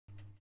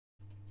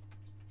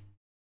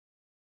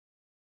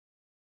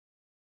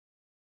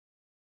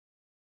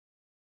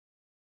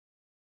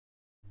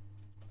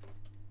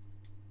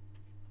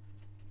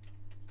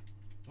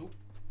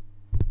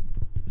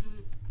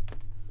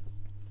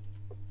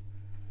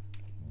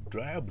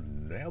Drab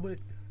nabbit.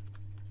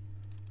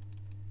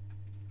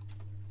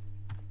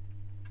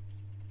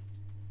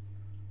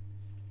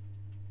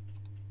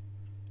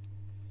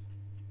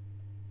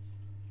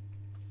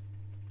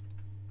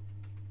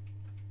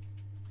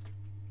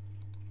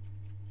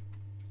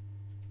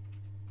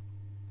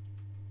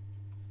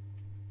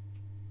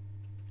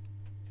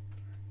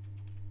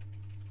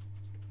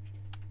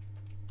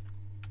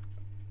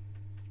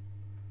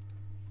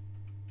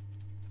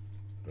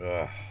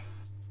 Ugh,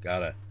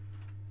 gotta.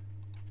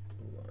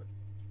 Hold on.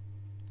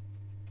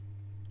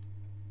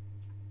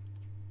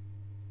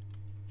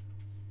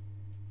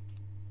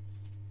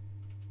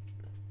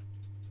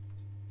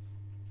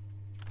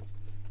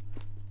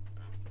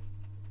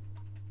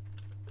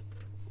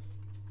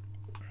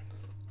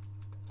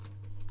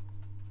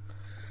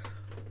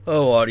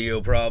 Oh,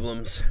 audio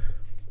problems.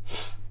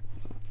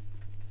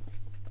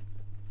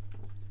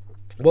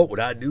 What would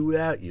I do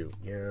without you?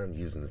 Yeah, I'm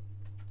using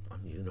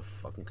a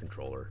fucking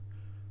controller.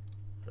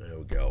 There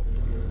we go.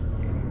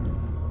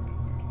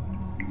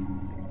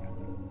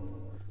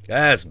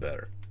 That's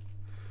better.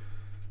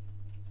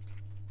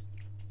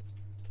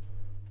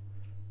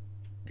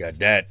 Got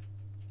that.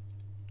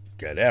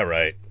 Got that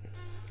right.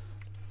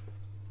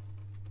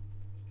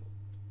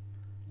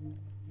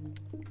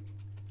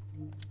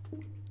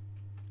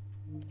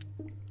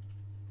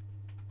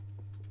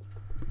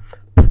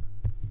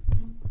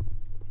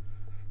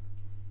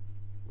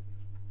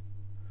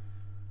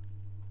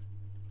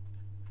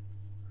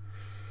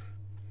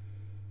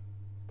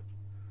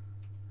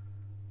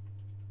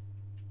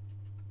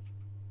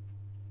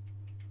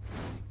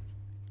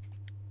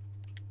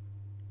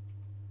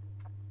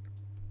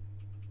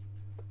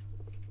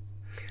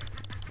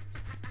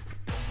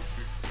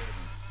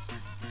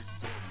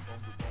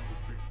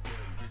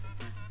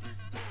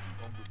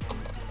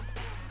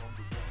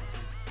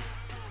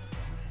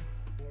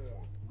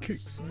 Kick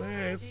some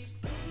ass.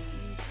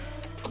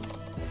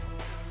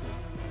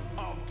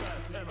 I'm back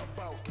and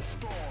about to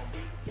storm.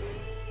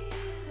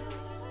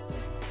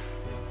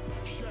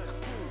 Shaq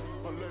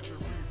Fu, a legend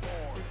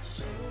reborn.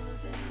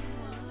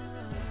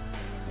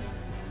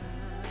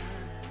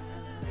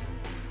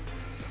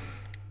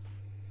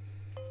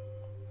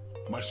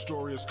 My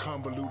story is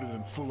convoluted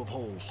and full of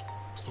holes,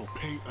 so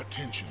pay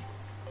attention.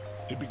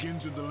 It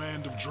begins in the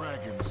land of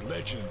dragons,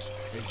 legends,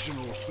 and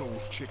General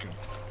Soul's chicken.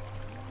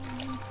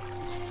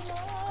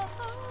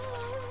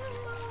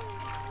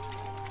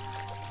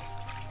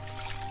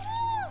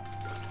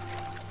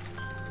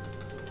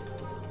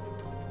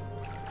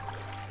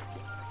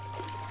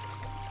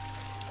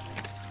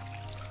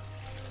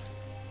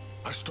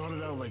 I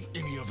started out like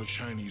any other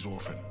Chinese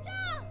orphan.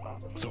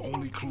 The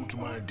only clue to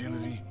my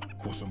identity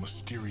was a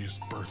mysterious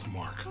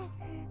birthmark.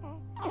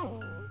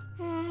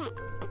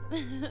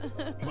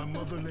 My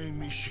mother named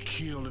me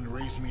Shaquille and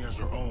raised me as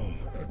her own.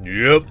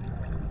 Yep.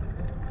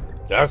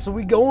 That's what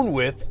we going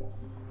with.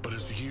 But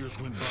as the years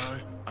went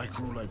by, I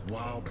grew like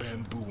wild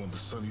bamboo on the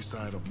sunny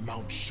side of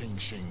Mount Xing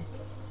Xing.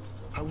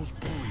 I was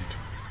bullied,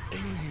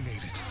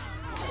 alienated,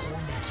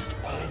 tormented,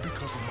 all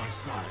because of my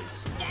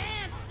size.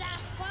 Dance,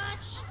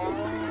 Sasquatch!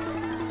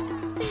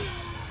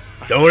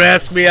 Don't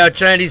ask me how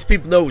Chinese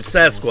people know what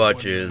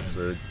Sasquatch is.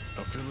 A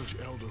village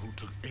elder who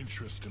took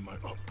interest in my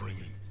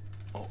upbringing.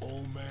 An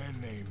old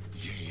man named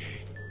Ye.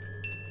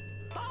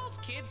 Those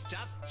kids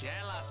just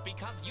jealous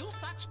because you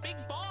such big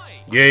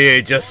boy.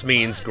 Yeah, just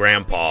means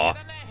grandpa.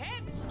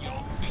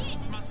 Your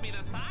feet must be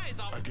the size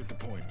of... I get the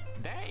point.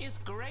 There is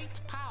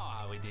great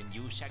power within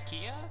you,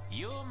 Shakir.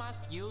 You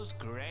must use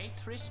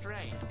great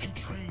restraint. He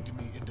trained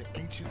me in the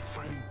ancient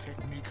fighting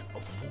technique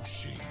of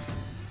Wuxi.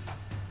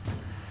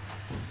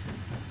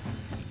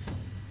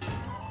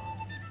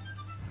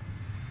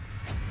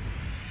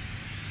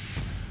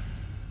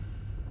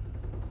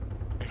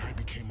 And I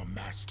became a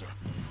master.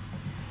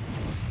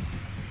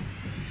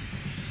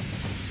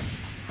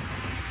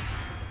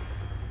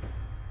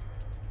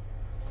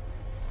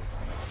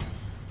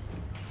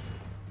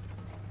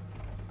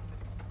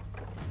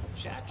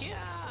 Shakir,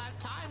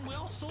 time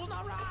will soon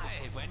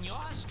arrive when your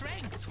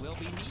strength will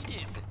be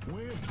needed.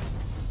 When?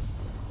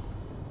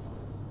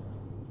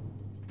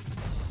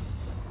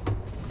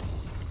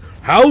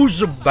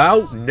 How's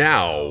about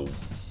now?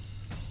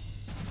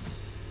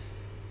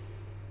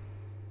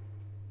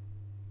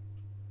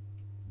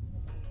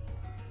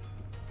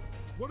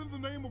 What in the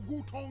name of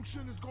Wu Tong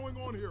Shin is going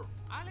on here?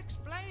 I'll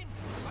explain,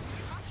 but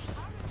we must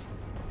hurry.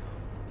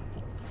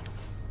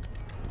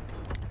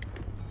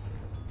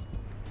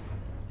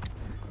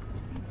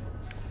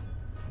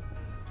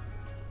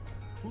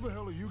 Who the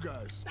hell are you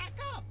guys? Back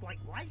up, White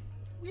Rice.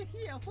 We're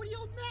here for the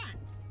old man.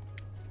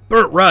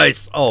 Burt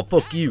Rice. Oh,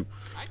 fuck you.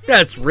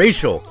 That's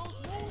racial.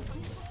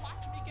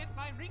 Watch me get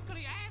my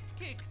wrinkly ass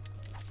kicked.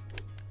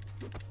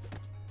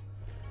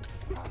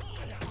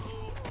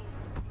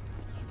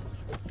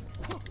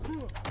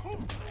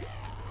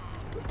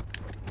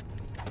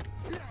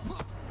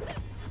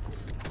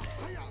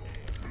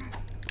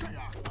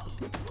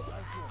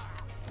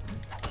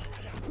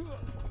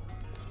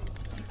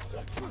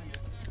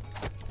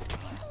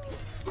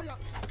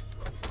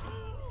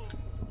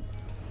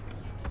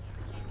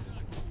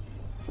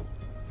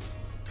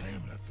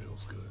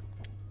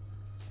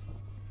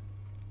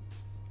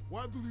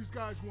 Why do these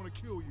guys want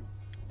to kill you?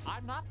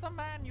 I'm not the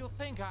man you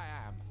think I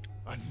am.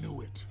 I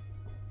knew it.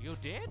 You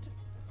did?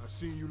 I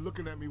seen you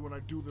looking at me when I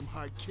do them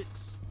high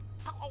kicks.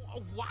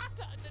 What?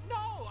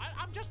 No,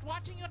 I'm just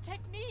watching your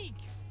technique.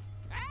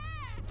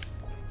 Ah!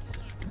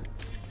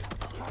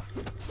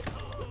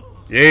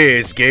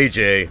 Yes,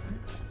 KJ.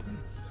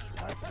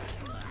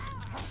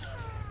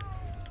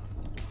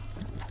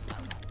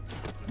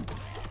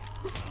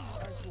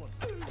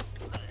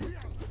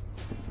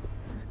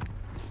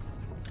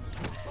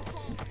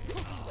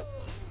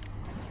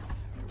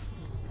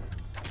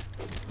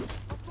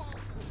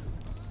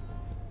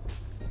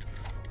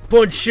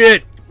 Punch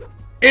shit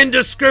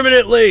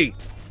indiscriminately.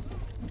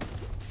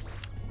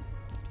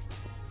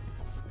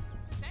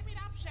 Step it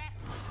up, Shaq.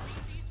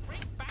 Feed these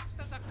freak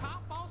bastards a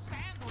combo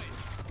sandwich.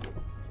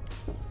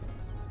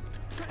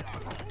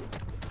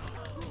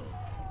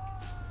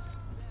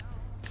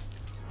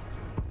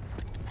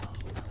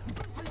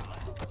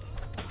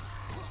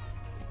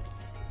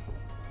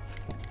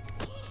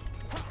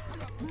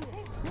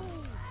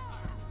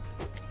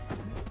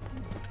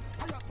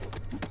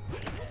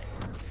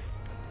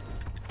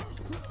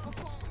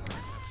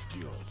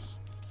 Skills.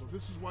 So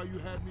this is why you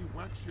had me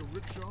wax your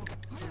rickshaw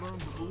to learn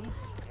the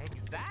moves?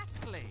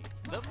 Exactly.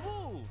 The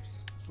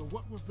moves. So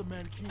what was the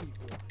mankini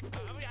for?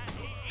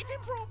 It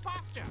improved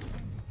posture.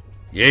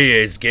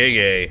 Yes,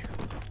 KJ.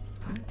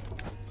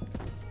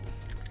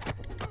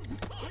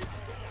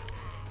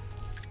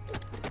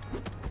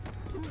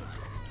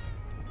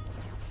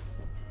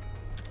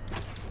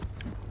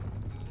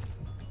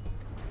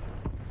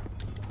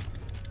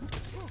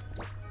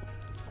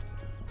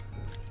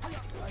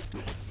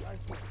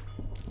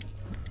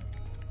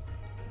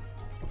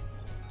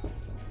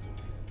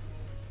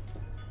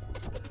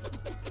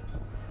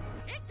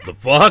 The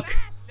fuck?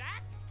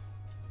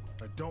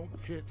 I don't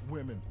hit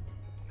women.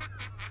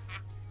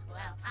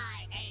 Well,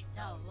 I ain't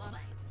no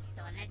woman,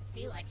 so let's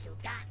see what you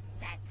got,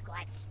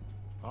 Sasquatch.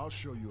 I'll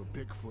show you a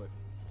Bigfoot.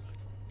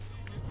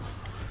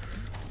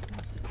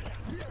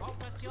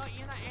 Focus your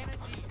inner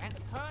energy and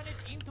turn it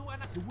into an...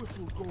 The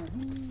whistles go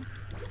woo.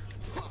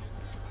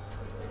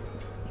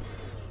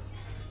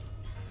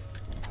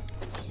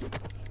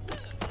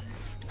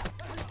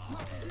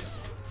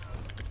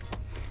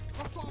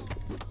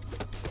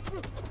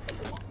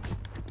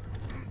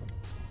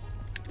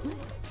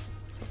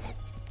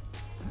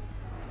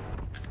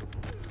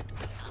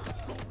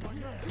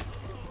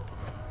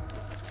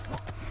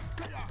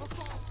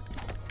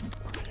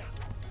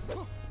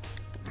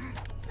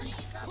 Sleep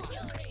of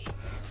fury.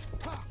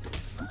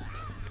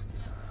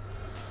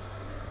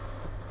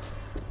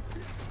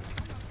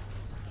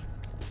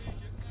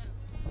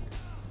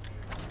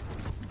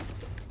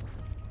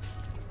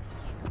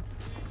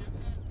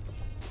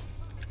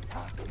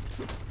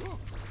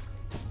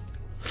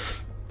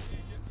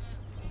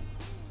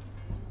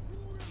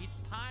 It's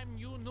time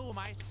you knew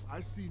my...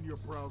 I seen your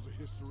browser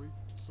history.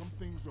 Some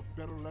things are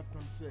better left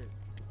unsaid.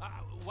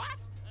 What?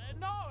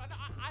 No,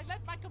 I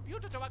lent my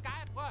computer to a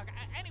guy at work.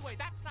 Anyway,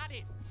 that's not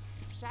it.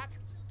 Shaq,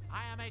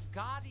 I am a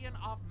guardian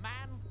of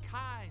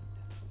mankind.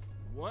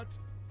 What?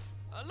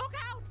 Look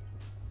out!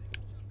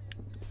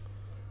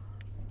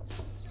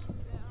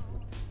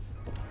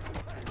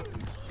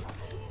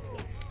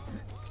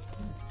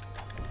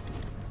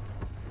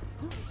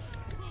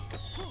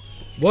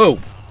 Whoa.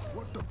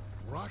 What the?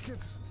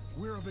 Rockets?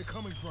 Where are they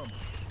coming from?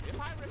 If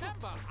I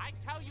remember, I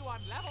tell you on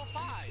level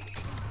 5.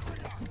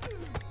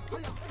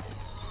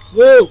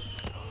 Whoa.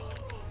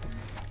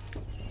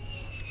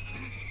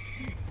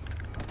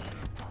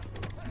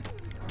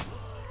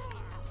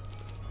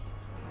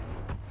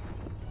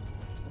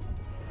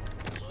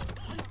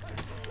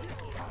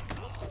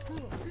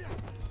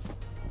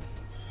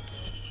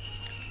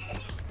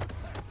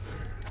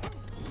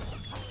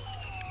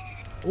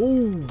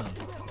 Ooh.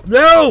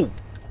 No.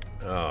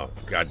 Oh,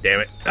 god damn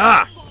it.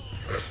 Ah.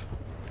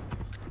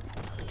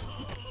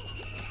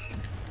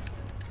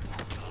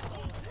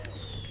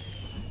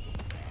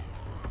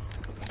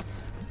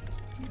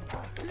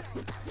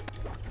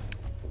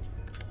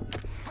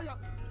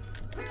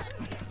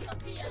 It's your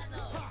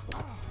piano.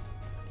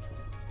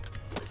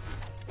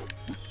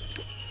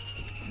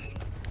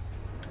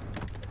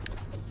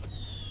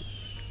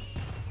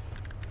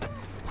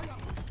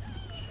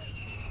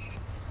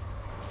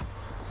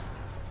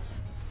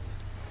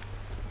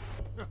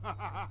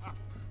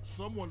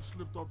 Someone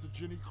slipped off the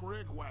Jenny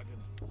Craig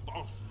wagon.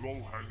 That's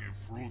low-hanging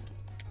fruit.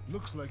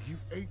 Looks like you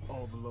ate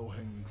all the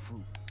low-hanging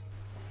fruit.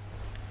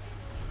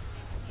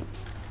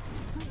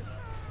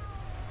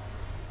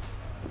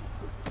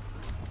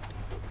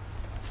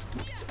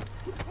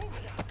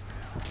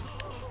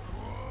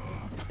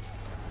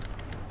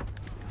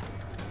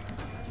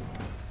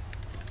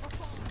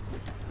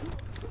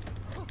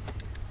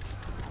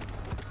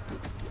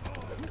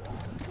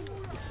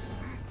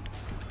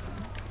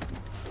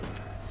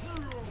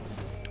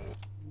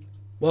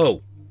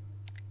 Whoa.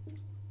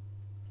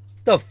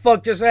 The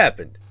fuck just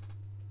happened?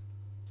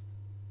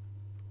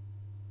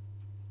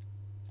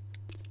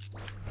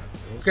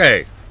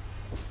 Okay.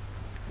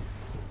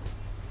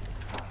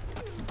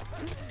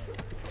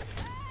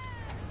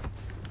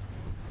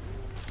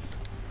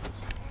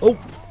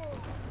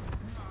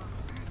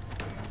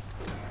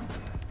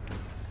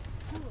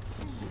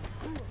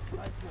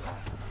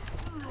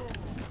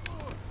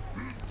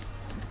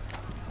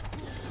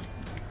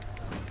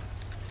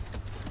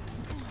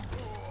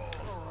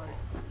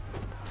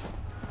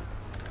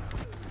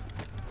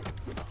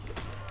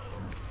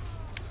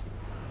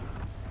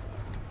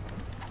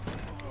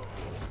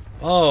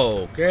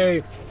 Oh,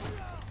 okay.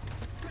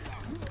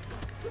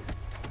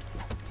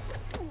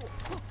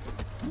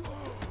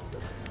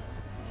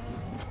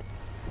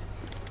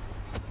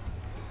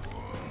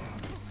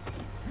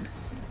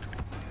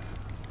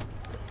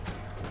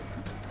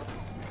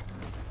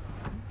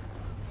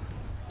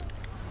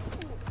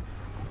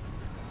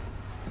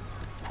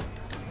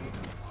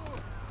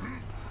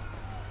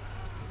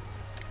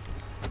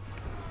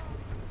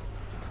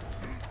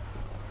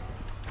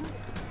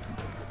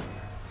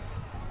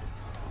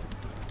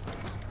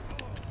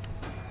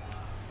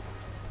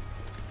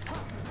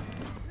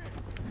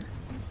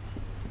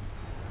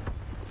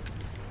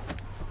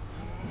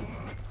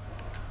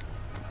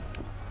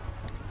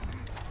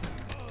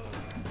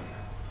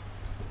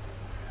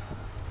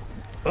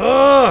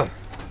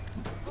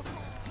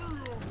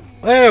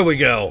 There we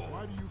go.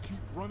 Why do you keep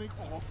running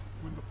off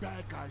when the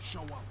bad guys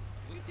show up?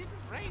 We didn't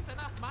raise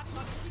enough money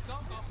on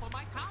Indiegogo for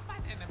my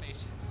combat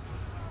animations.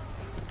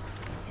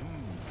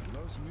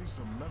 Loves me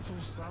some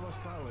methyl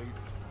salicylate.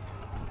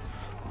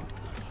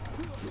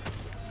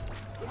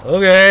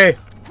 Okay.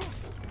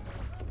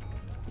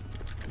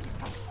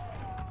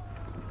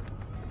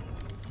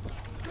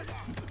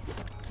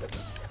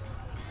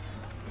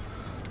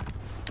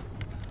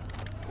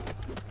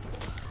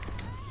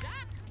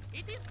 Jack,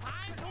 it is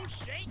time to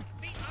shake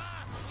the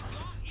earth with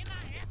your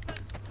inner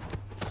essence.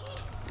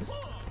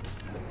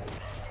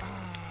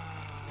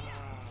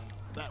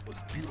 That was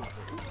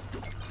beautiful.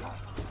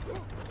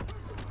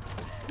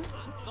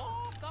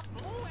 Absorb the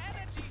blue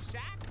energy,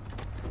 Shaq.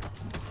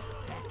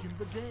 Back in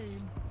the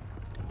game.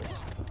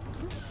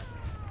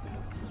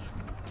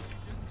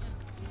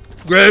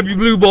 Grab your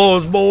blue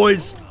balls,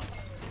 boys.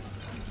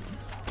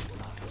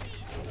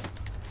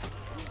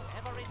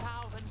 Every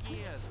 1,000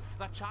 years,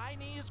 the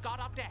Chinese god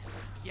of death,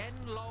 Yen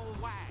Lo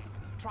Wang,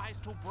 tries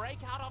to break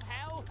out of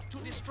hell to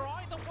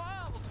destroy the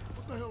world.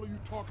 What the hell are you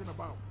talking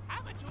about?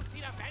 Haven't you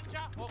seen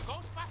Avenger or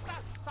Ghostbuster?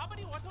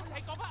 Somebody wants to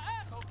take over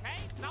Earth, okay?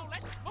 Now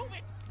let's move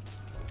it.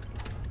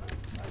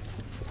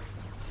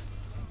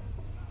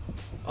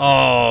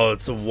 Oh,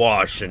 it's a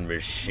washing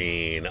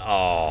machine.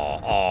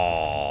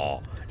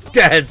 Oh.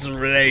 That's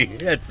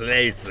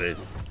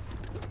racist.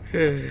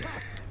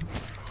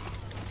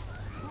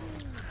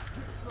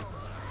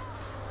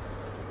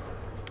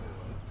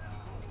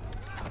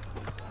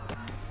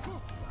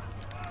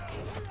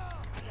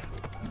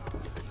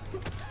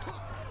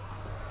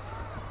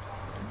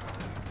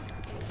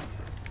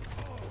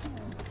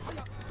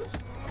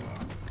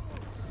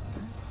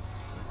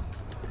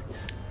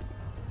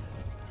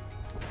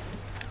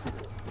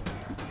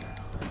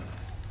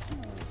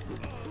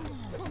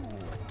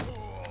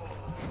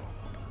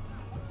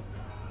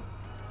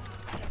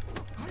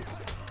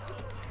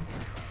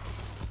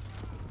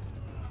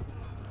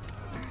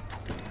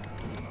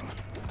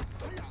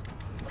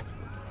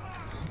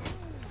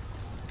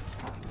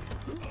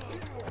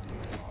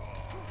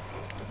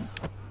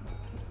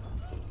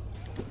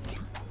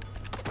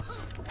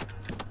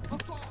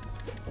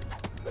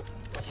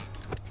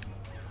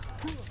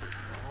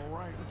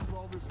 Alright, what does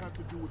all this have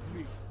to do with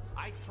me?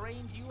 I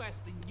trained you as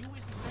the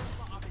newest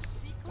member of a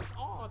secret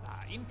order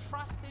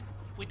entrusted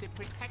with the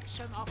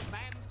protection of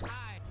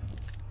mankind.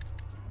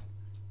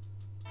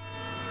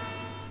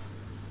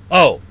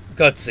 Oh,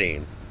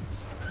 cutscene.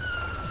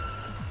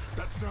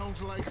 That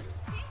sounds like...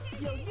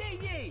 Yo,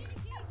 yay!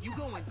 You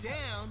going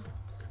down?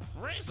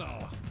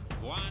 Rizzle!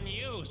 One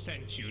you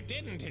sent you,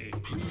 didn't he?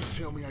 Please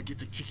tell me I get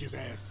to kick his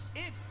ass.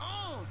 It's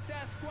on,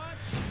 Sasquatch!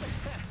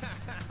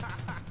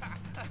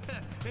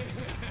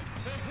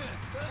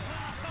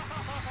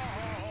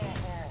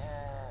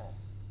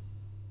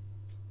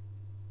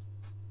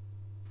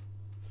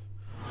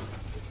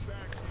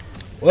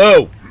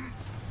 Whoa.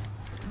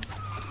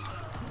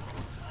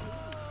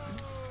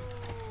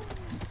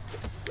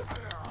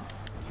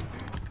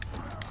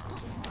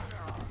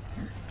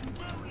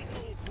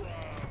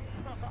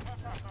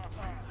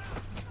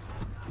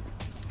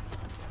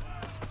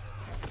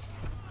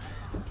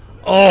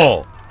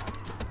 Oh.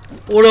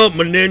 What up,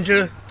 my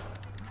ninja?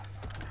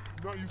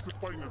 Not used to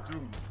fighting a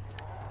dude.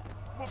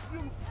 My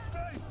beautiful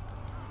face!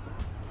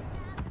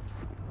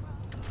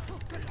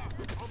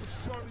 I'm a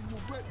shot in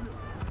your retina.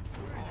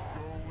 Where you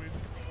going?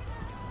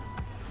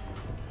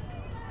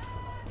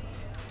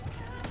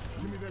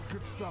 Give me that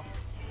good stuff.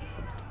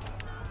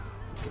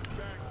 Get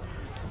back.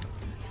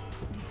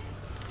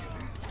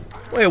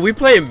 Wait, are we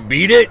playing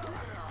Beat It?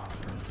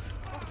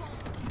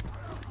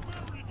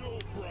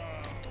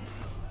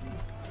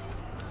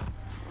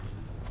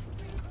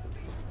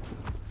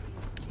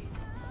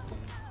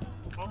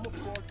 I'm a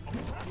fuck.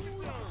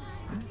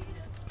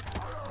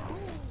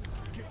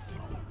 Get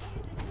some.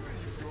 Where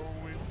you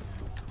going?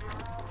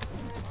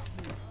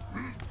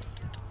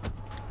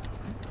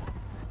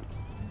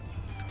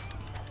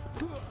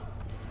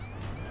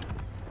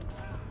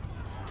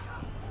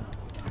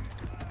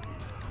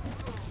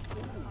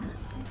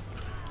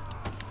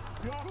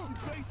 Y'all keep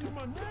basing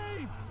my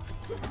name.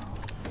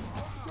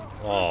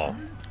 Oh.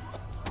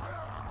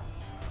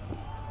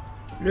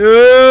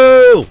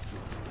 No!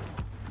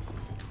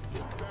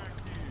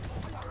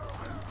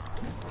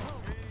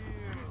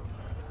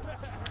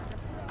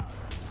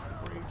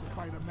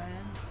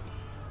 Spider-Man.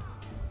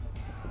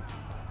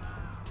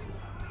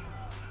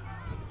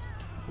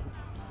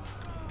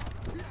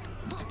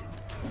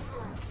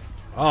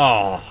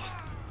 Oh.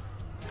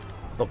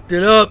 Fucked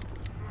it up.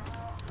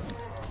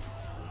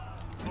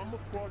 I'm a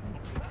fuck.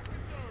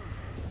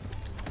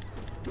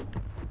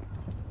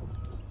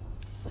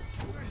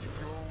 Where you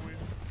going?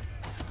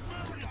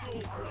 Where you go,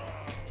 bro?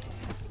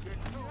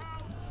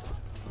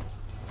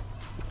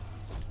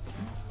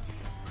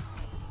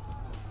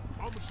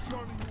 I'm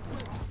shutting you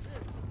with.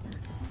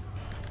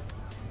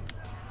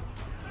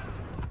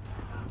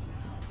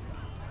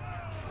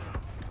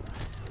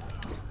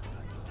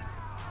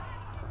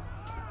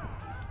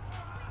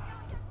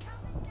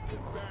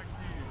 Get back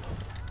here.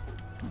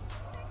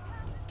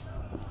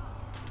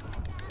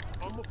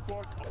 I'm a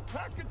fuck a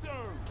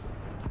packager.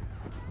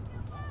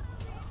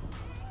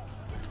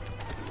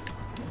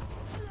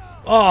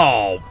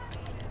 Oh.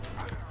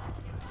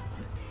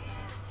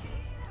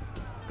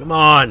 Come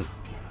on.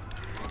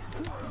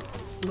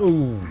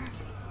 Ooh.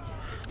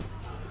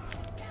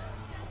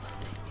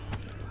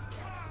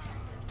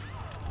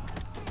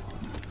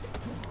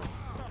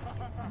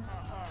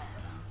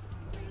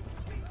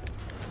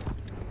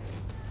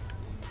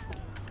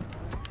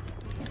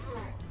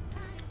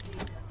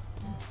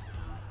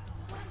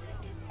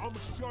 I'm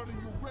shutting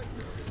you with.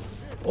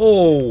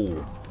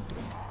 Oh.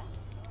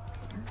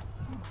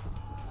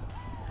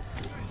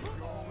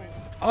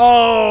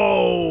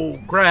 Oh,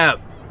 crap.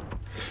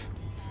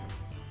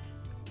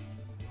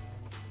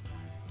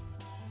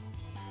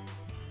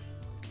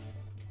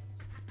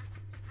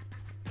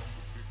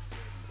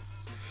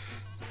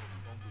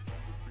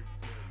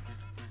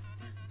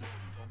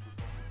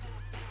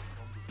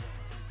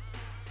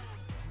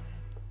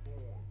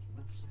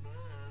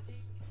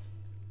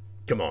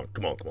 Come on,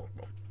 come on, come on,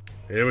 come on.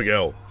 Here we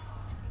go.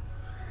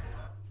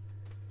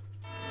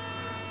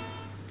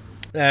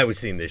 Ah, we've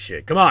seen this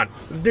shit. Come on,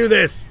 let's do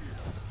this.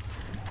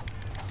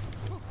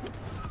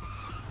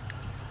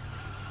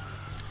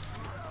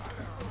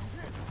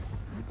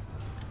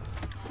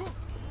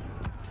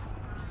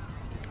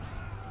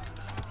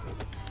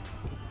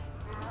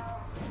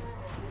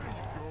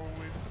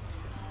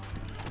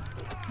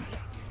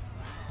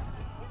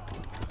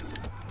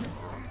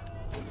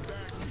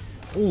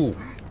 Ooh.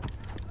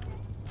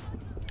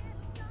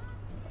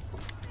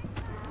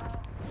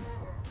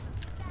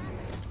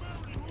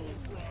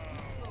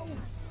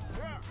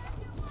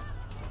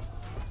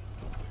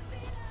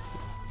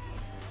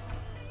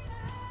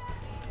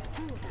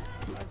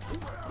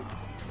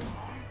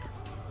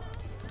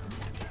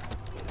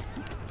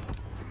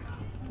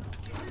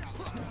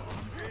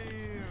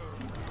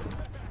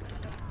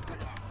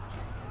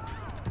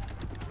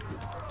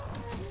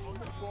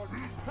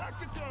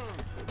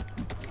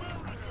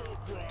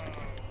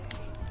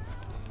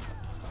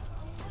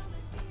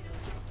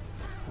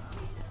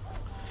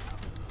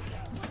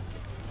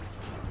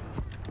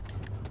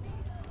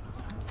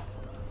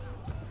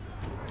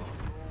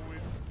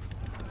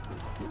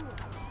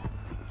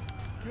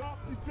 Y'all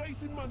still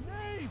facing my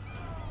name.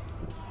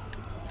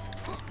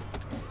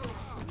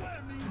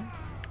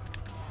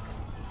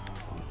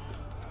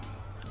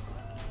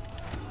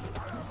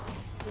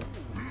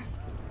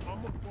 I'm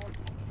a fuck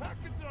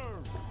packager.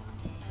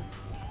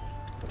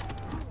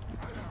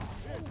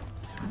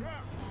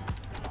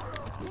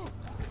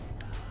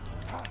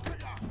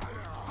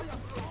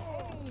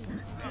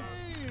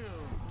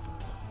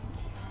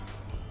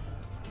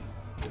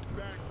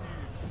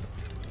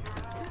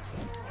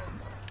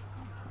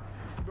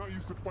 Not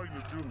used to fighting a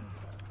dude.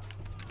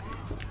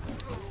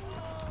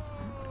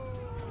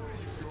 Where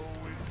you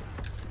going?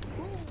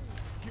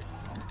 Get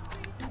some.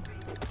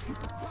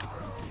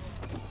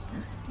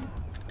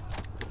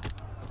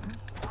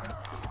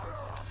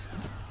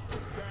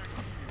 Back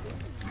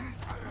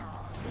here.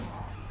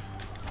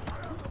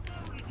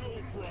 Go,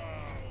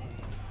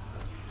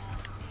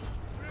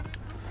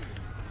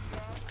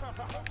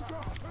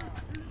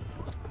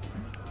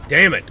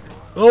 Damn it.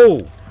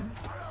 Oh.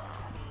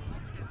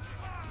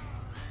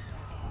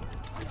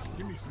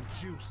 Give me some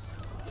juice.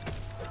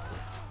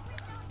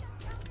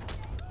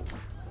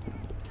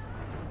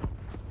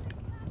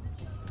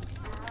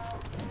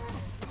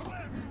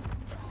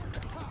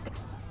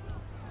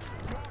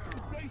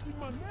 facing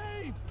my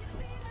name.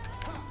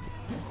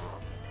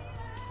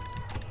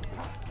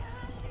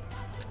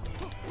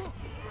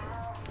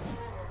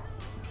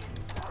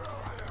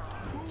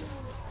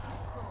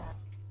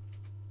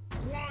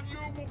 Guan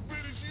Yu will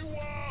finish you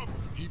off.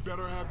 He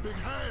better have big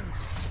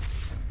hands.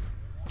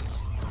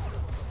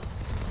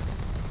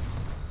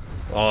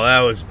 Oh,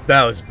 that was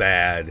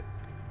bad.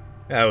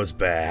 That was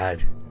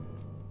bad.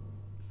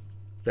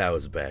 That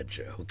was a bad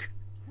joke.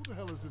 Who the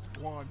hell is this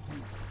Guan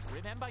Yu?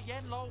 Remember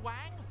Yen Lo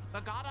Wang,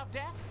 the god of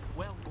death?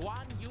 Well,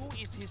 Guan Yu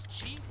is his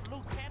chief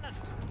lieutenant.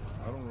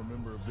 I don't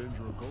remember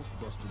Avenger or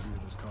Ghostbuster being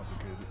this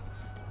complicated.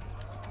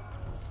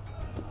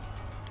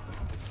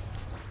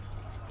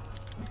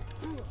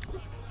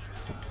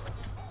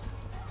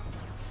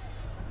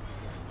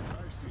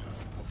 I see.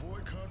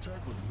 Avoid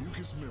contact with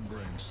mucous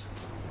membranes.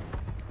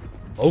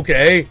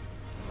 Okay.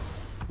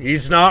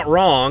 He's not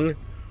wrong.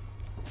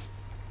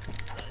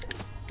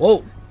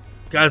 Oh,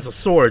 guys with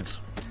swords.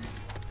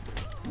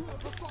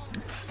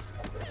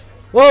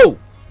 Whoa!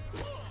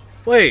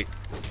 Wait.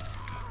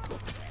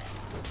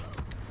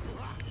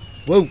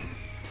 Whoa.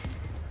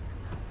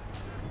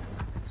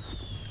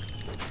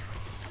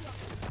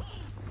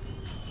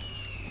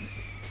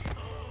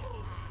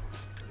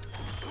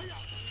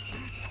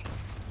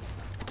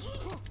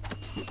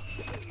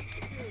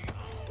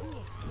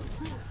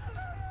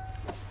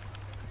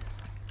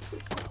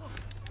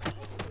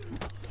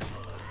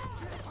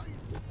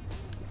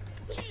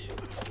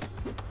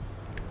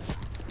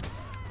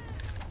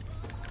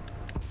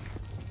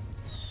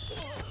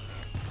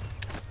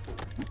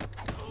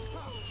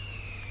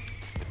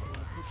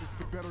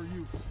 Better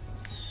use.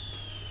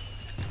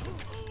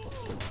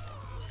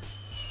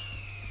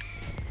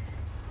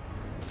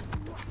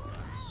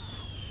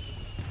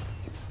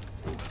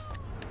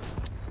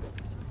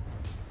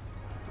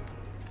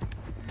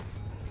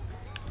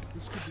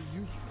 This could be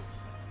useful.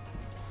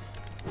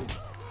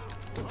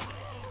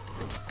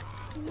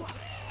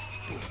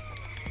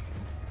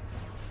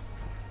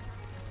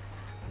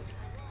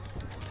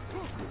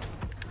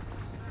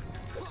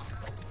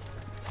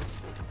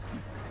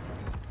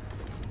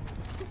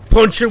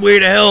 Punch your way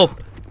to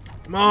help.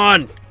 Come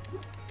on.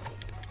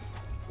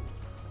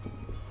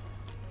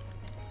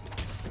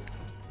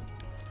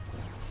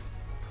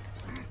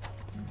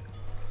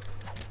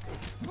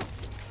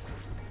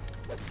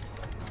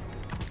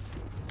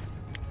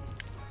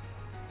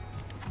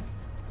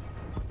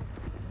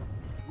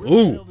 Where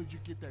the hell did you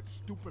get that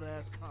stupid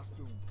ass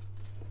costume?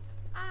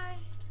 I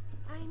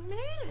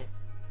made it.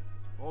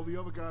 All the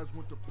other guys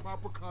went to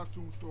proper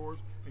costume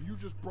stores and you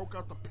just broke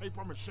out the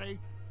paper mache?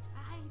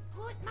 I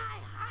put my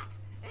heart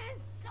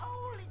and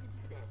soul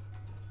into this,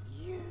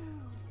 you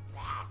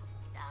bastard.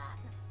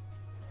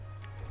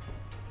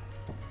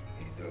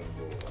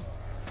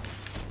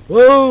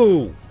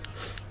 Whoa!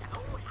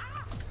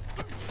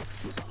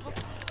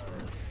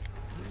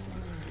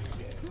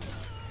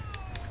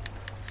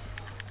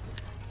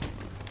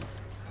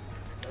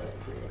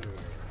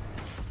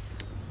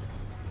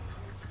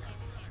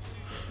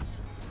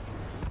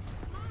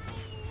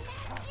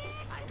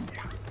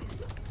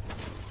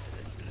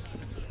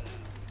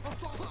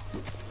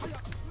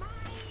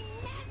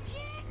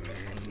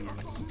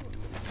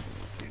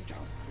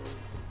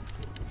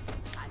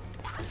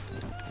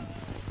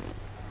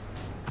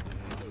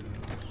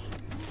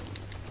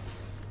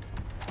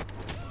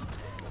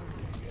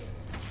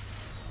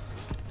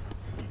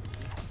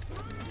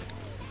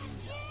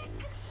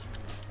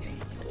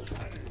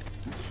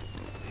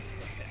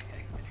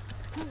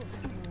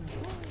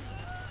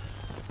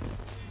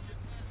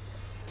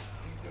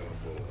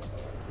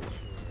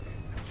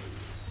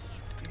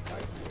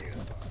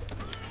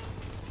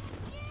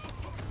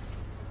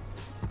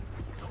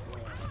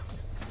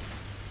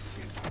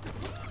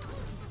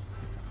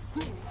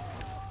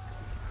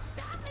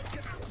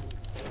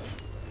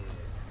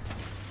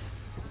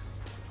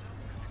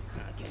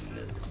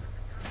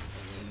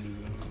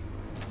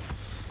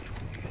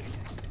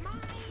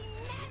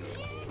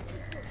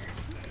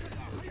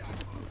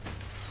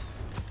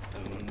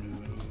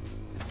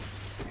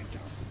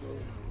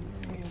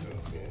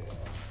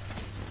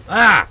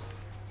 Ah!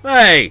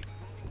 Hey!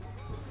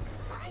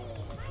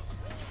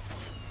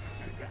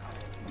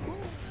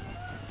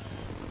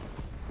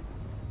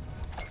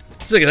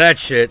 Sick of that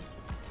shit.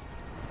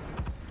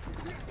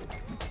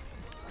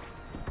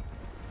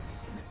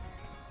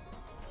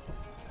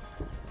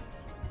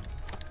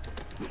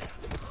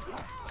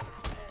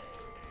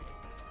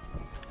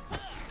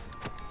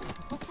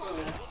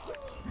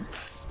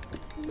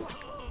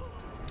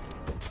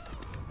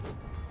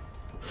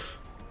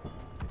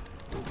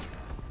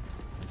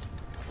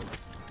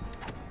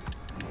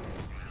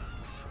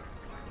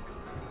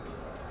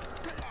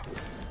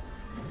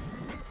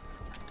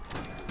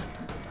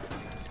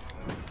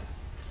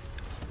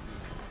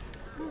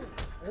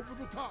 Over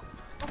the top.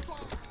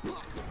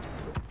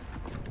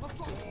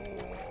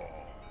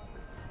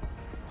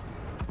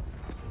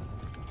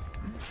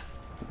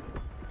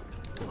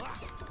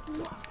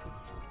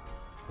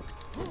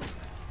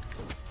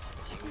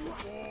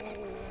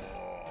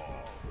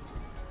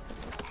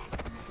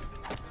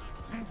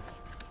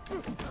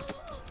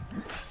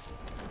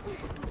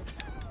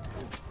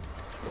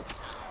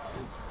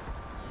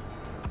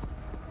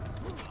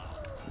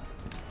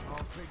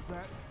 I'll take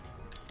that.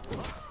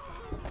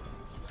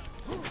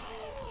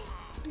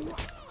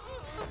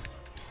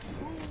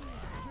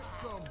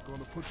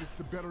 Gonna put this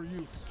to better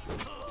use.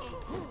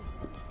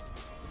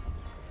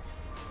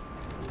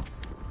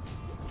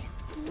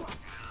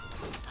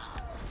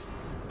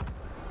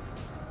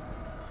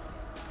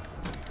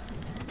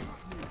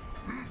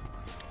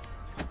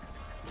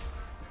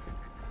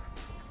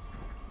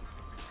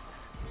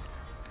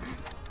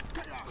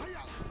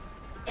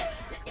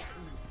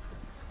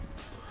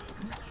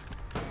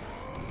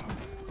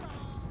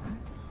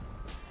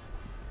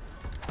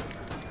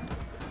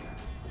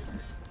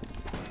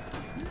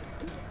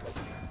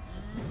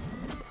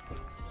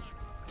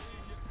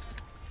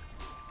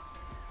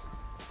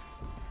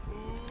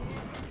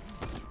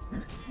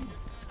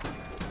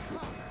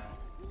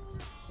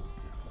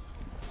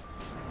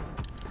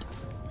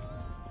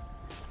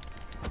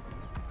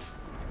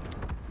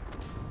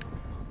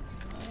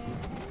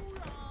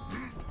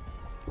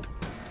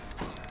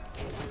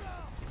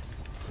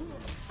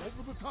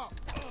 top.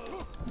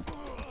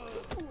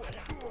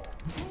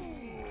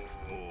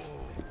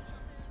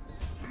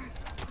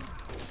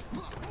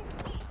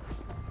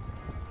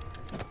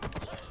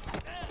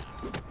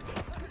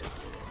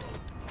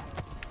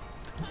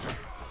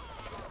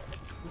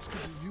 This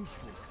could be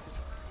useful.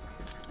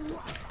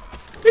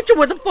 Hit you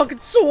with a fucking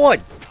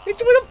sword! Hit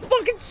you with a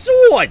fucking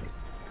sword!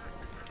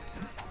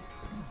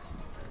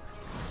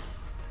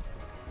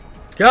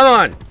 Come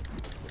on!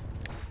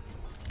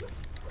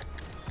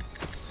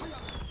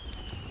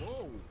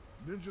 Whoa,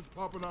 ninjas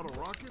popping out of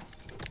rockets?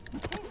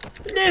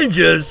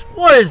 Ninjas?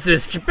 What is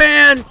this,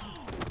 Japan?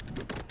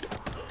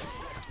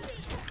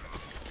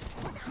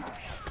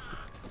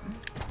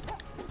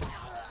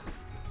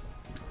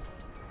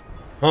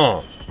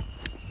 Huh.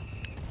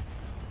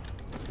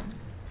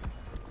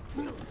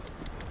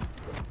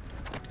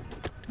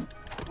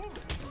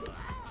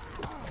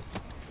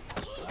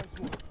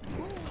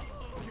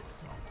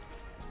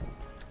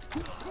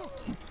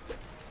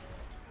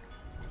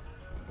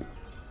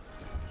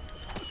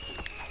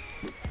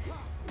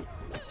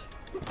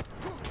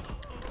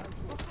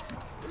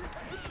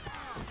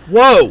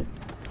 Whoa!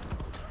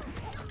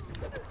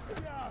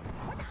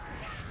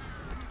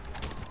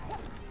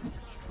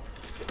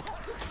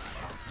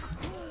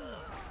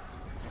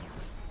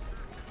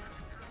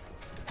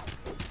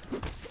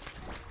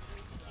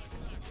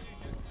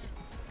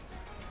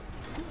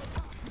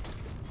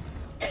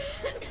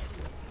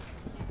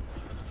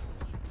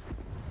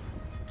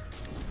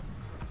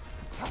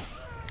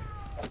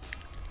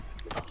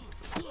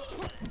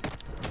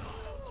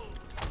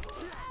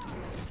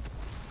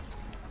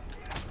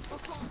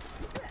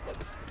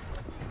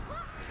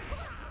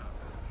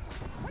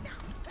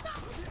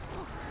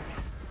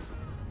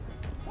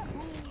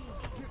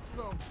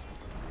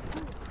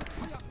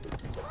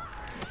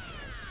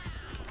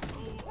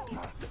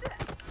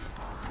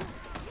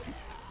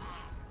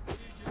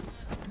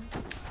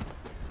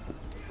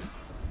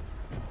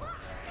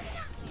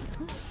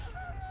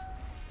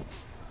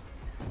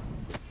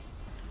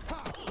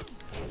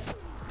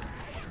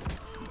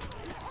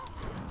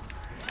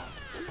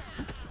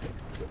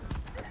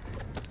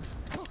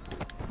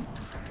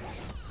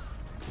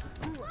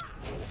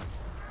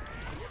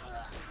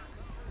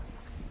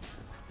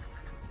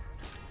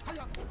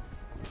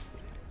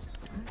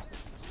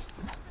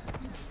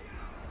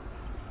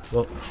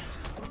 Well.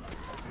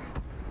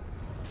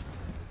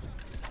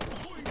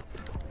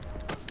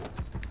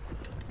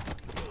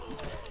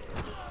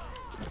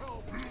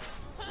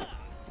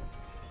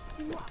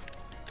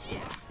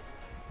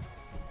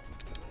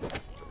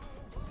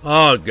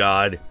 Oh,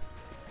 God.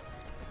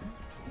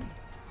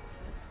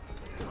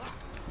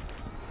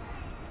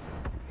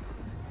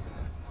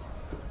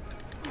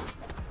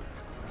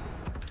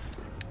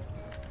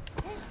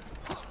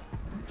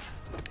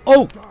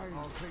 Oh!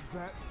 I'll take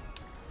that.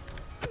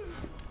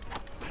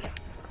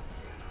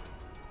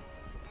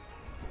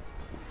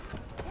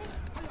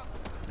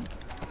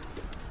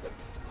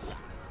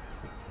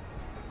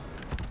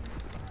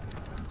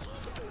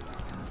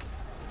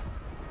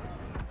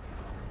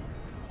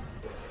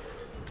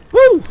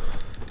 Woo!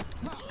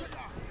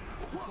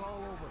 It's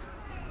all over.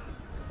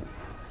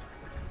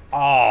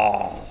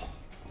 Oh.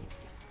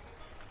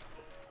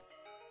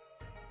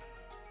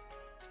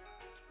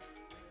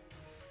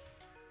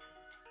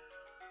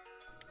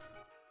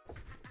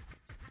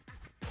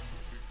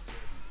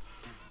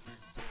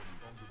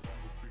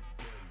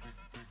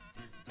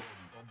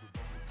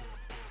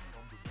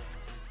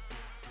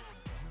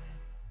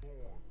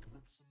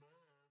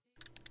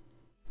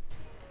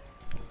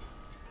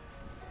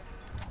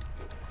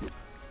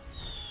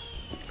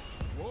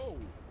 Whoa,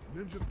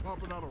 ninjas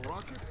popping out of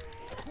rockets?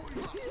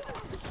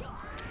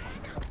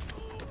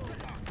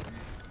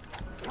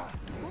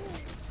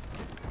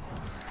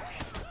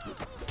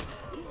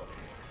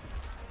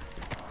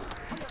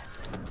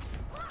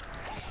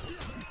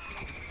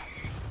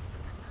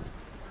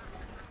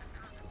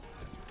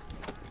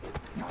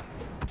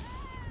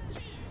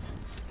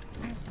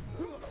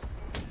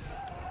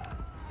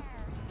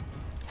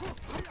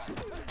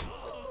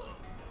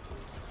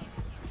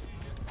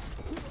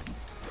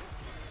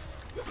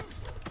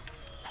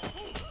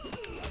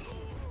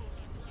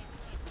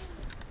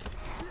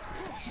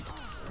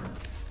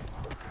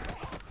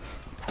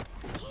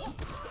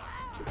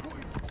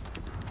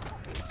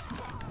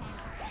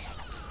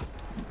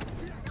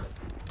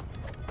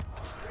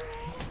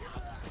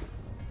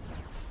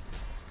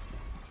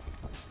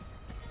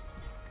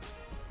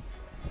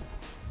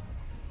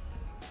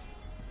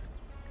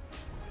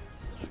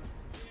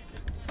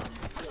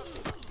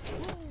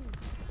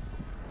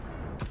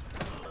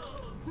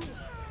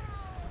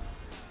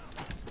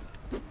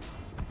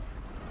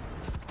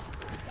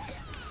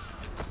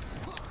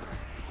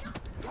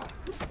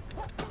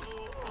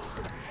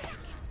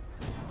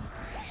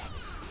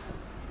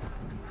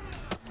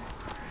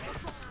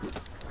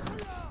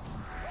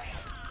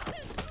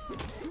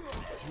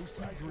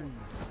 Juicy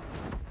dreams.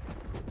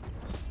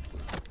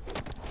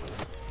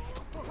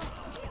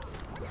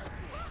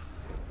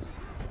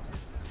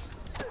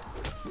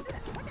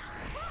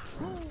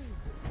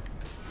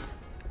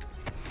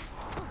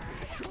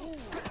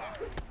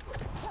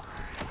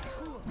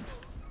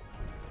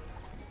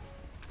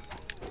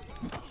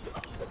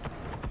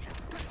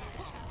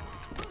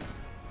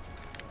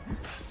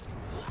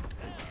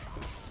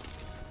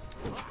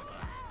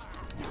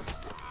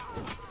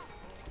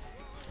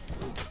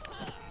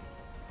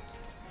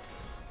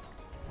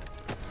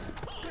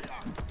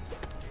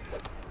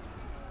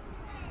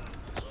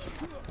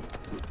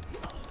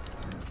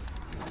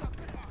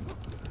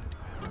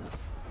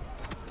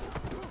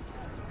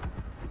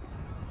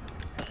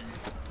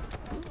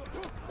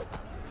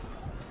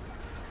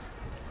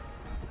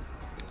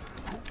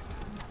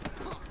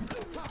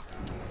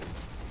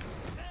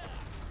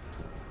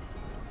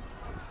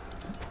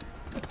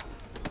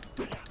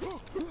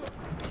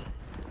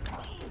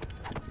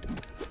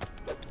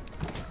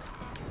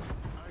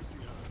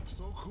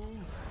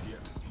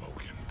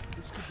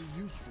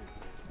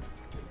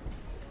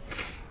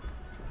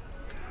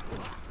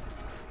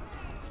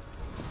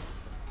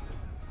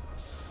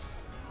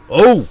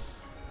 Oh!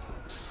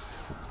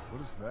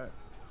 What is that?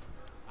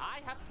 I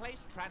have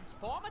placed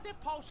transformative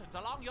potions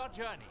along your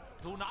journey.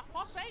 Do not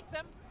forsake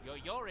them. Your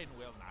urine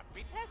will not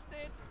be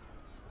tested.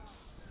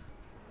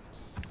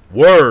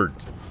 Word!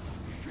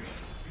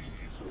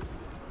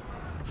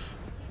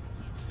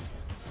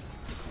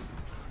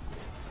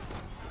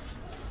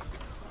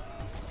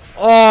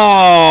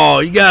 Oh,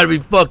 you gotta be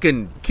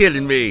fucking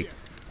kidding me.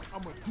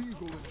 I'm a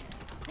diesel in it.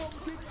 Come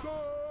get some!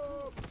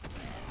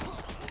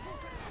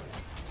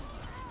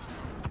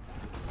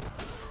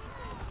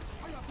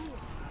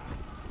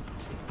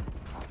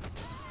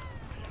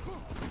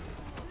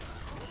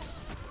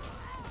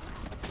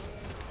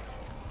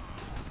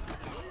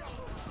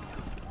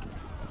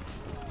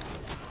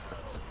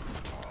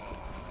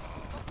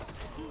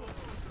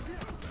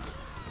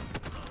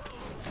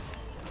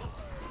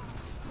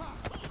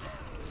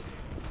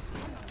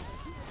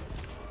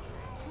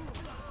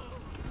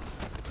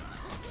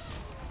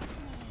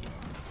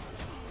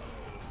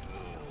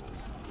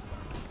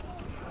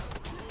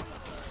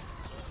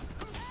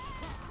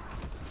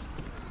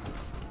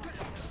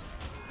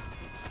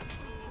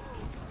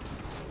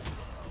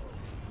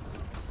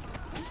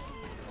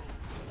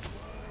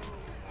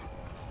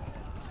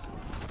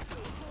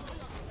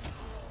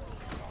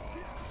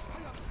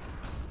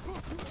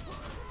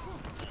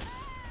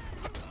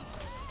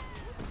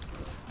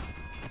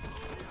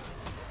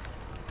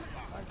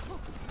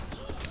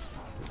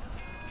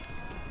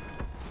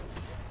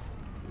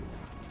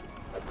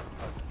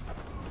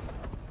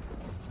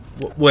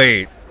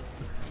 Wait.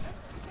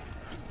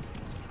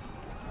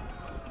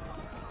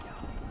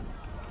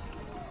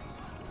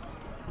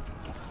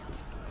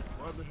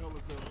 Why the hell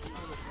is there a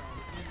Chinatown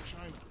in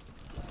China?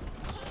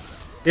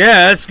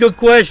 Yeah, that's a good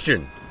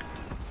question.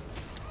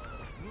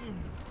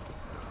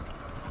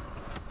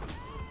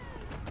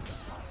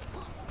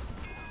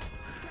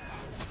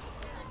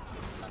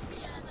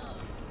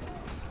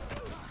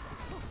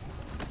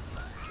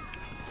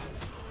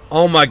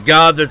 Oh my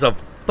god, there's a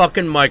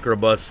fucking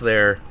microbus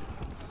there.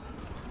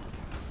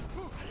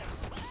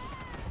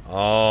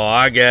 Oh,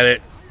 I get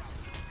it.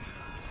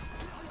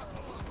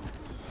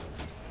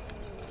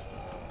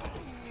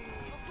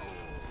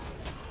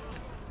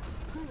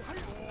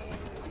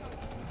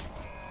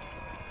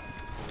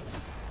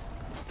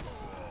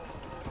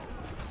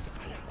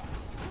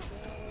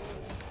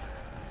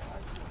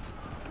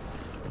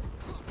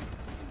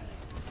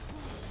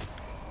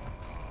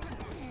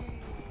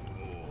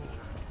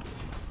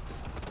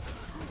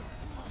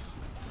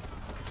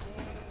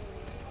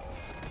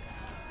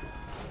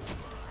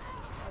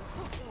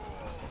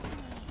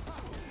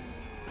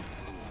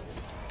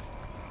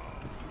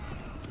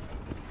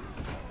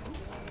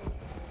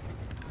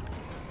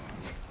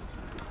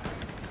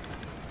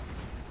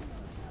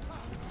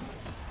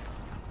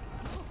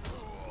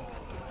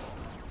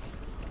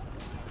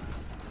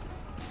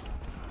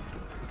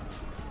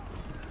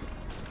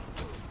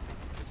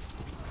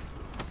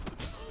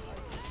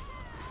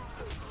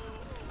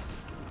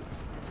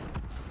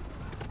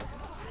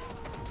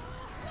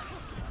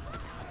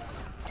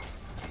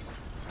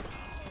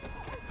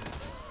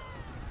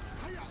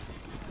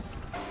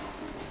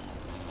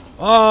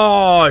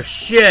 Oh,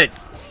 shit.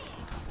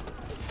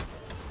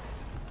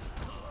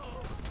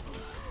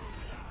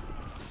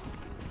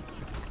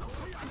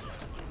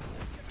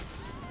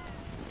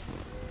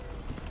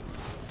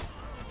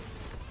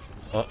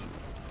 Oh.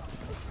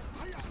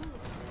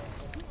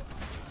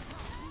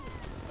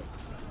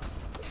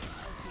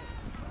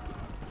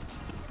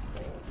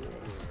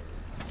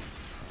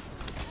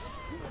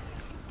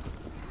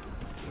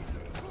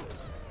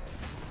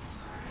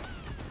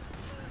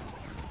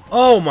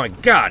 Oh my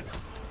god.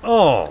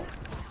 Oh.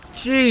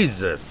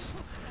 Jesus.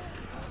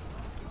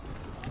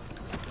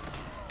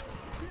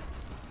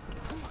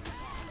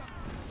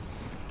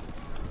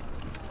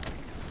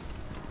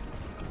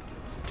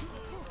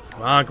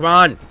 Come on, come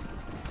on.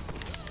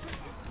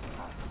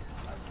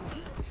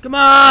 Come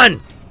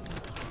on.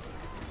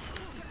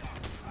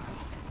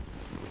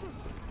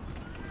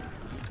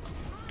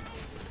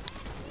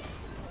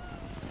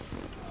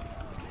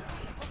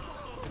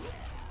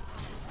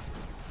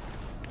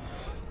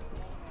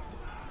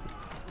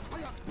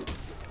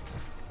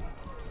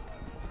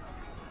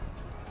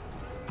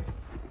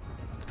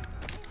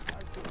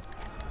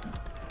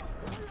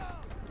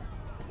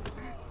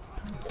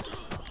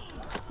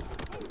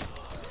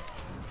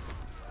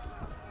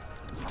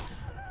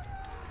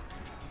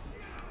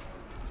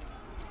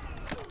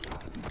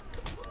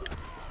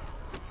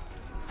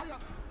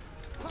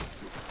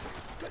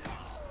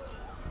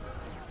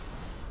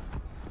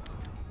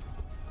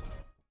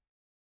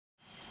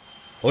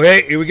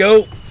 Okay, here we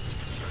go.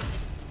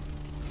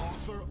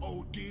 Arthur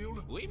O'Deal?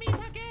 We meet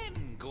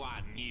again,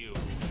 Guan Yu.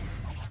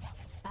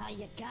 Ah,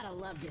 you gotta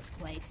love this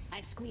place.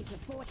 I've squeezed a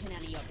fortune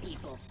out of your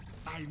people.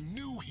 I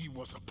knew he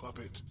was a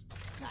puppet.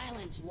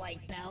 Silence,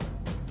 white belt.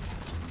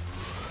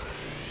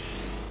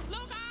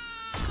 Look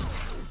out!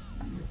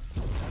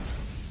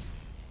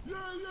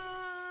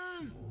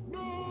 Yay!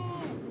 No!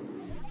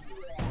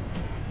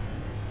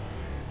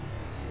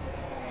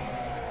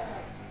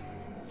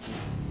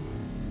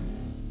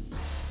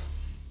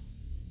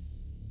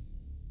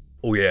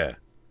 Oh, yeah.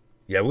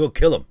 Yeah, we'll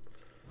kill him.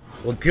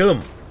 We'll kill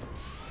him.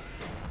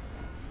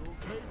 You'll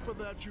pay for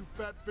that, you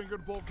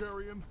fat-fingered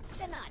Bulgarian.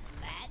 They're not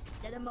fat.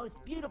 They're the most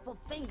beautiful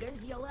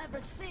fingers you'll ever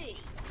see.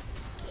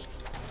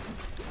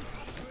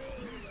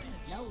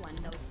 No one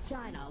knows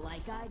China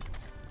like I...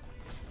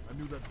 I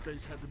knew that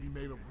face had to be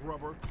made of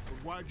rubber,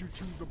 but why'd you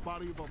choose the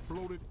body of a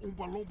bloated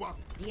Oompa Loompa?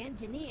 The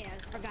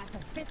engineers forgot to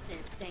fit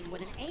this thing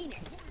with an anus.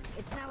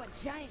 It's now a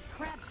giant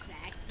crap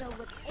sack filled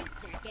with 8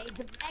 decades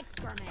of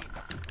excrement.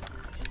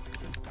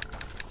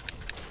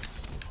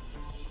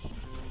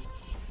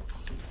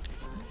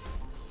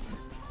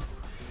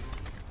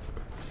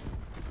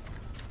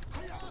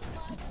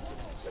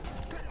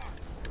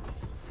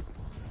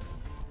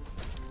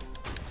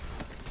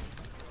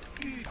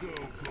 Ego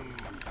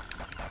boost.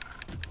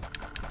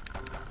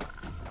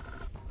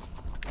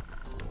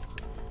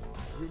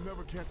 You'll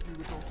never catch me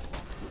with those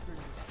soft fingers.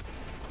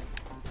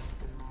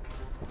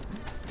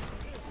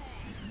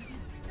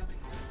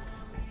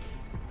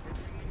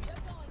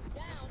 You're going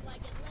down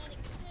like Atlantic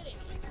City.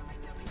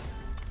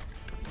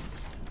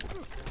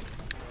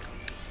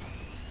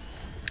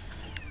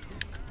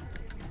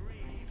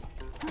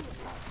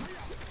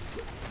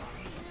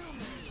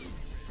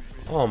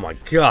 Oh my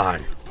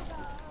god.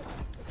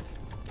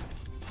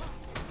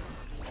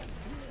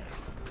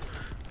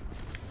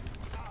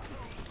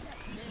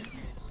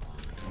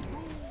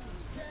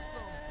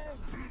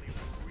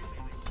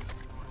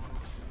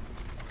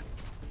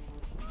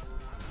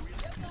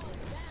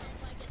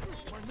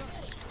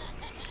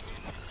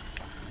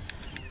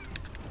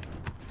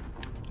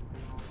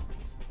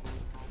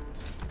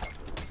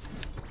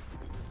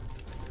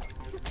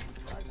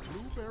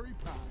 Blueberry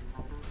pie.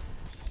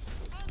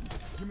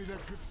 Give me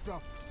that good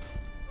stuff.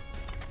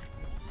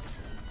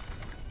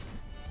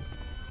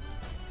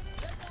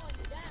 You're going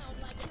down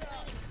like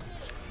Atlantic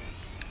City.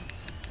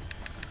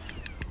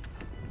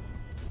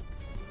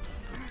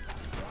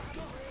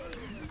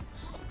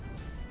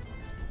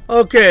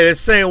 Okay,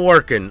 this ain't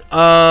working.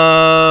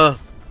 Come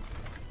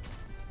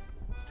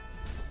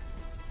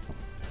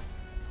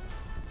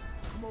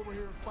over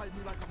here and fight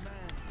me like a man.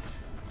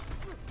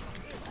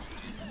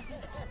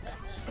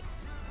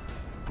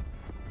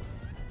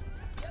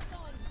 You're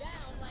going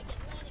down like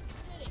Atlantic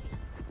City.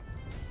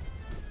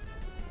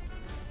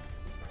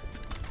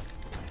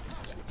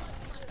 You touch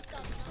my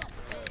stuff, you'll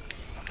see.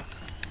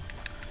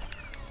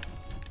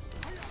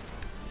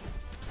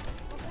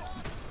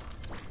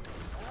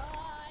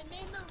 I'm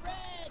in the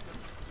red.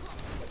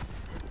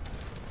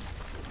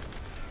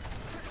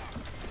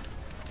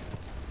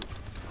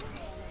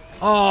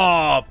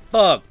 Oh,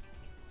 fuck.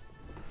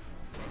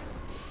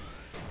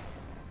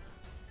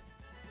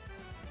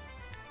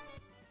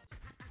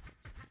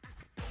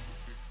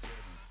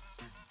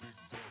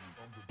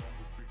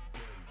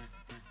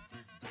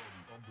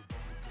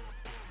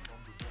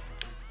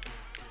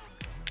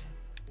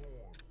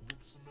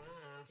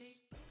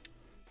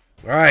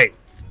 Alright.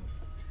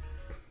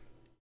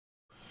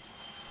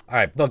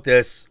 Alright, fuck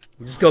this.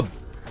 We just go. You'll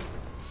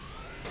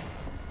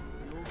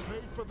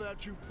pay for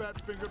that, you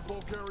fat-fingered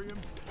Bulgarian.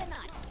 They're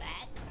not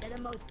fat. They're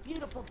the most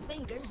beautiful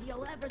fingers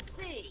you'll ever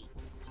see.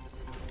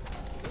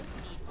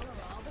 People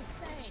are all the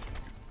same.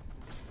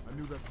 I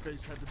knew that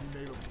face had to be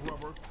made of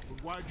rubber,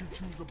 but why'd you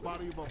choose the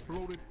body of a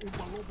bloated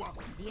Oompa Loompa?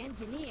 The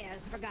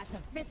engineers forgot to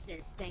fit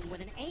this thing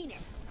with an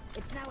anus.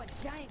 It's now a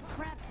giant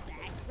crap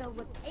sack filled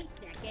with 8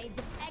 decades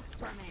of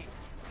excrement.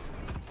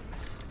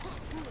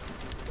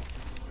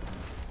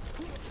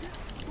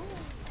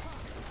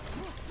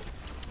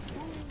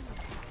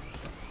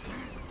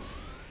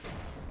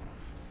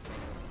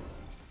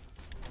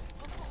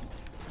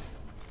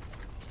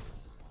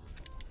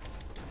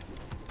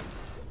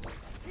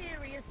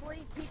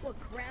 Seriously? People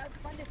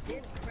crowdfunded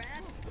this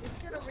crap? They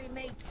should have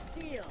remade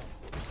Steel.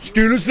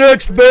 Steel is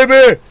next,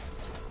 baby!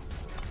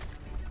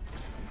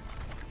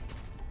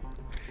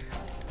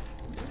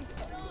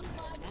 Get off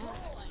my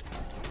toy!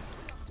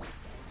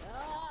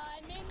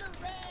 I'm in the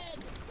red!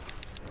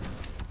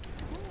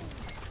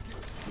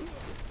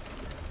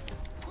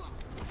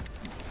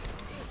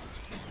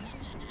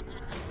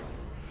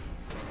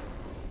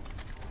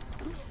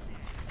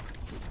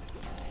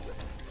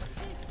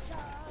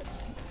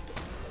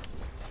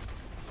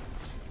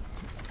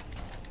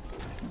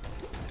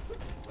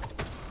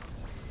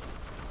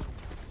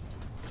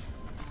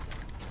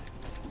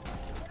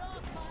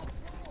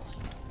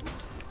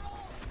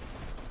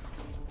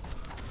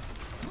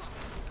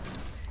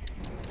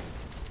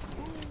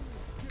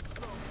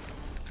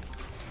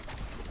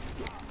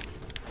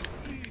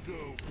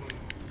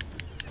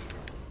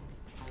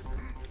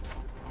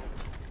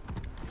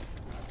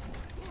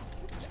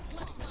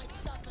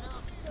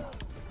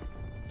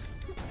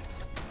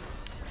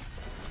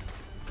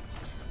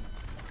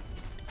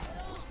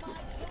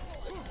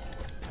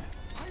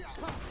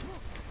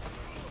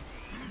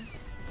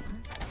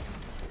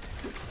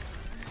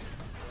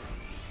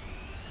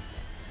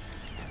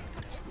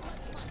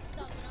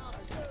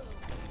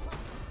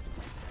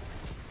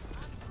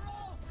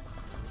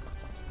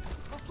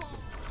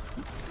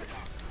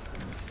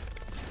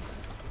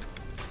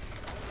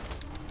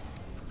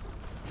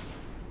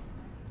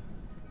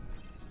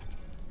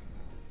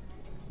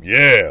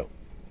 Yeah.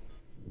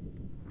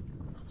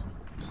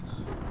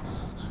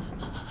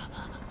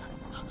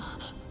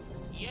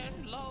 Yen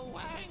Lo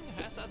Wang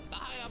has a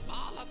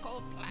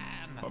diabolical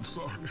plan. I'm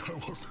sorry, I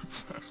wasn't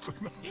fast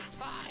enough. It's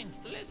fine.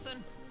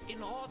 Listen.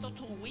 In order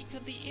to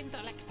weaken the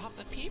intellect of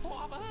the people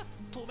of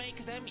Earth, to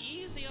make them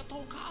easier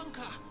to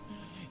conquer,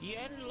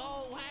 Yen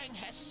Lo Wang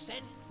has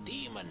sent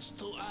demons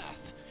to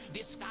Earth,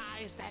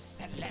 disguised as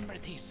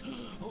celebrities,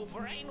 who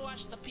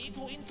brainwash the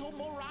people into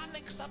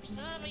moronic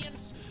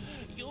subservience.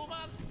 You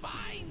must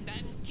find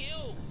and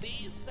kill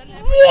these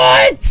celebrities.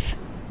 What?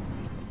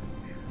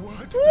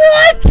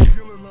 What?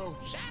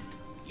 Shaq,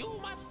 you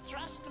must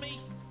trust me.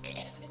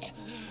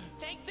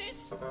 Take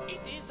this.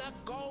 It is a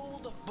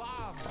gold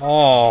bomb.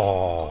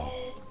 Oh.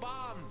 Gold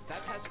bomb that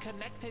has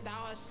connected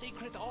our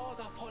secret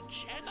order for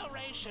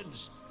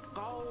generations.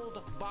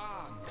 Gold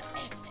bond.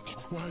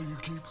 Why do you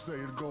keep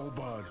saying gold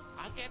bond?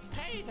 I get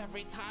paid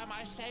every time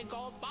I say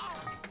gold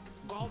bond.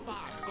 Gold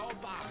bond, gold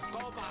bond,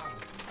 gold bond.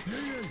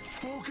 Yeah,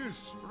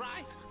 focus.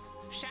 Right.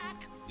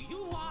 Shaq,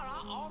 you are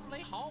our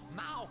only hope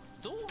now.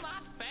 Do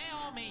not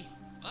fail me.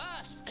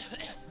 First,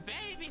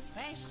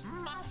 Babyface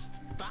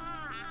must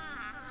die.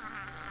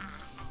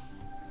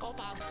 Gold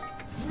bond.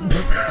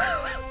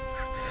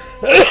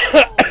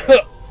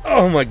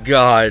 Oh my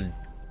god.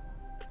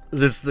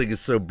 This thing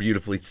is so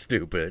beautifully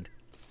stupid.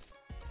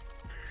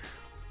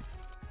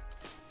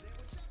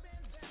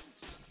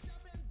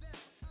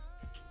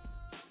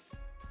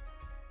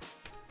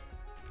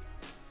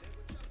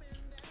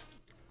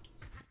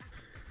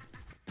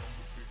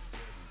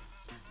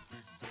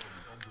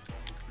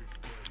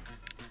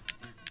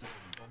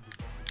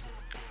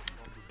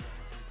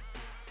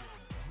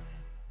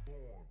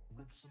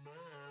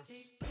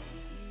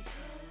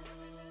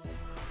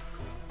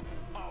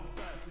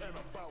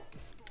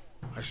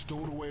 I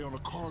stowed away on a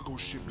cargo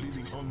ship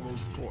leaving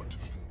Hungro's port.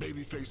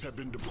 Babyface had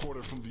been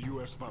deported from the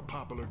U.S. by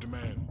popular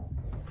demand.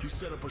 He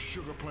set up a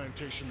sugar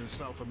plantation in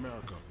South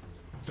America.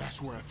 That's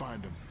where I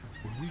find him.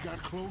 When we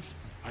got close,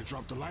 I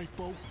dropped the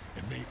lifeboat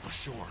and made for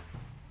shore.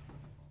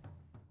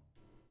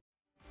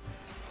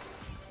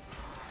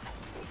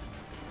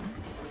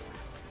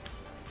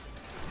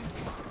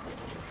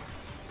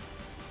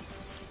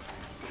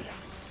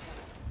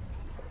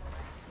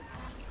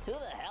 Who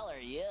the hell are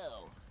you?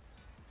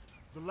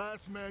 The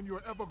last man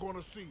you're ever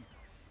gonna see.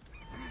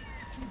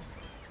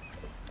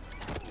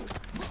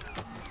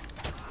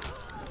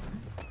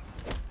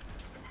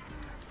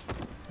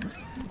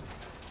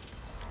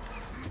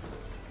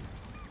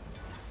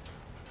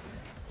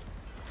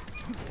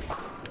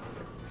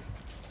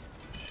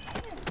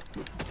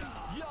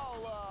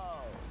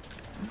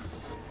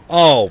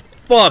 Oh,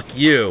 fuck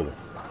you.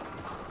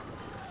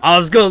 I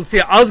was gonna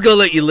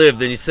let you live,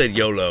 then you said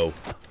YOLO.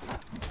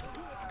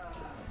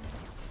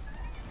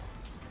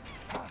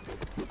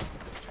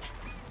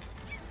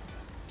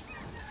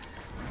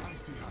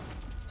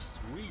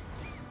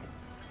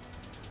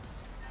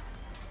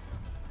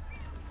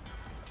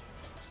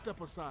 Step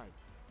aside.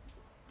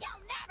 You'll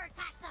never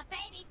touch the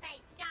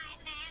babyface,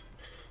 giant man!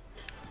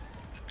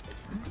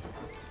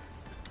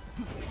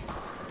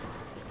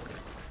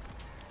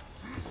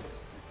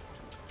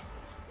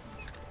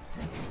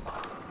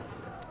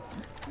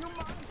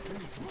 Give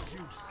me some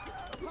juice.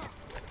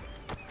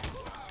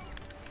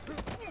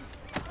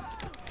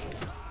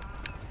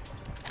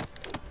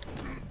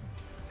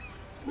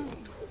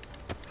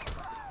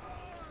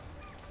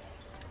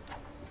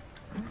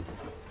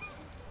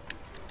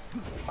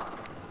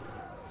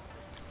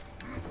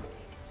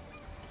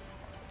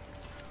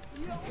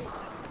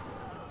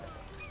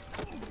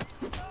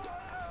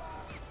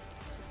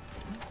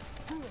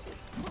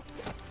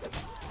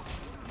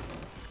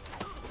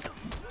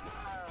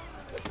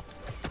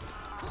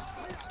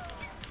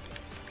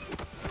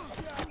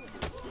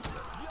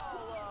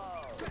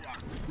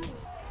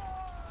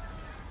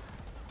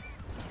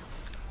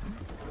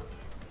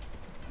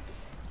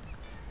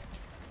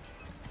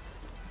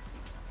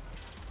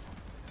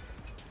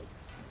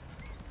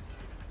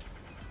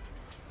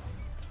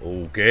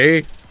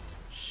 Okay.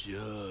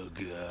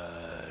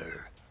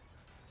 Sugar.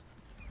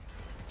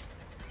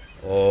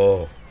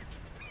 Oh.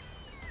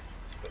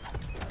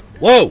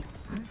 Whoa!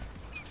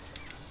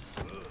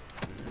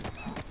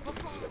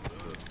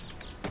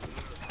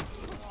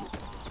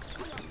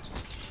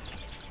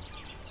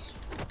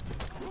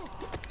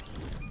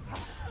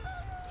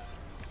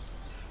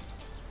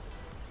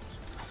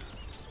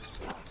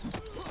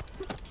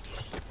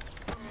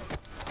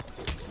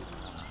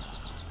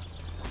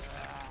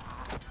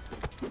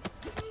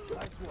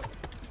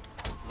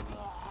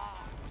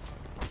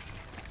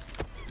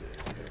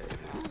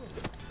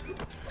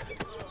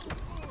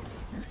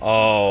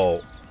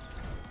 Oh.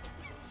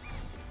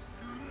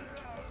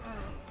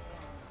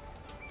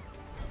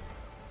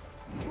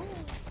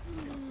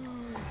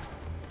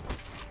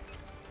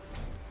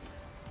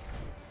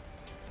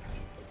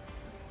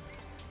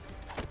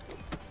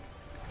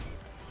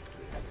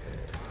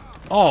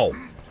 Oh.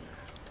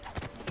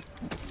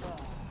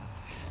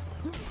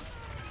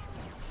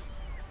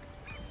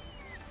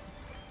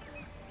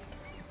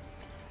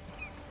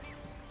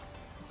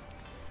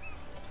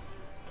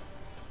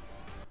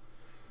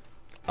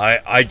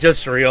 I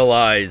just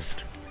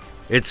realized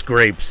it's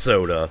grape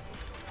soda.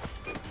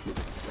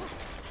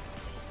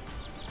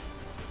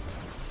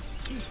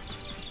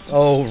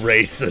 Oh,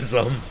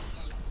 racism.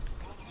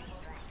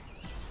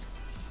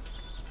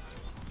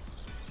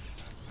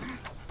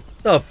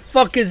 The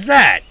fuck is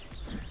that?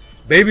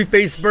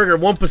 Babyface burger,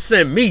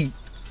 1% meat.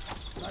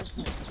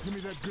 Give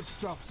me that good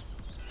stuff.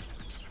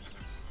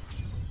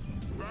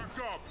 Back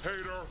up,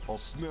 hater. I'll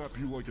snap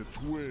you like a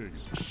twig.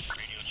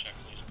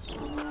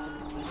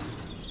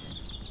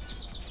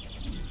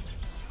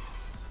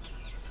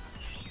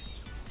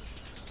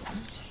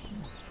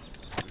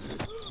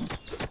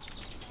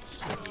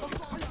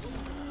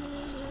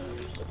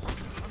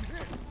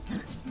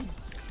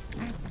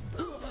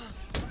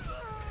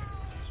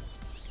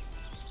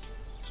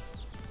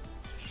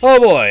 Oh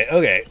boy,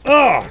 okay.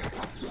 Ugh.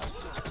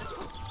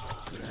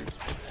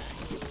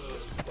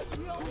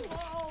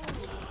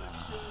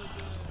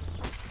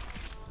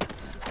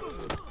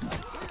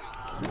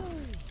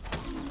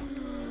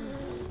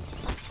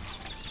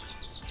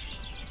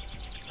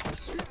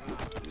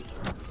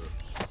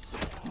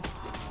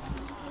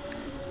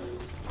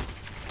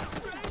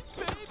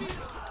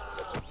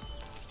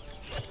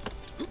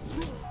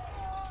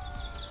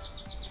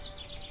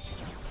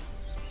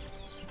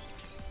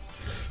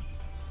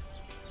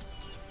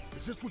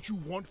 Is this what you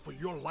want for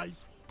your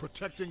life?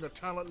 Protecting a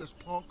talentless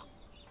punk?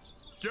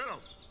 Get him.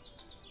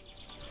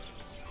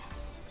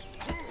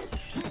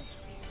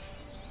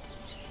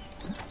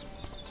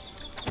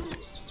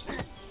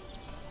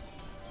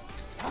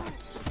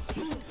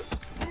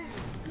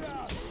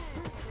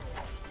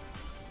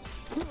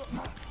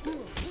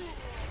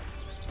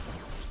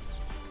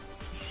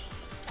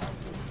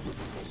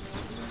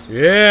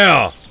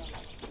 Yeah.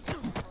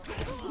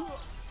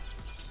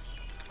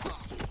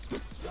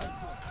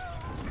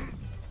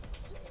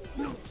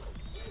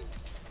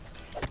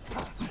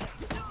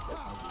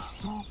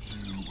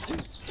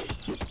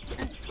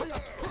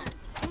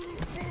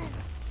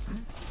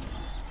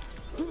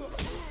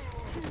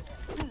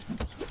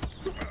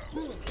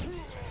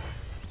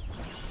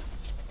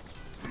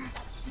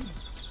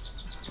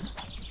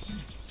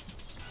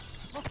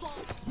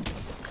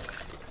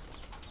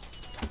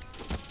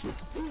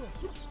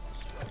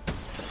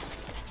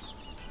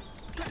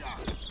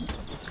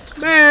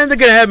 Man, they're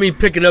gonna have me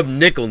picking up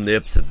nickel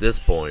nips at this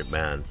point,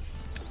 man.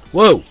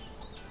 Whoa.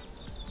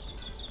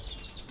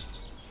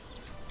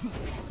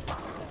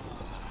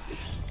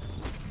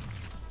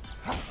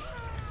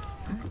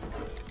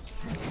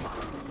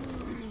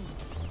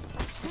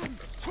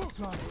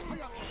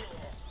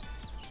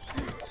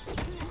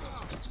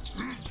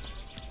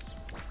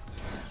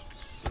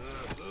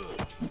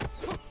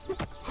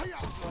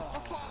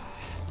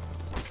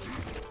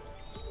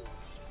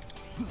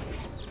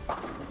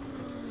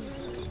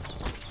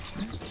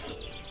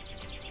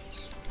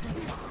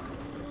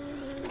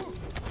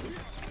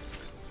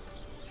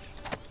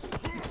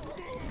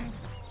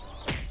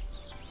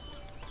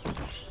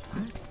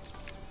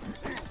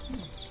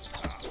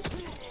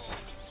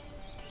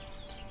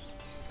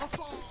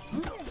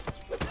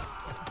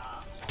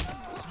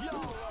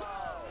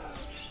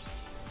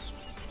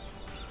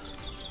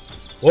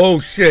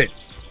 Oh shit.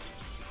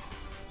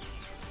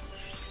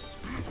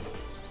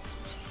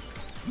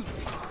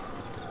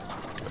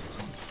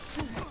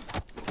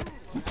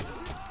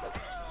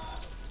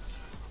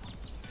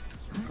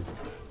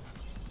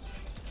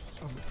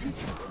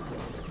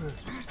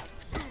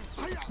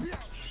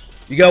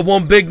 You got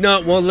one big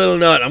nut, one little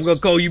nut. I'm gonna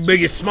call you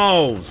Biggest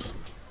Smalls.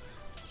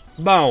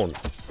 Bone.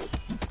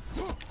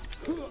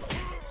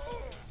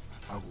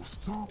 I will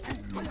stop you.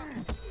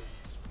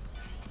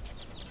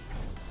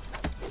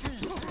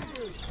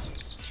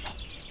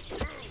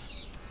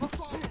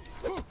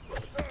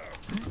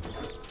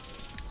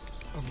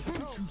 I'm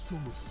gonna teach you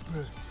some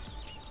respect.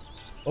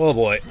 Oh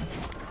boy.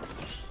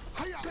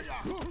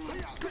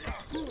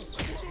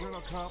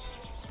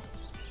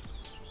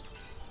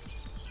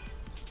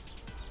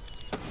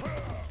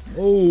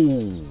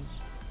 Oh.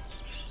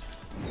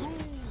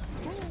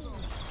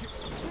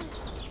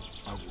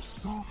 I will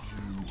stop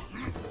you.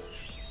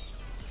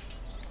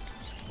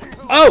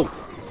 Oh!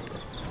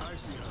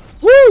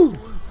 Woo!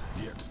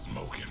 Yet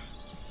smoking.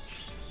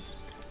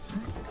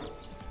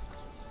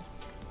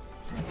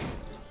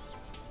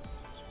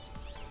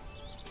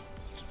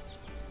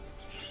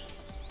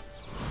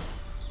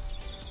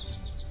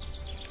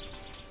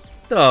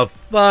 The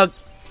fuck?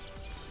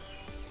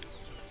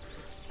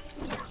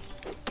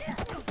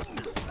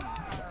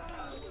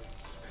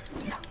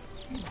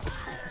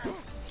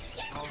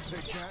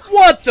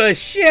 What the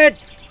shit?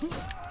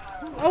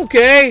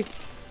 Okay.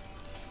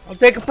 I'll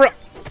take a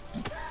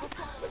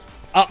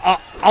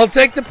I'll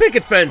take the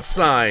picket fence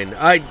sign.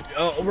 Right?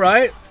 All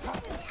right.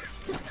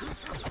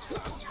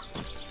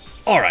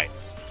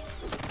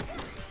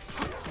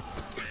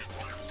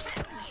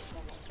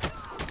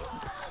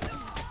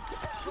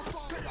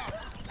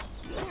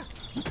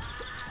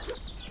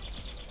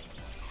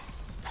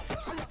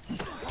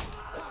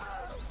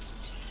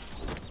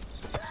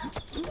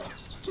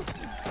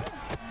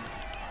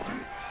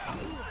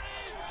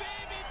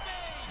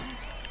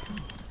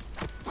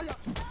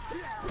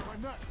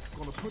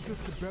 Gonna put this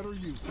to better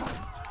use.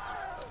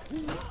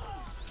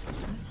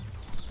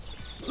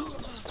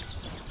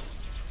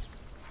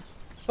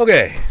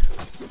 Okay.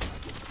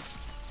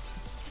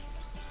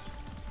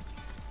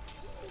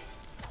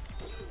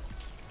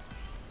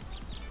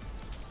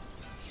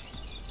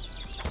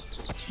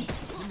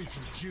 Give me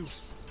some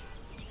juice.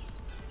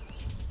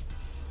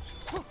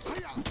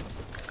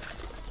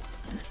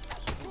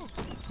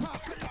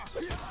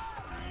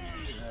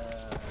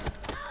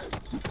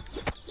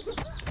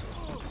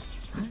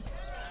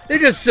 They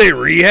just say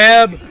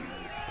rehab.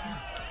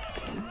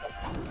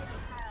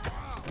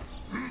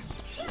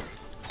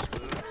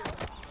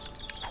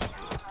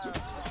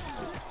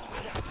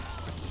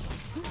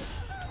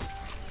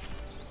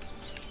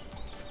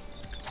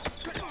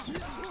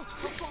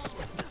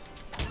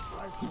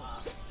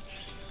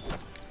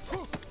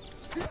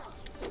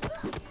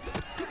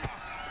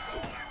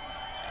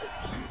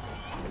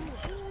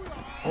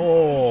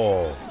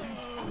 Oh.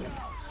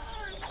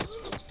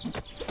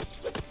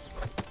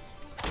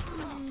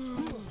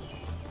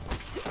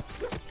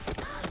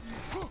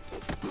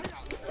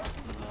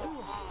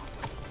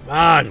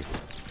 Man.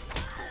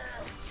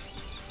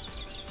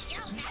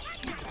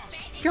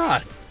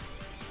 God.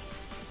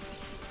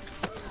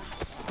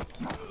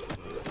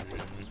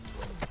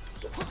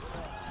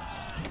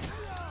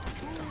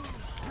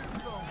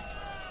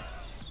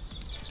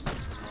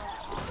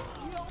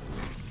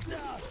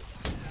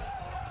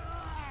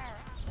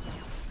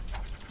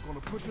 Gonna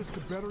put this to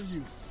better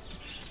use.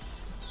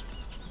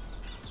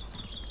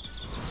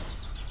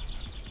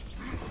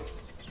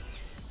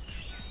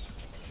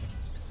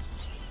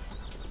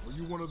 Are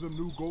you one of them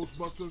new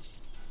Ghostbusters?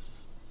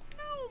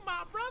 No,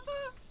 my brother.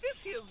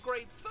 This here's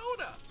grape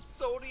soda.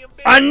 Sodium.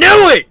 I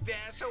knew it!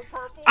 Dash of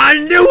purple. I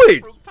knew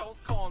it!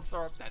 Fructose corn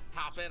syrup that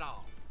top it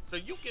all. So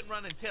you can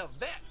run and tell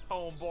that,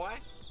 homeboy.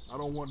 I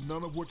don't want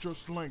none of what you're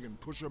slanging,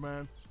 Pusher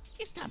Man.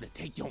 It's time to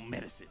take your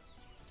medicine.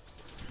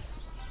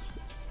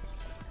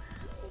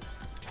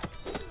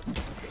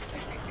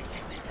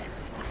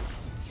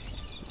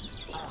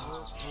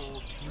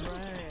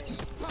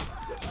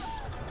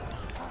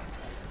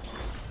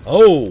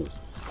 Oh.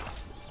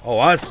 Oh,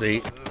 I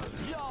see.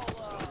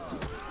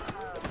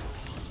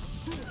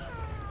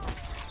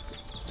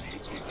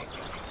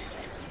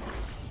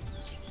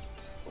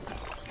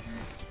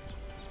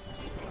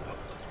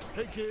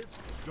 Hey kids,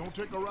 don't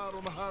take a ride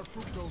on the high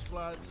fructose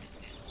slide.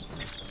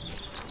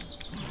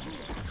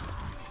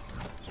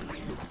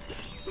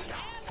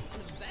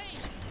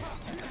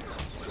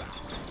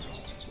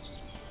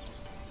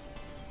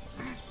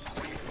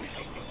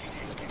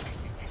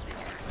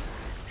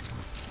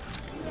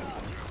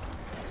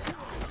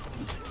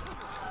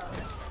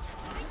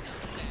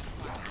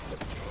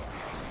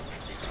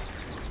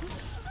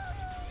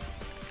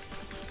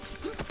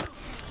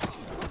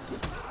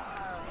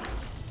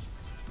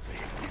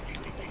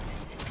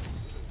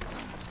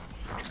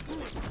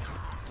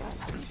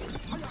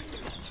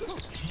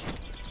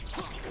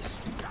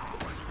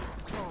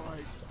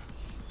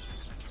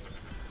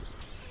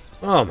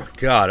 Oh my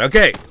God.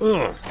 Okay.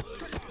 Ugh.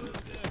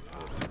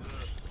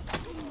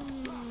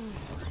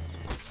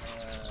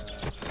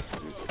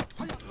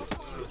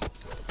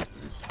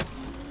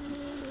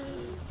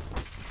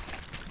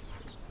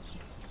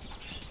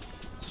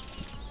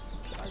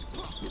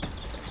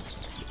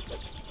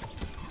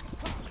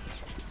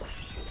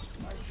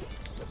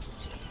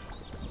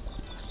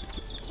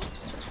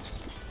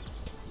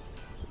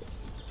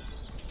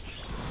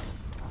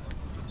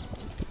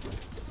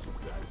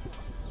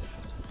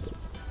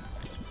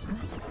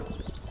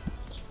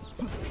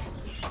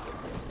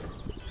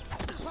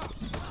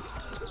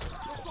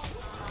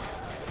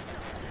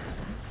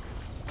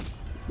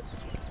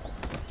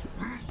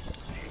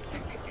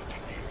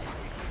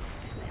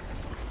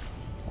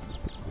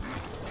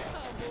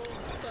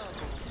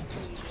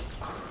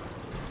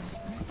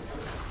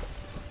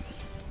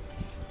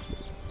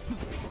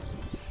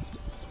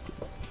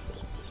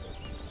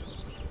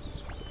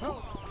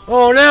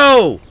 Oh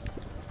no!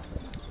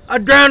 I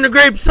drowned the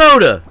grape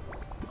soda!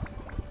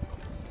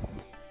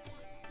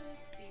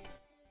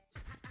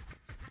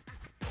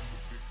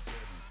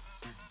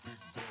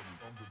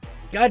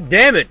 God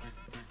damn it!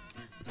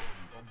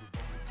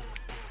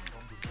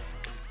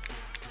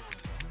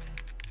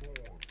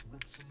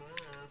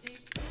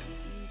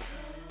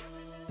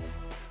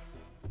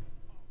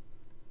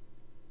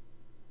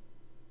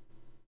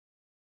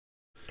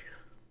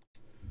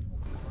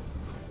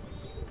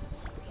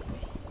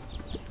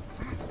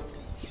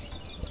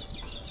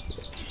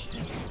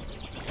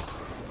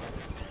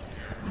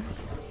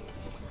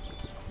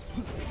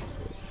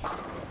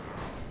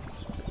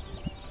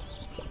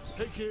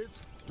 Hey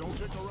kids, don't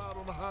take a ride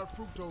on the high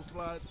fructose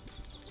slide.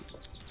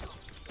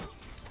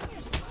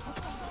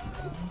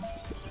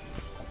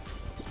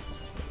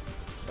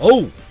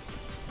 Oh!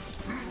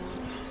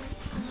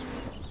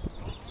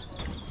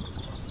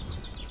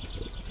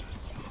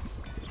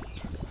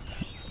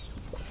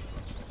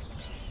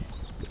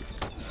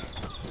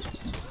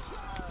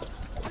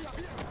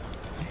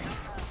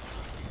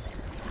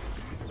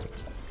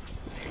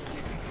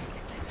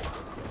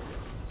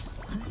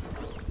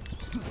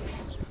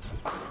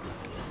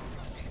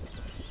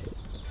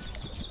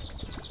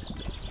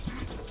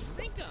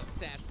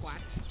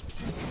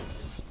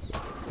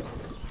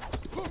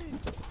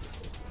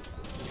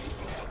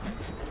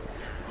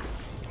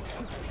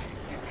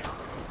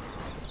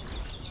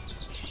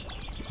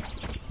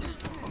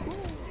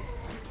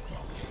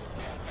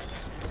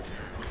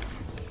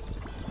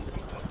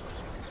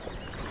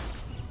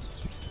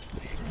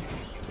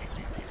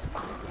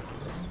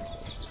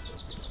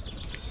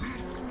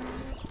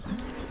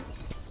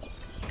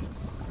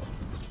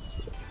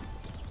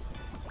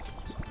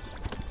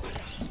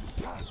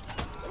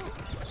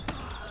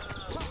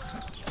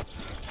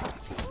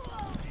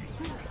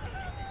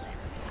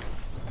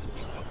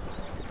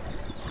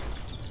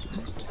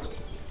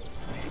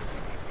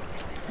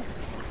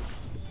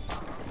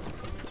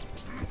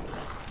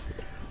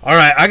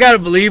 Alright, I gotta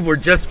believe we're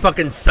just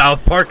fucking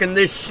South Parking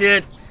this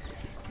shit.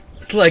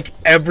 Like,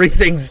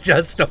 everything's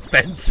just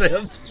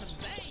offensive.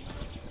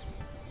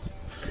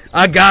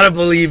 I gotta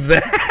believe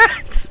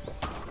that.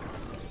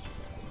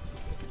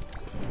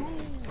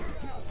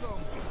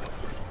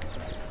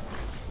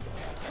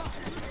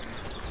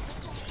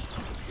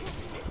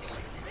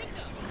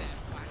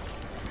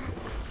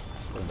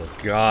 Oh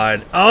my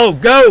god. Oh,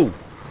 go!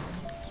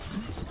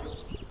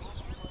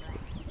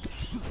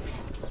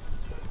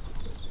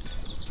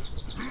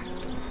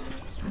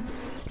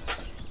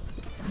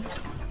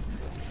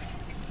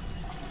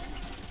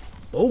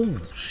 Oh,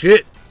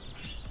 shit.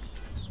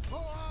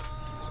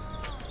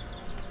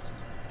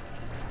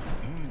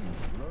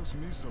 Loves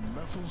me some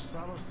methyl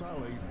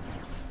salicylate.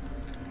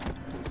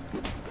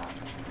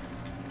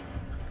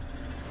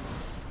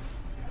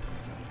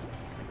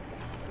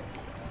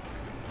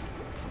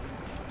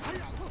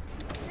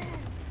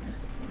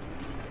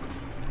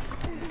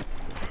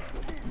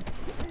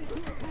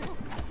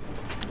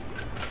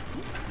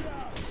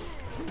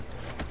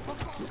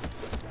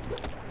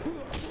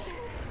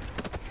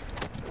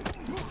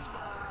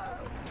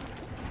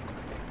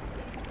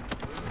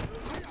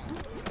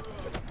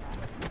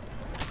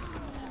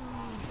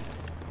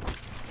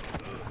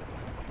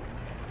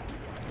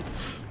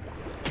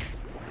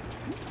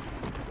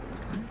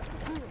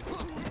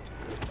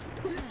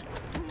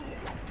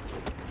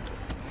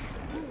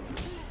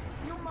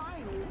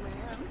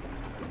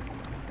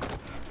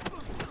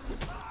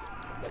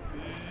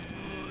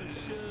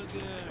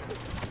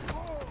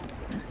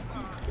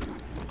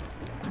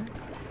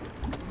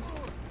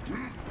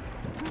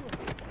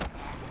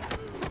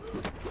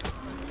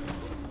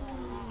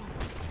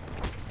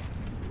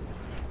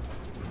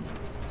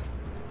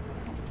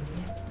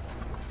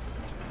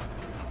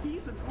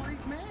 He's a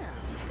great man.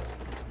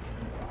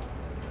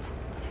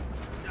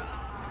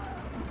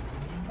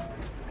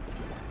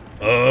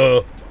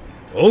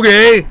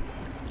 Okay.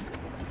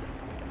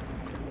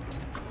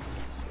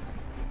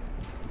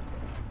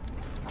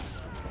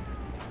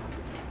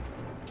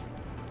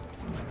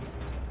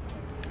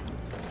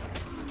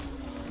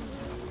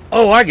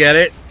 Oh, I get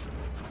it.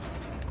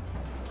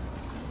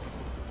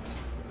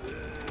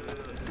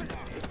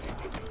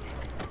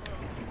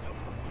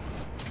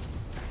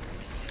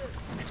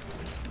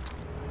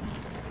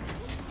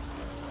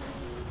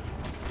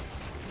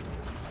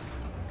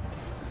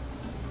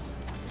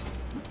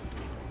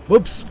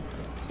 Whoops.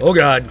 Oh,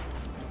 God.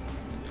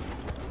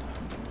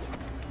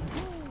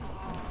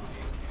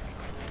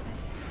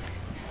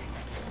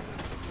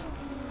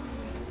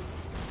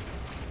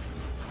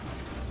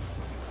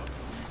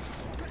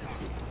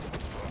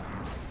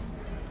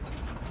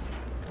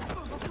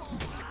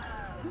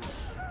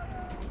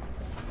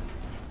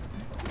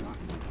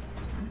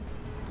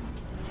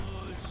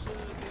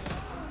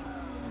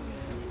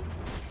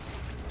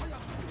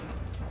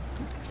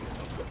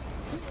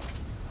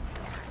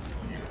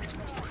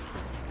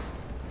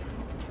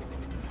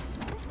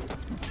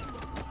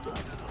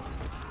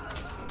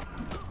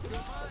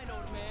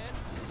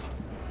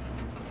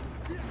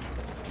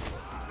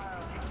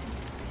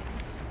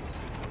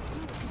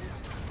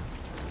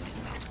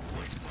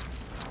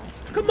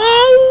 Come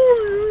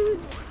on!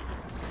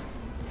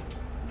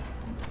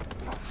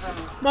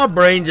 My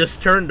brain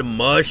just turned to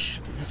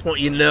mush. Just want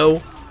you to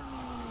know.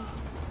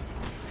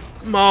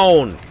 Come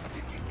on.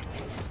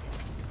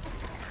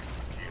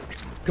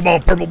 Come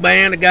on, Purple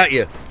Man, I got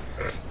you.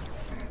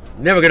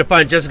 Never gonna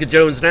find Jessica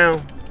Jones now.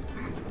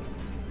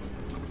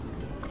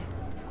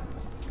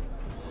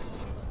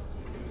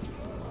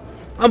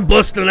 I'm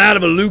busting out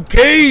of a Luke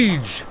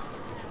Cage.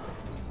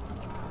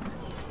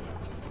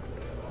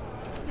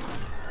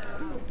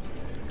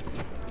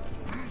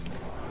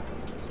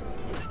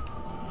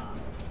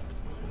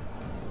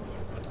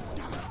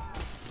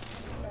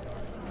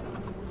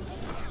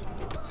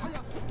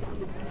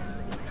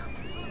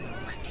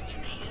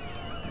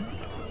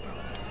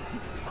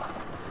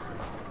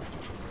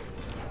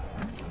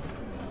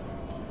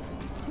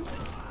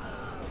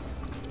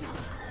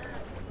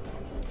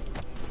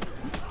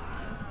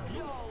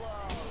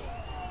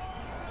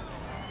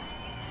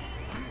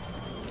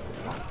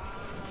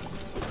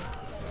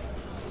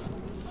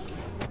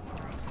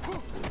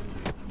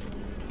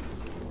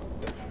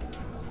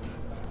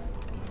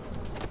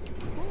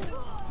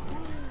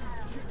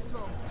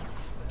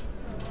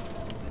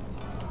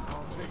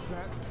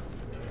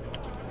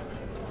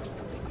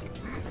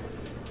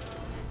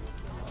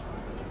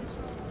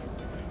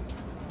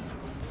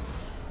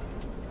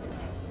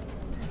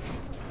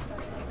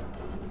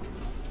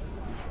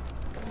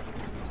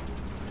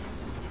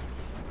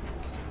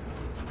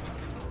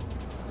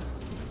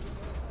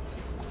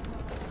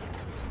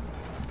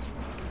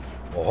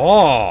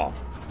 Oh.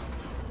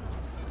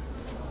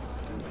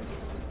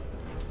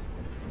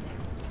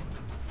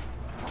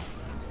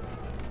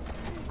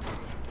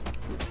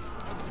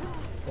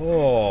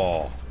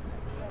 Oh.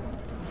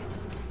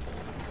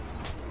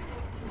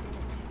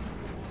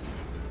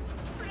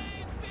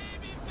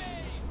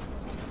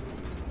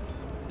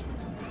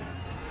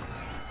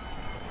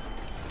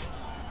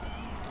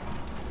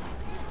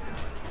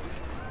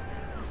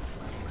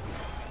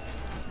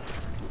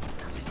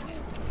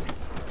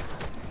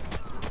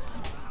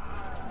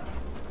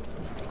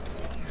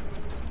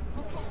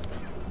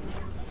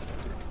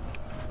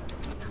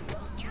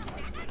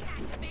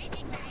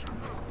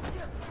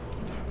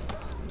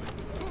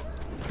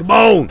 Come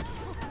on!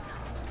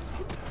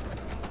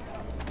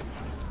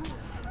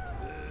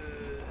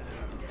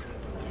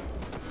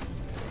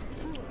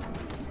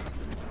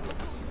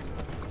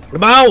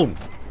 Come on!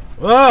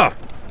 Ah!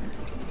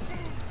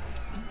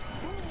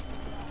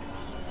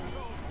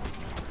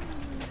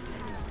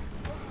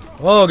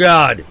 Oh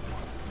God!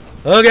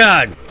 Oh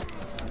God!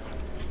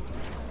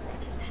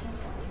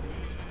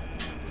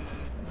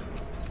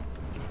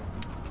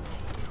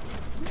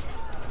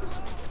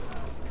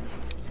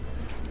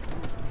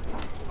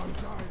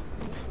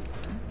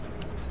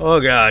 Oh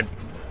God!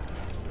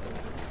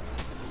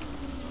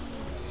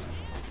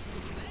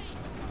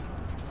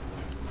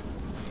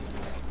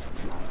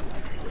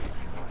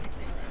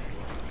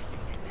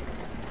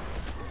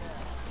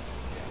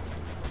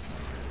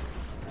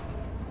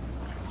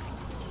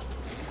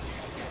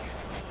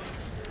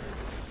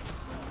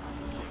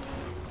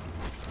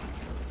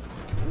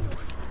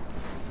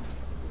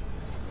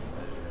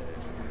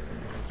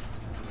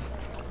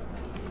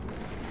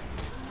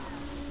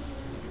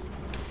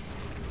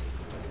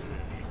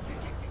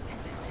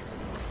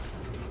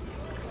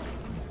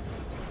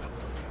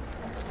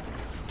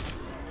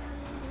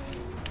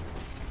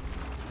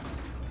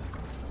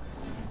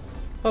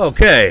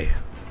 Okay,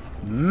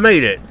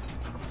 made it.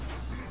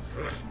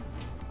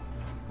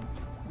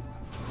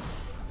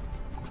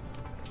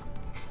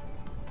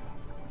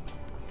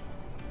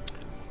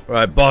 All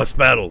right, boss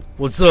battle.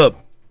 What's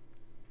up?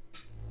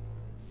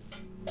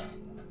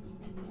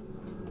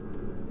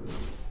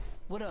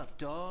 What up,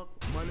 dog?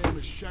 My name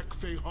is Shaq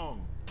Fei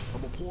Hung.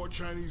 I'm a poor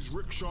Chinese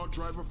rickshaw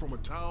driver from a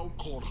town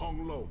called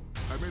Hung Lo.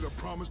 I made a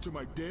promise to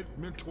my dead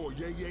mentor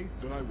Ye Ye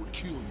that I would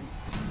kill you.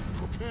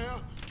 Prepare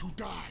to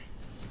die.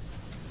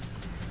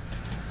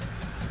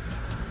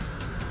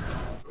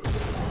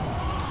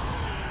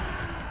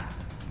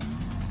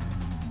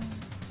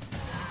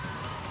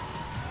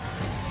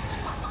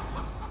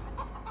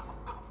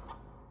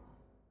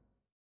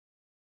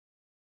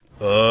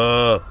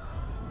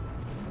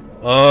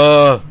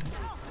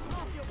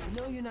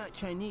 No, you're not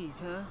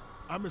Chinese, huh?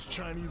 I'm as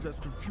Chinese as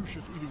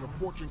Confucius eating a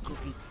fortune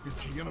cookie in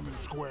Tiananmen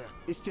Square.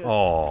 It's just,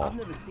 Aw. I've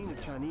never seen a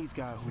Chinese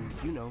guy who,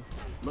 you know,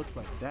 looks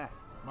like that.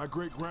 My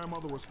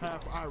great-grandmother was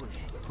half Irish,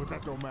 but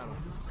that don't matter.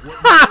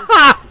 What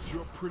matters is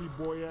your pretty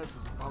boy ass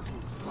is about to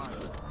expire.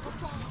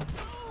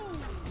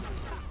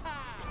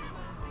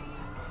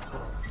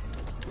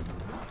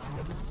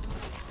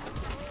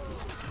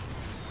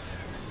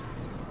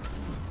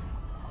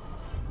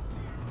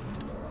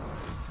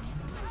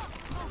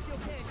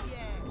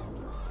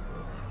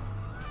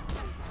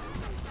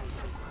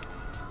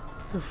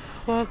 The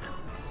fuck?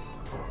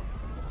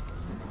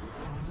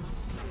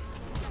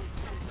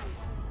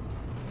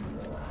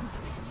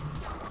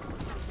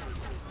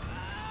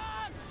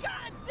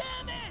 God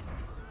damn it!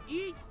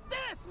 Eat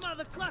this,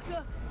 mother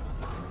clucker!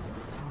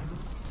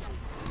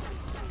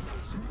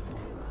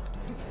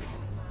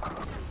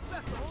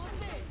 Suck on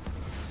this!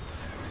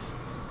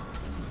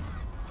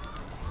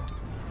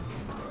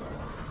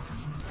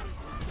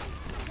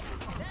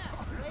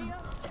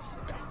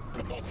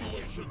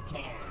 Population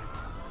time.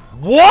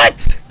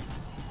 What?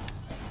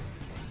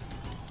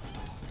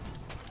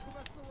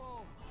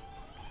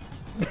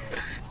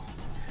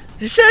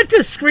 Did Shaq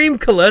just scream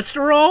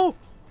cholesterol?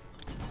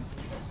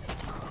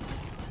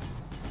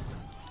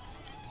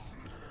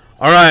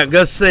 Alright, I'm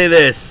gonna say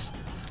this.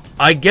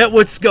 I get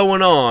what's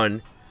going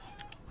on.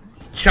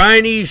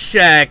 Chinese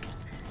Shaq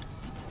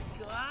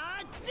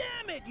God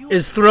damn it! You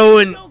is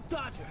throwing... no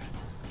dodger.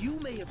 You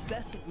may have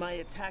bested my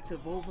attacks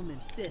of Overman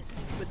Fist,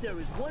 but there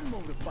is one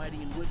mode of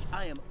fighting in which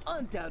I am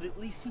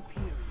undoubtedly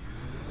superior.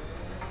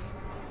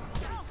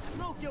 I'll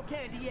smoke your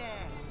candy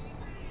ass!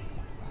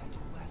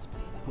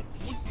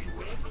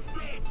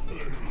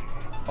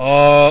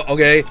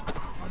 Okay.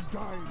 I'm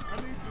dying. I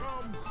need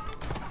drums.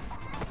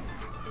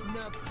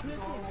 Enough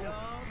tripping,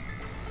 dog.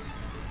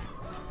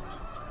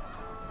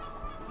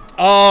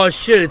 Oh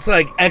shit, it's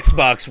like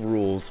Xbox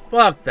rules.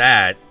 Fuck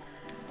that.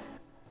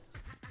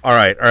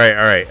 Alright.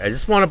 I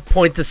just want to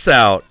point this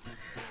out.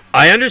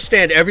 I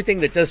understand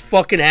everything that just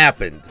fucking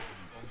happened.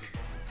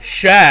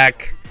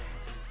 Shaq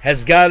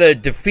has got to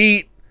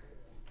defeat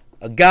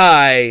a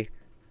guy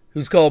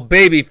who's called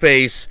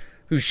Babyface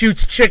who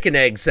shoots chicken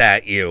eggs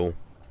at you.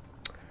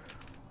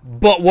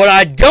 But what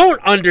I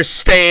don't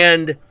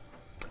understand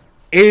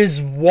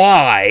is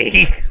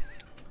why.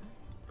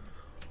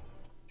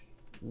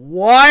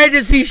 Why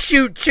does he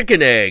shoot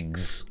chicken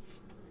eggs?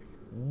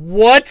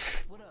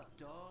 What's...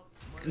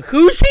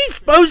 Who's he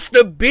supposed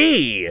to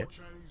be?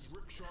 Chinese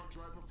rickshaw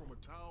driver from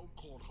a town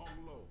called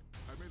Hung Lo.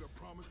 I made a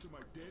promise to my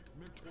dead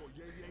mentor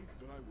Ye Ye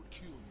that I would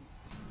kill you.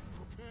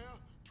 Prepare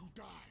to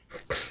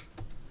die.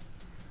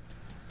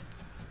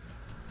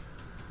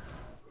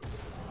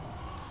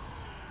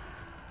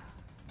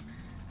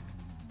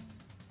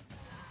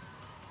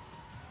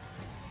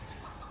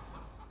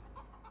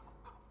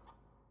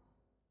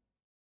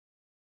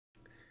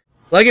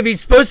 Like, if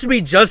he's supposed to be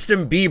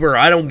Justin Bieber,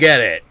 I don't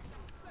get it.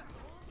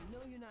 No,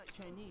 you're not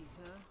Chinese,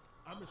 huh?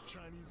 I'm as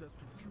Chinese as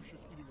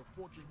Confucius eating a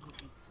fortune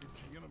cookie in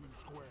Tiananmen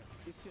Square.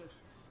 It's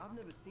just, I've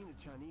never seen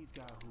a Chinese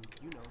guy who,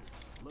 you know,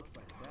 looks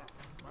like that.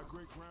 My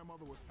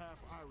great-grandmother was half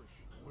Irish,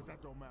 but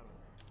that don't matter.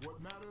 What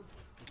matters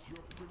is your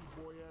pretty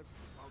boy ass is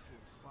about to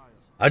expire.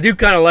 I do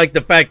kind of like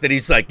the fact that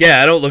he's like,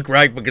 yeah, I don't look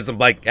right because I'm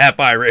like half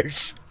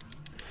Irish.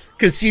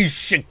 Because he's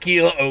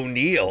Shaquille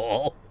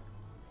O'Neal.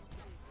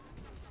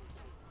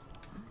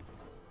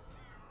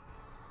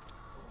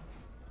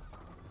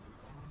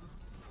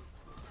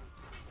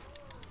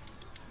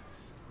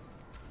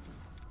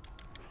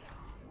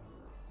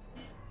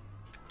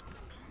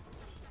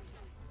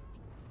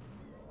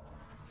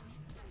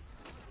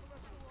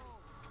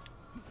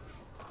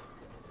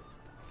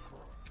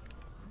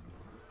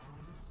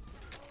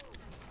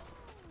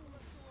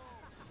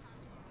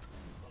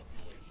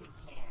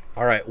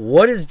 All right,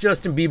 what does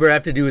Justin Bieber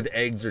have to do with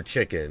eggs or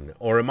chicken?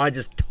 Or am I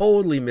just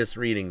totally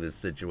misreading this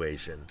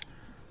situation?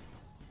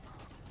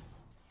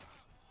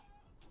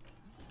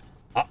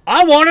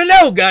 I want to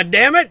know,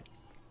 goddammit!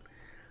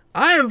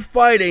 I am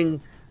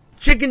fighting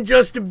Chicken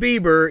Justin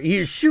Bieber. He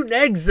is shooting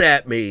eggs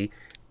at me.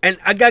 And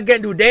I got to get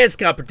into a dance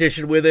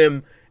competition with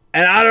him.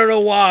 And I don't know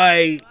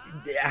why,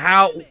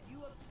 how...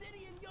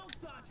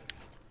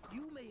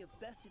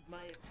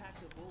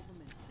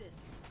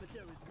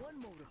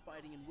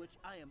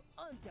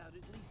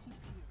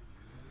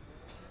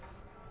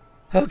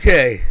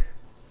 Okay.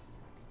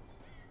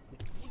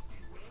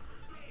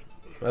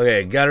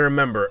 Okay, gotta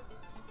remember.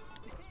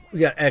 We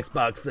got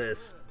Xbox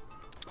this.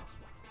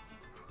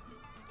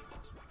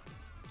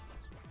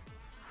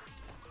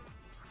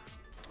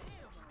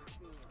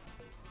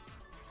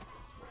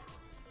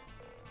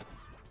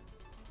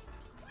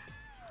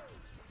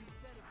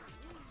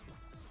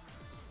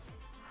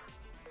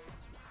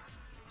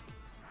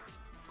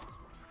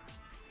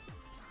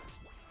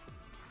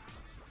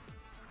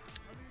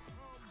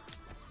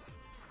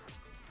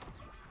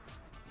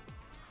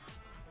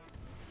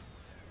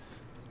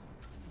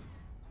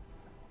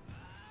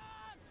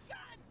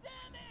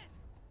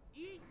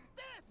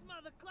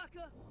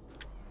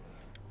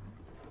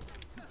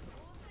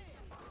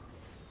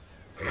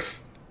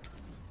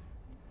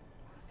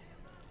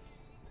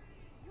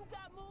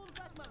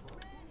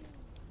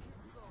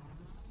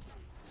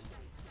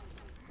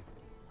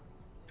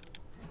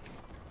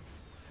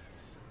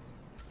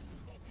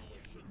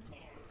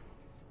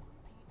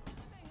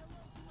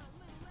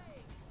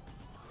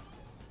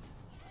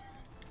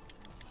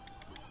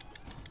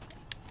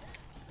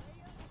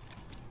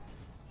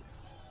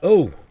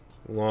 Oh,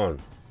 hold on.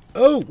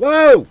 Oh,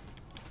 whoa!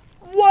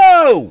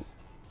 Whoa!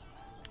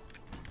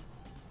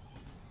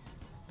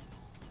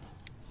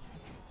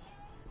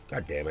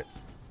 God damn it.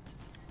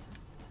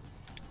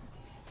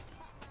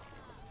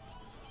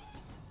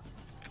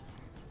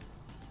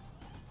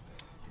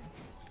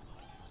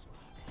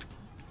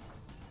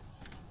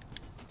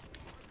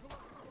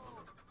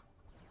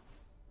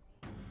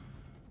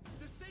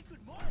 The sacred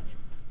mark?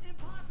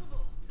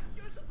 Impossible!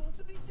 You're supposed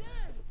to be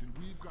dead! Then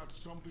we've got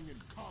something in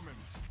common.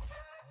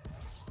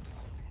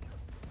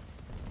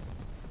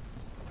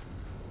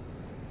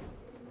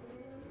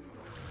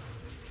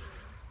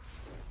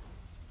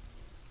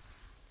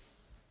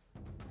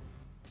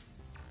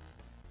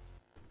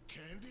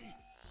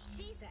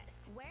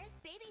 Jesus, where's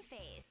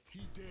Babyface?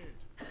 He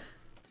dead.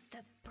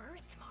 The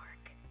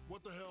birthmark.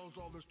 What the hell's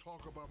all this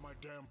talk about my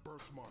damn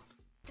birthmark?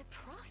 The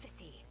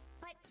prophecy.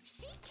 But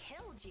she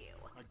killed you.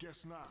 I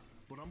guess not,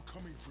 but I'm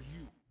coming for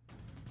you.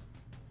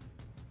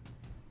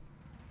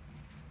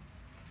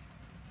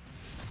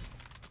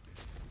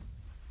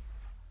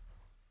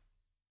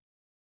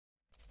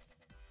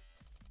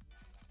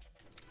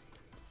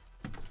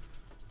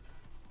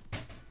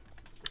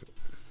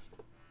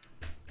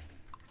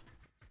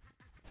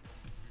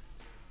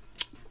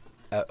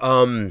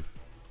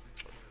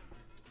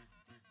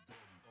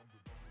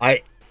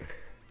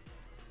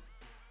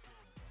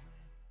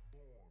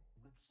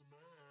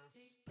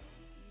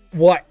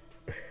 What?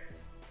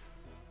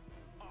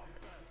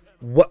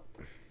 What?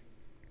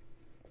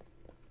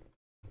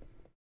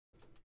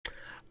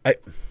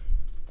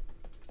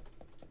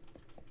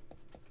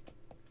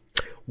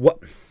 What?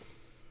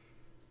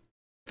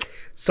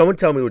 Someone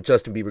tell me what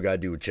Justin Bieber got to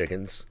do with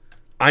chickens.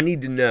 I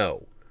need to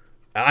know.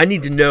 I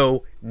need to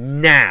know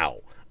now.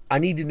 I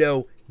need to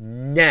know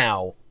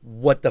now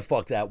what the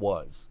fuck that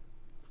was.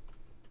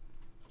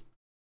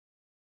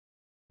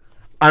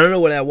 I don't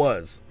know what that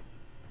was.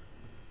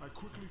 I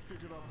quickly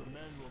figured out the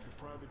manual of the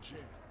private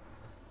jet.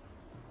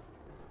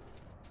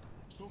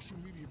 Social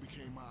media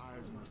became my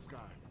eyes in the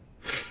sky.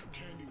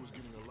 Candy was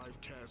getting a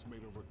life cast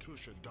made of her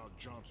tush at Doc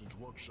Johnson's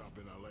workshop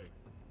in LA.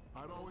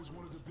 I'd always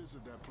wanted to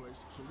visit that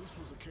place, so this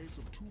was a case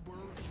of two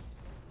birds,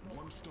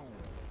 one stone.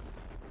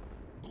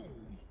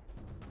 Boom.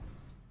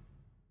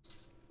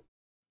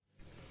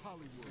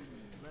 Hollywood,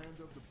 land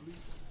of the bleach,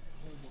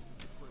 home of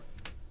the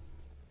depraved.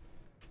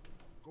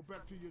 Go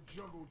back to your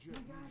jungle jet,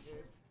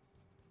 meathead.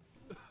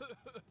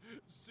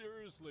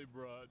 Seriously,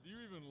 bruh, do you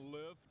even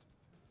lift?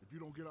 If you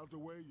don't get out the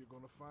way, you're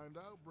gonna find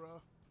out,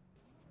 bruh.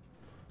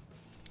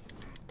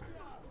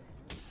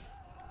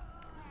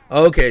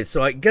 Okay,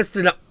 so I guess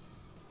they're not...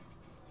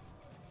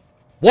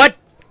 What?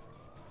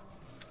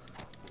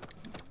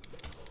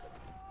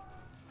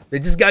 They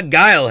just got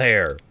guile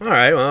hair. All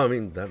right, well, I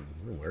mean, that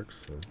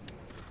works. So.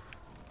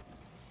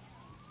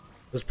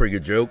 That's a pretty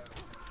good joke.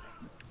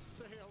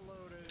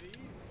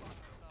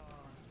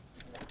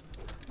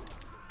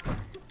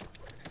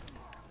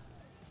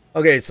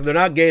 Okay, so they're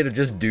not gay, they're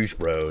just douche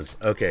bros.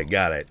 Okay,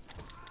 got it.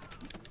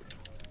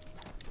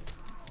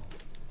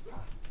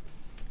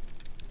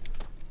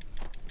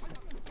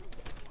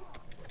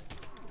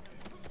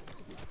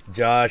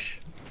 Josh,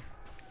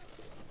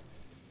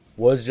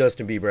 what does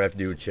Justin Bieber have to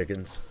do with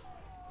chickens?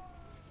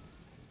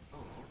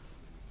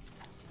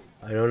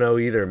 I don't know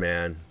either,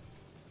 man.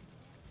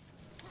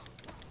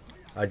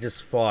 I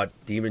just fought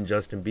Demon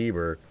Justin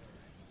Bieber,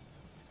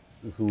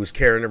 who was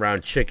carrying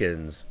around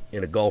chickens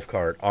in a golf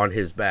cart on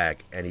his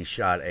back, and he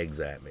shot eggs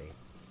at me.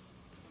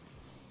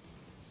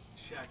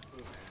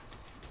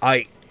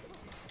 I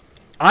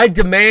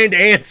demand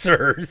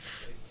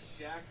answers.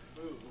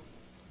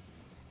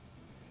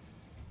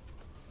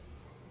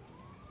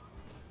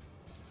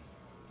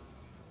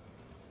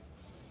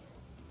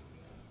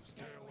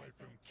 Stay away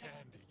from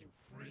candy, you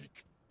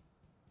freak.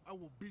 I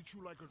will beat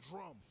you like a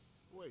drum.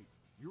 Wait,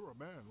 you're a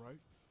man, right?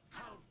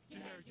 How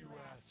dare you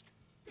ask?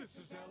 This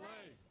is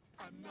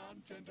L.A. I'm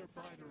non-gender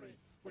binary,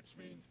 which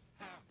means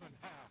half and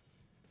half.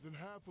 Then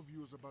half of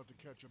you is about to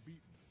catch a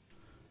beating.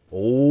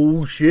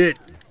 Oh, shit.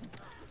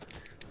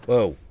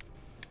 Whoa.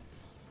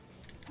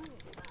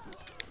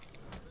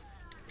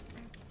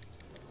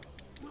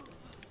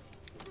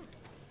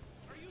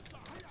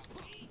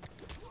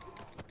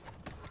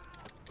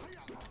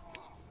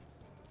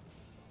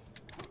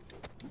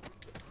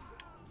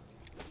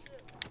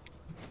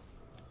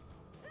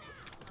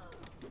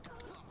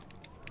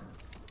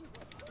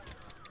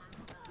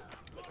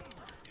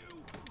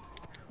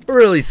 We're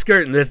really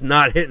skirting this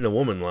not hitting the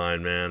woman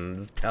line, man. I'm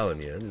just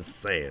telling you. I'm just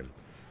saying.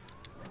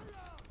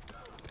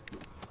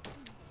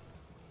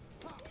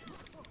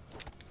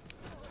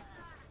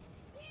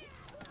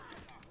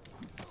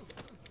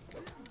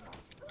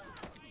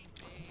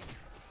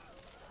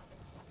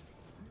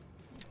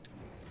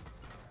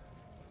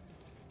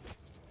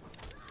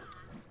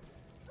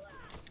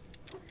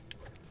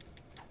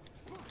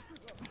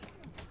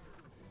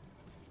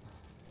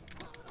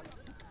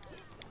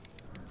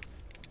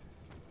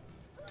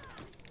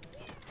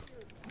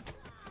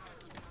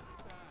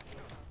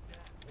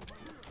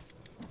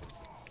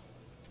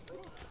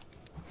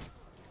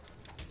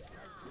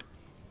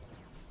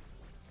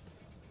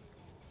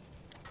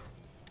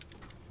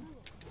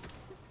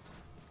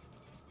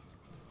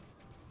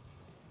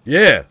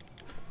 Yeah.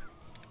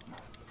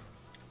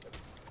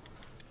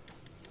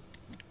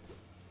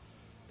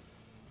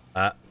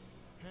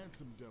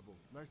 Handsome devil.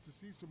 Nice to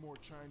see some more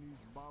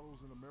Chinese models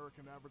in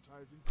American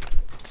advertising.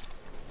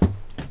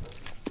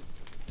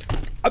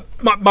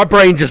 My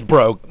brain just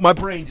broke. My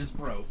brain just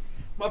broke.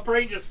 My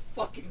brain just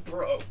fucking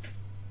broke.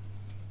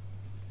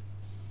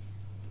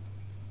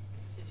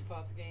 Should you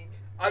pause the game?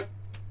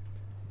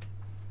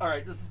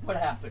 Alright, this is what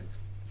happened.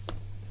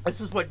 This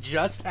is what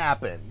just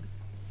happened.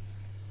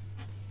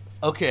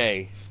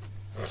 Okay.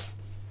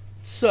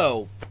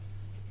 So.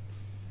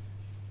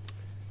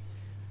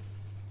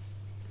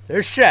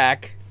 There's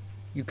Shaq.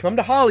 You come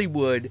to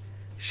Hollywood.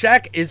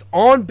 Shaq is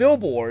on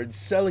billboards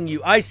selling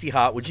you Icy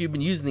Hot, which you've been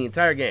using the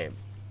entire game.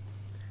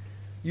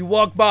 You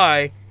walk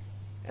by,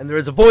 and there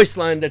is a voice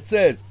line that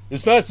says,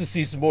 "It's nice to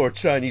see some more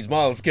Chinese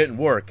models getting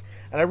work."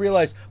 And I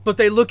realized, but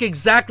they look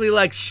exactly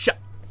like Shaq.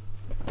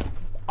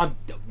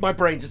 My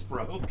brain just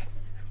broke.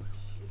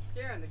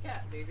 You're on the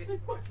cat, baby.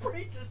 My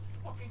brain just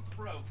fucking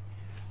broke.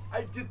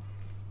 I did.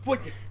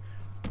 What?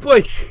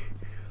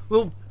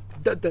 Well,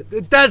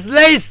 that's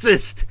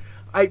racist.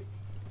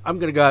 I'm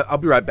gonna go. I'll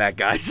be right back,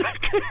 guys. I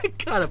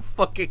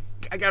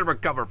gotta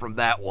recover from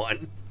that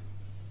one.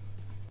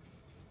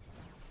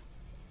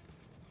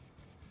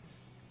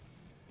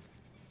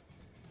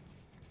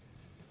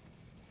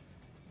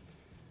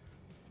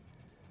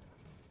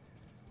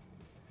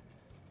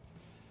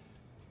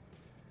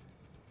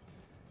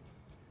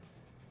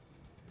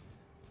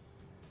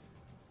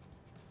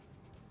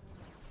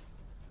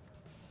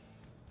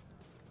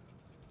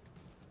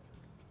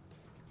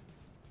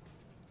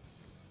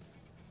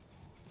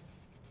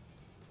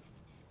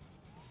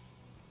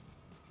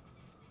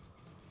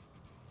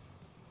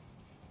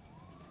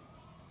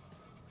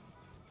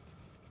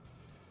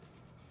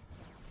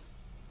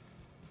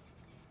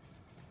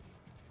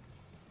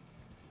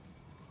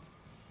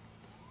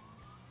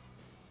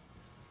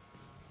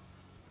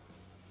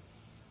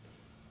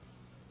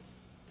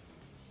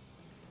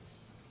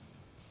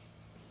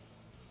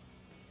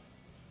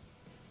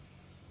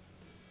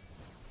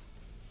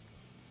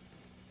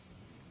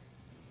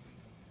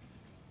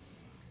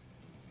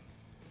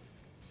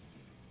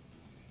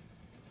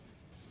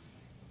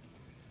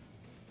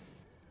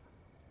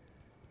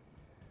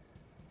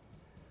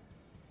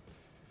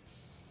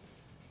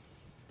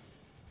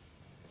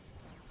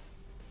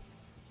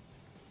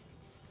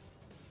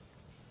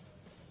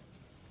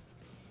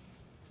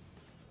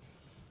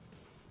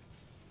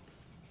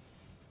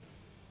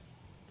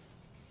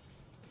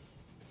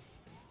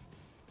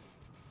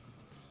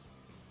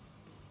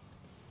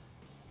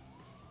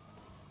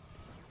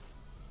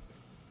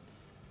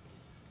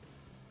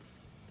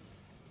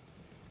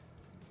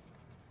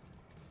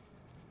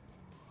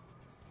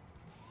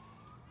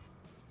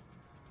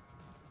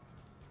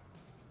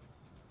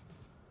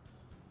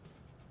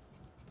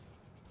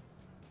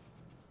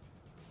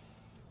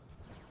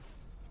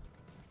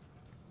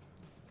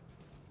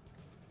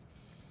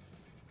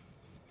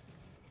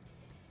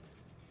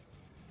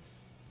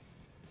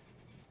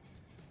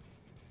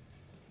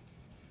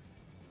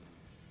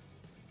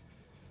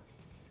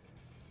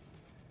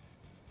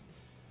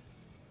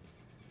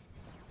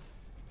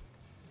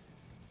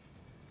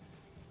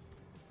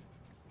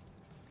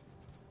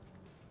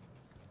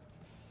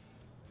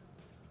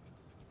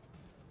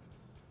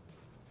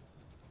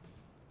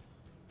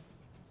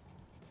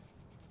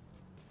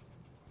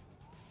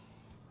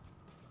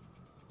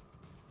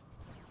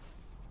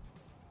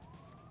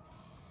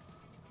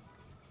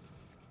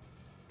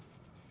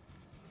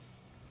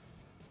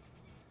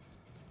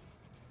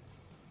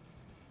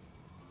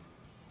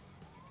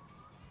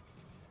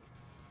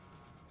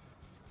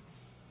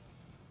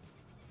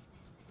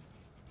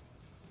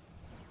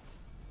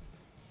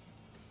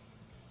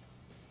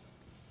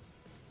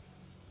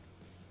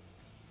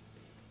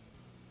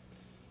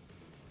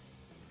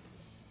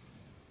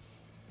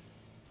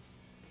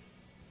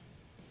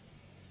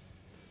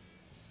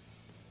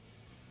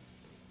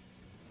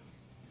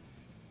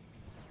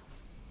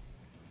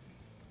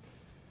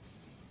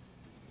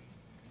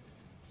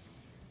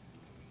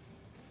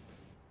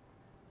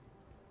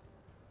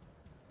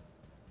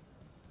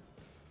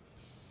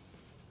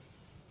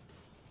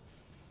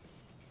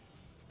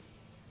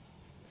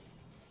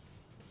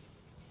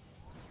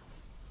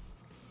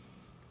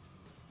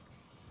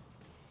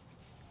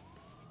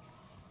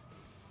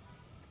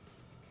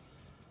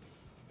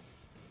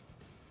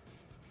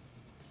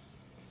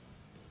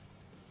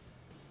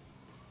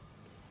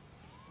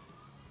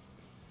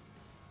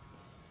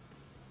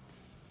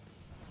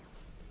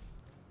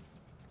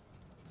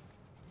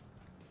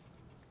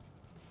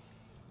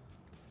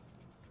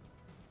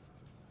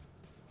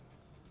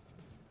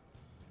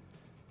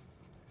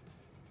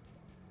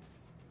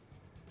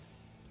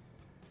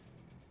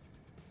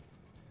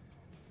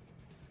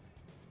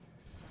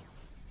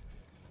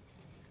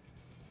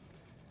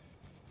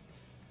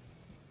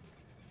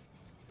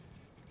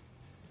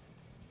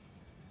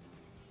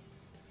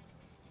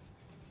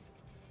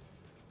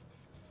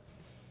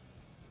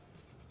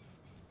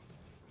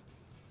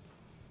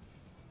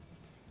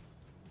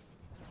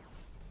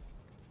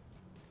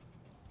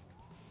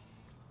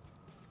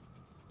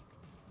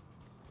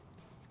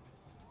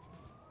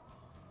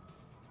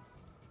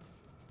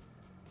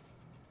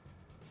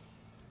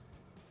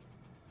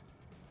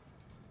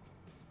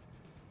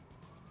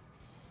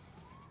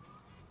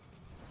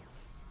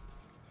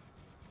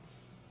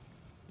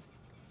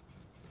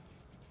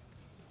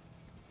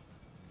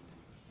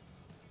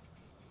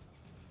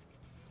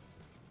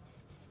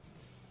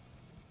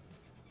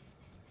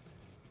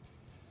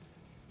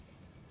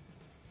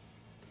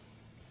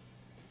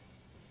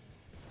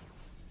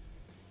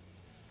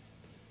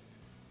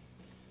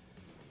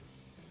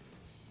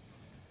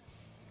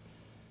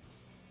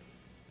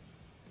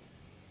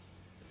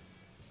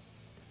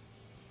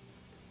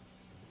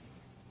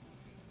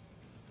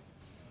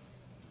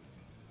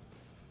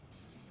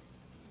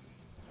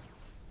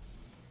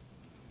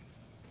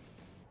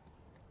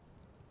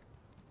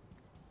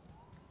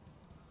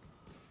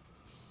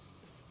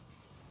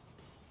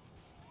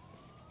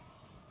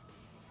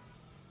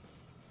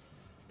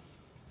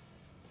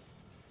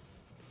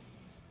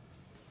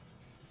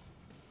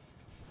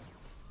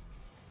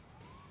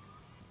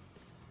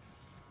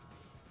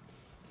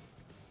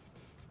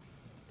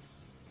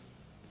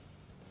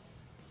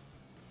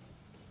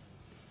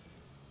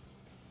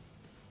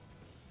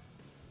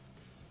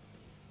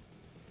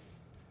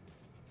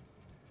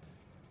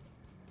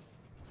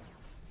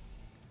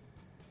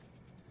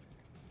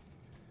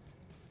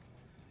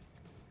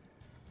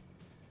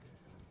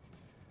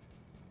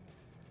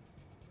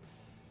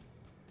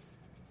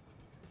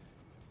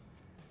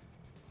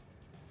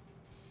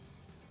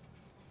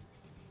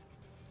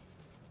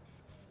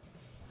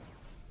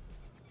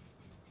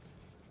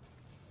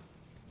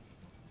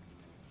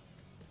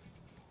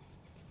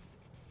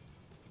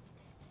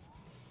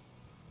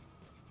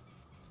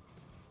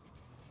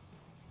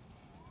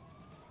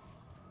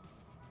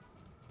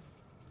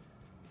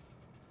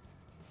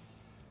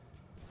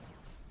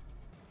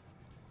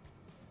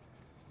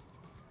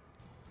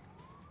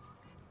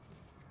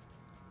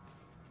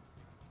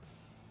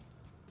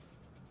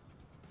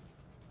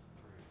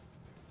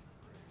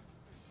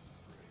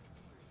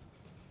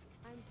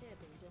 tip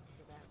in just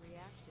for that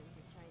reaction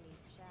to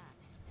Chinese Shaq.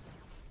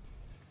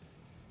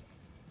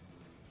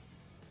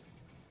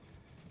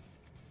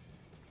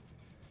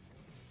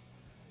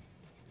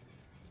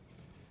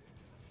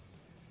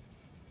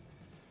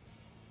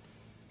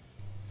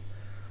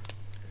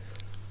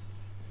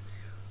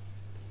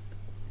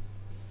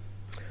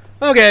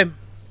 Okay.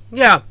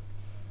 Yeah.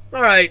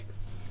 All right.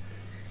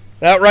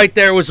 That right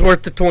there was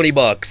worth the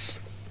 $20.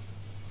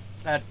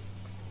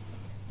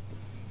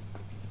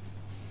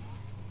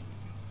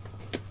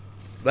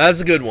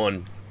 That's a good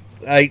one.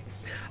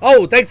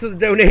 Oh, thanks for the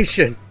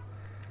donation.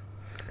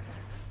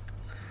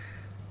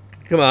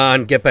 Come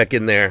on, get back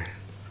in there.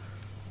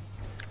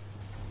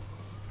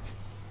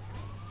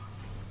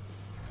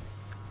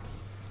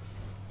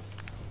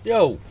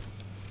 Yo.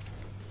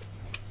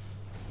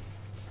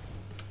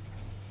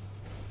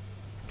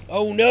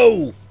 Oh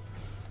no.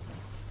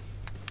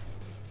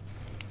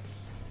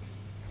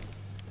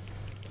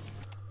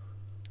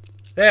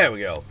 There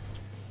we go.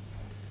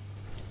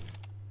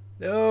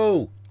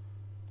 No.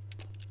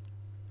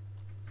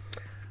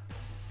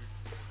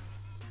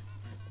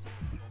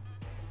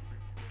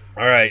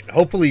 All right.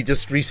 Hopefully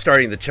just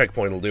restarting the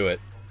checkpoint will do it.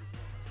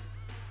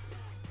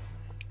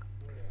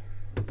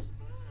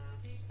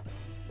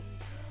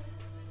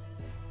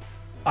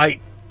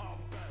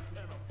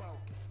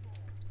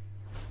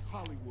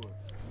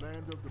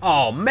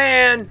 Oh,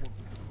 man.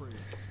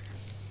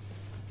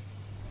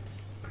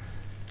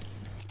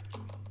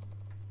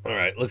 All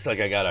right, looks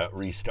like I gotta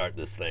restart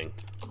this thing.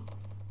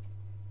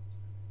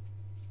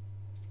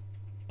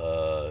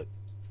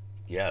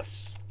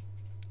 Yes.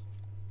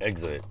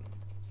 Exit.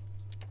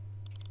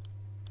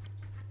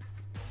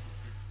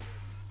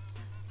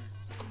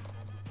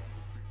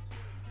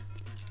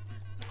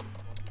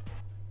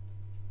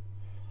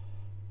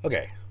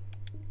 Okay.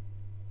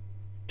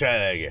 Try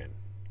that again.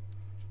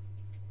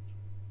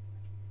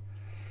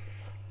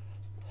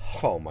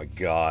 Oh my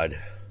God.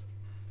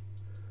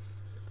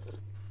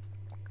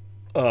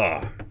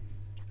 Ugh.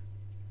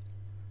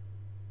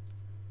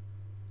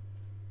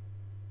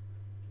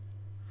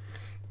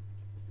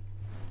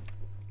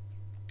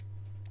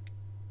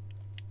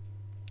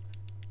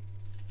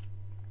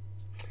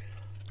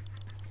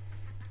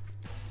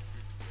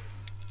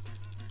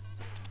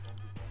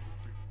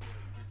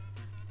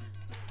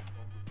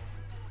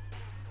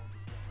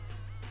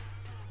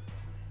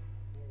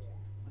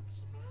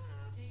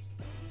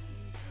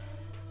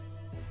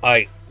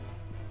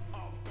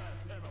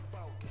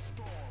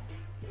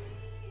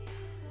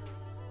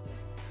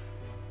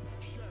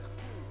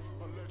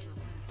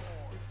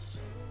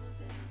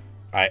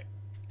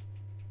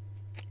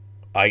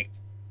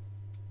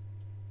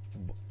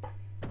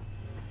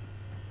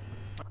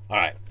 All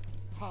right.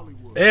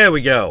 There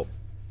we go.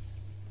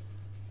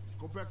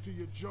 Go back to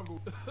your jungle.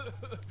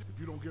 If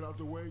you don't get out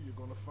the way, you're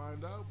gonna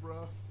find out,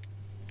 bruh.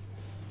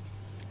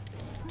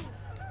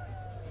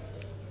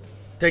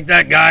 Take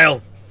that,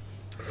 Guile.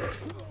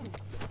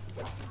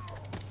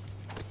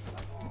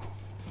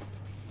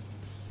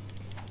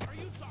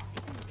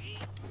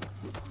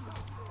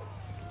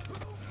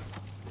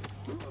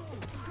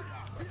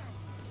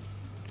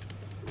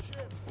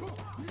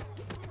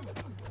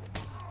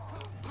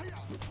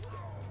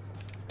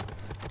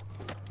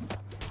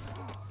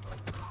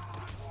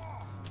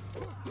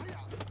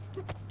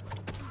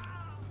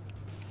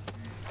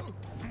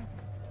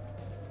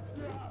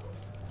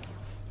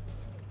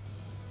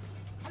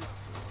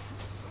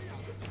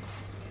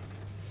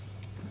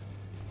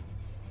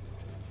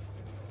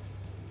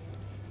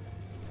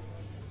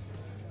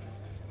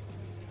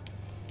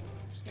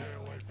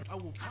 I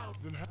will count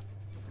then have.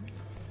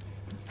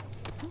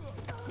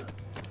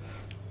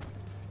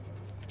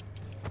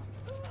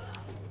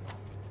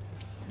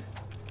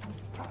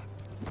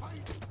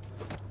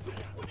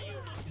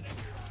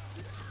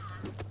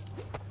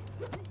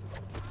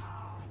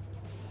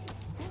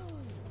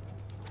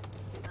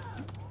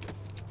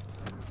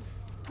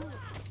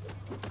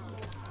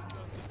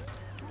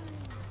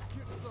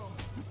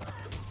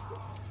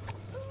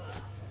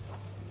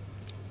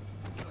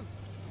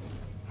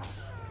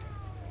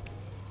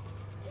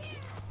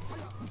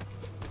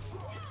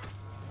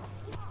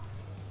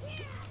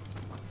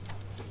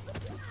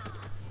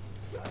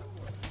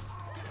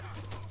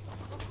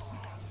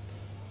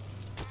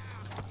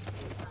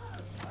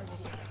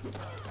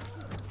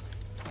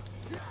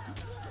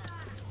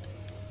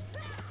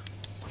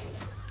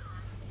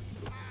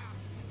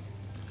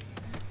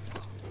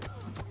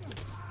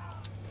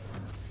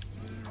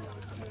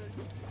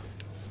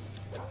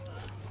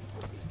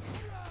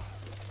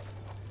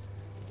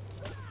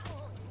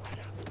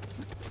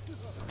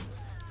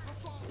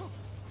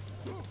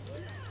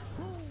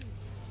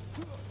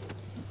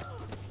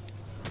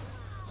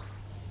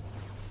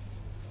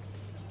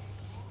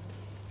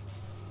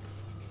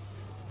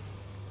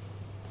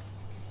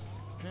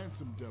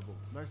 Handsome devil.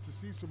 Nice to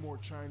see some more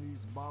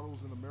Chinese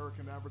models in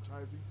American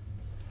advertising.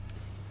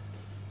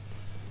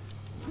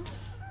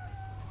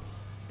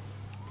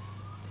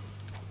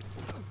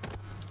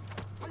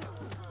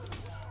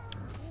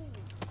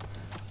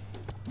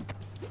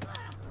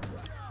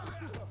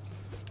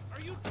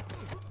 Are you?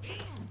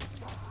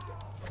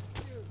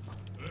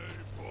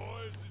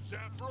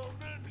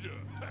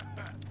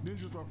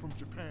 Ninjas are from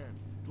Japan.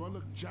 Do I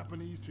look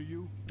Japanese to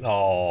you?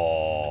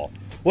 Oh,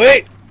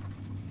 wait.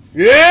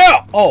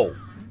 Yeah. Oh.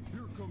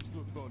 Here comes the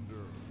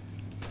thunder.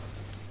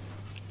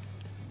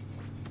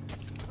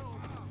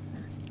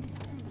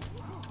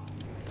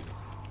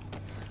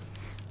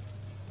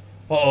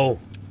 Uh-oh.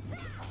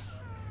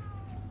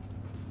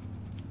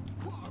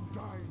 I'm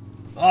dying.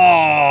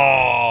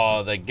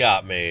 Oh, they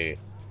got me.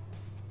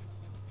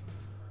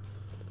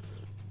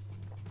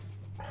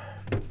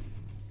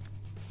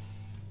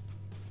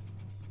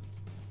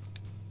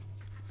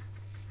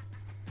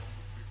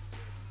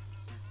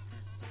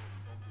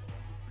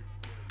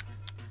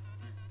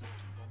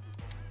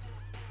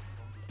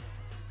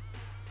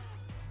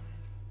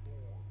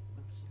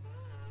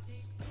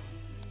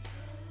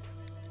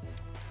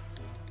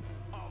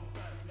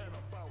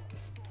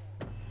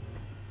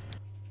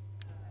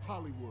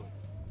 Hollywood.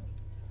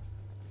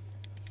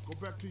 Go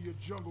back to your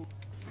jungle.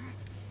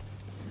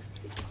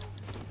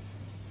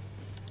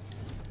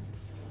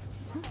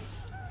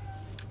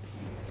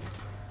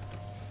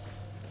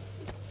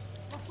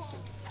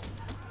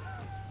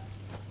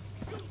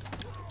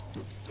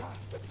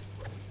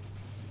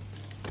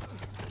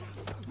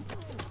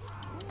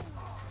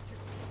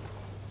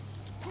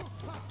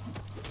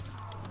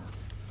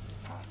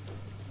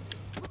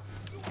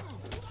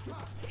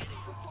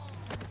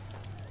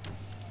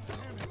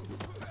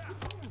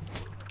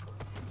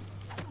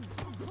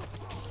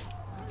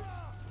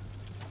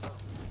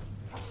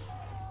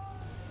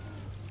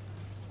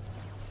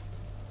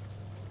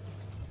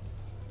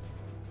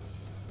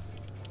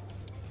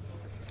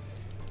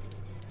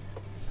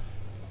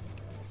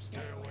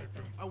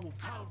 I will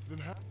pound then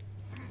have.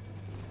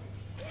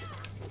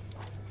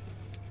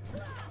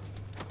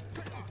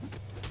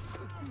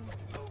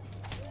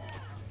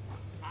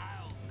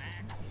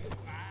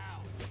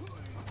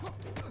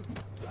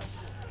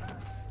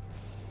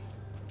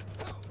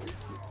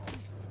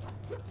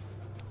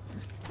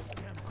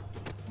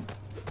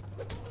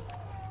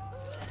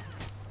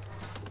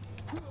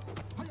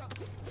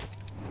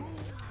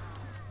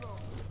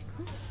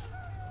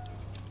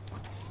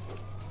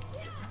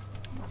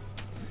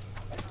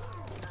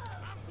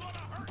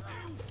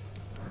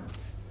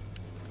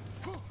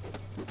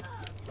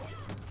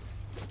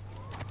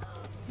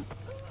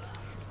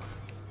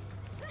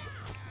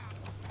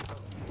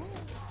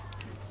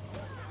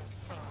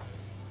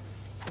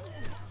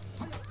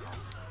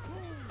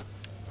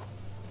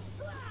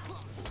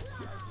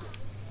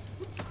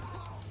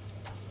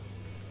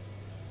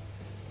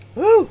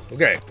 Woo!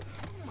 Okay.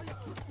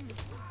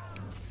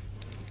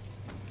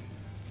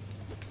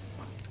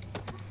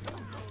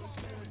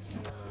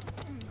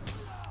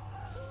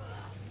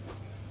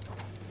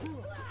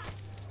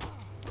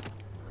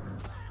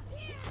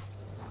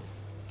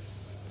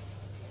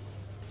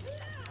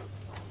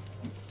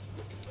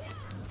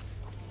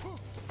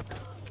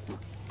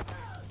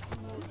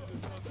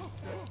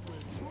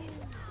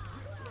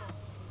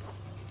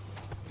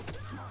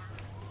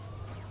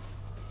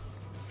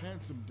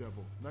 Handsome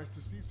devil. Nice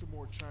to see some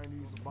more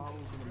Chinese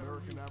models in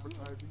American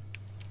advertising.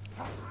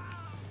 I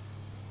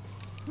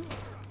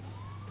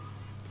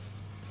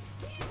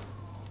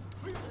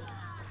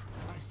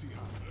see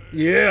how.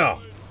 Yeah.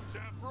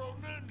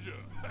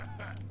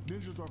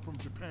 Ninjas are from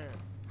Japan.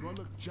 Do I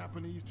look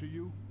Japanese to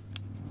you?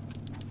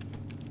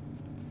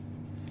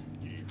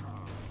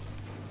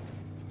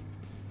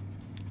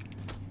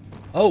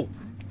 Oh.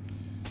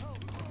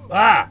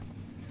 Ah.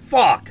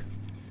 Fuck.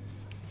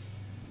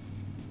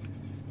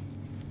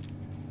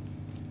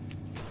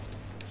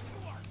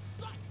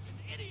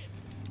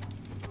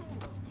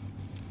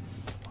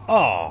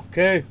 Oh,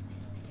 okay.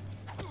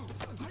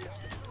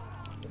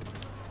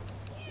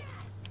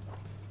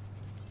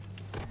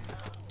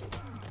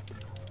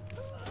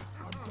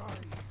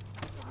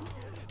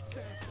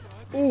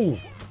 Ooh.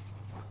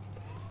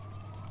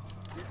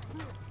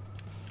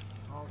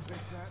 I'll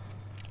take that.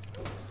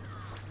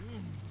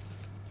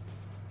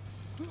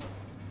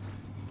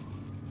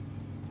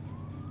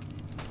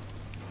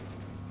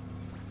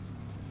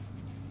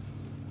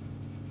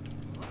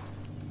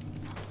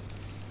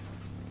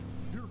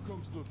 Here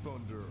comes the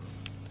thunder.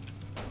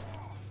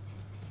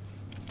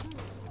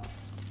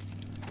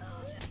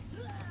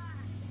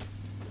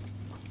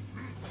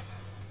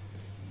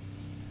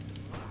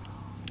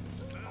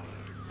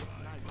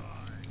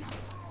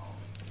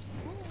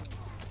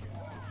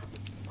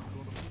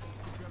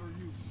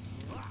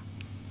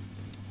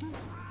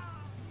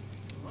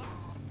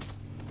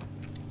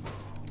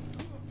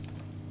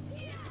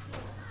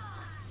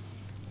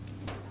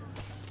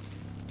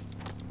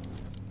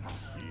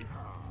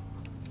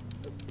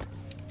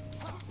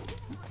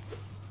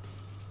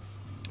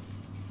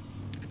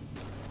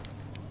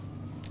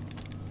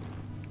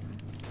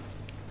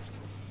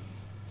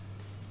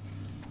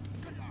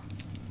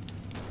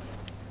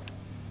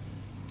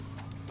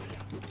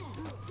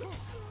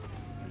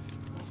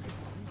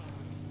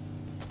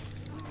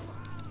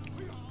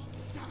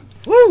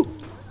 Woo!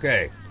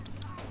 Okay.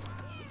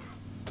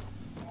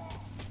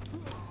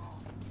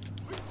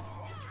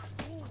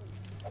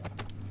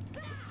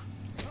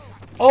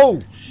 Oh,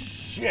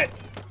 shit.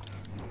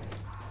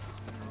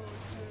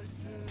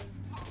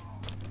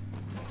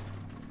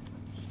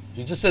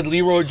 You just said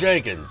Leroy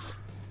Jenkins.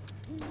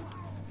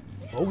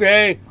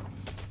 Okay.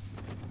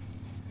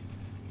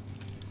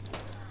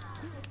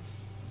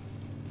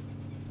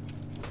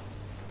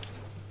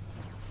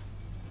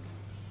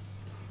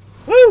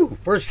 Woo!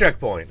 First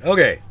checkpoint.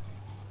 Okay.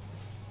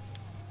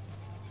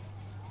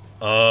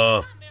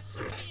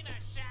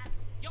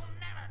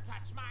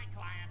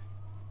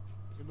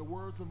 In the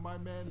words of my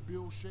man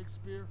Bill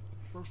Shakespeare,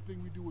 first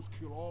thing we do is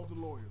kill all the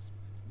lawyers.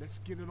 Let's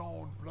get it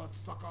on,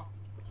 bloodsucker.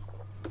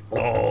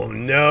 Oh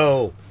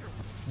no!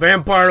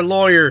 Vampire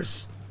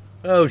lawyers!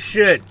 Oh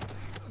shit!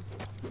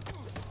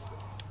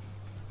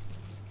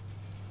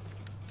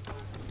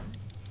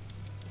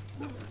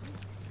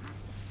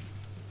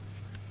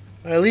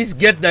 At least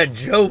get that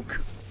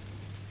joke.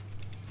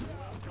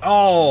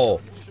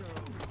 Oh!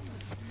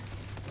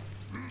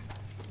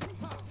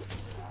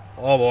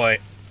 Oh boy.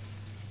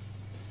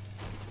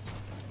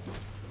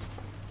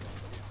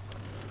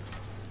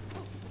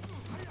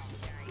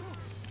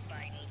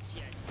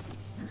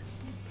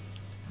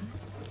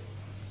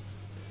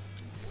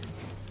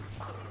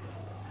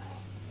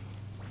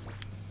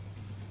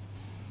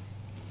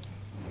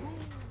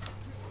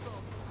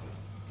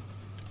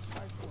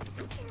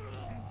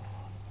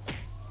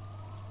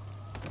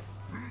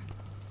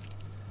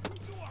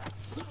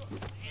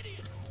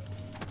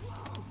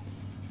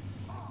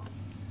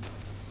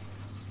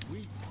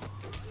 Sweet.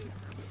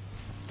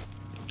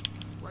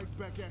 Right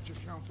back at you,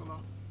 counselor.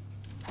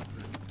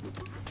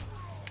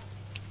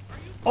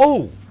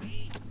 Oh!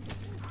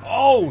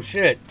 Oh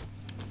shit!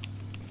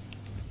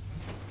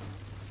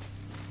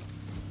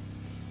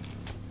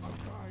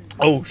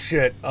 Oh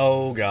shit!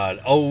 Oh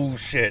god! Oh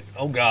shit!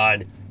 Oh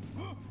god!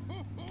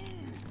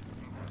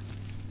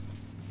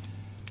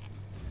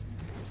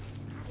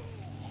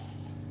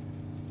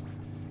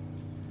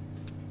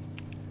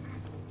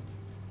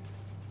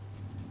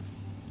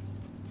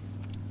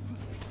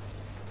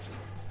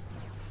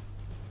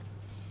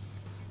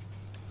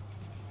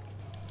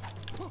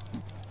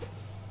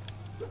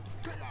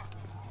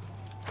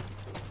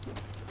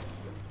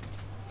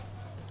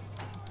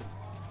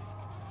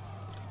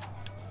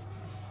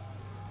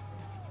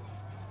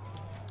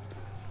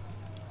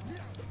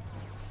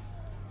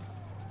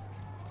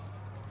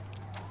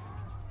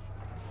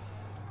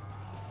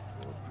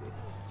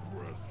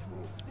 Press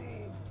your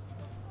bones.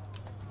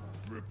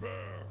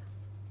 Prepare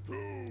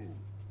to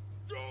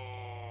die.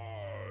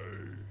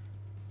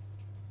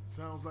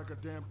 Sounds like a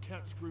damn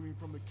cat screaming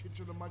from the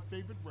kitchen of my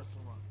favorite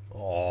restaurant.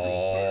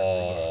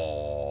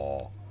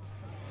 Oh.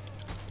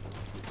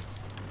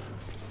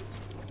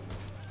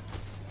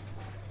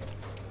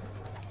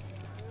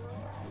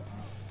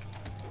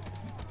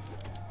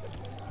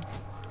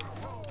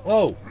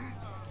 Oh.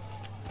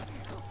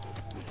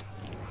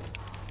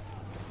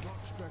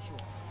 Not special.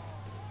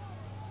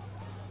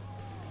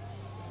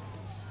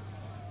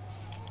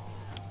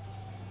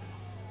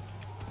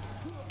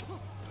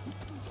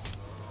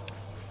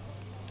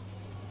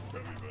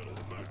 Heavy metal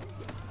man.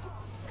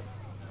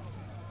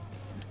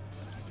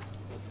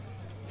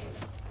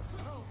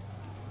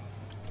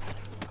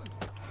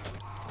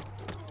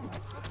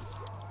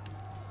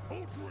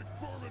 Ultra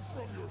garment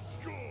from your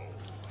skull.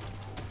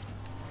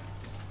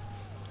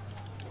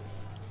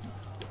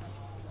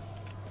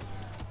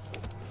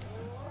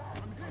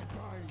 I'm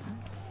dying.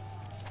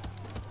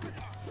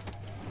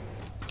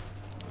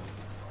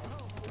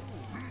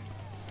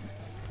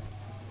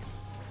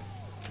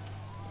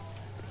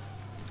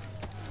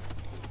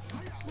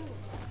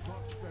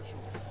 Not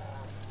special.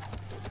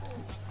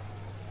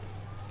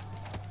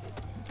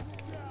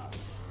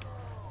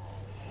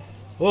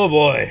 Oh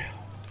boy.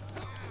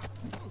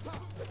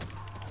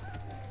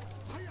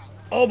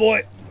 Oh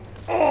boy.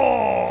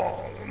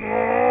 Oh.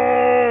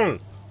 No.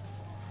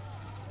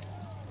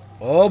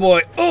 Oh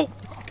boy. Oh.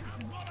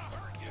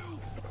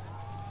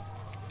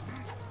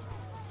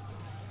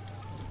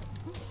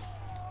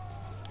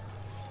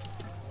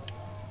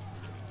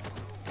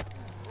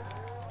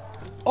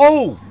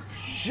 Oh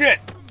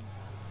shit.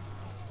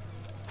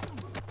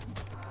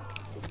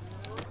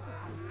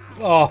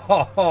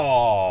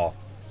 Oh.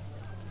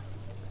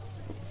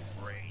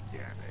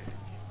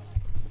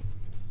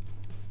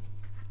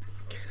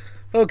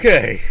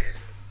 Okay.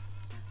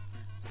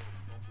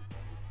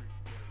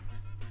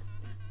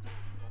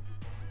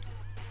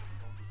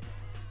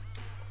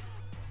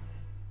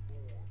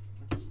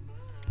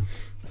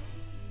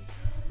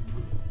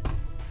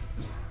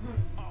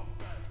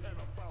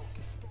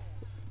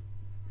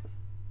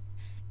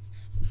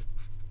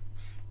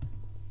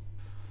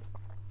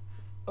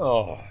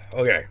 Oh,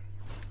 okay.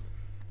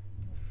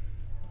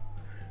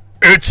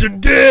 It's a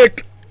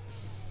dick.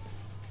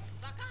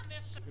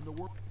 In the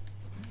world.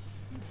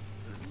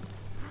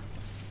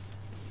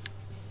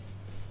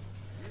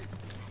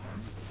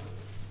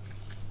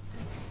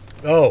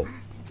 Oh.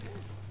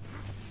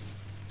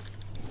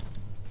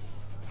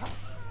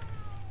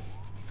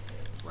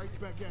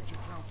 Right back at you,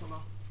 counselor.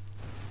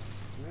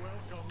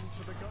 Welcome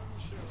to the gun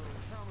show.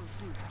 Counter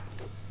suit.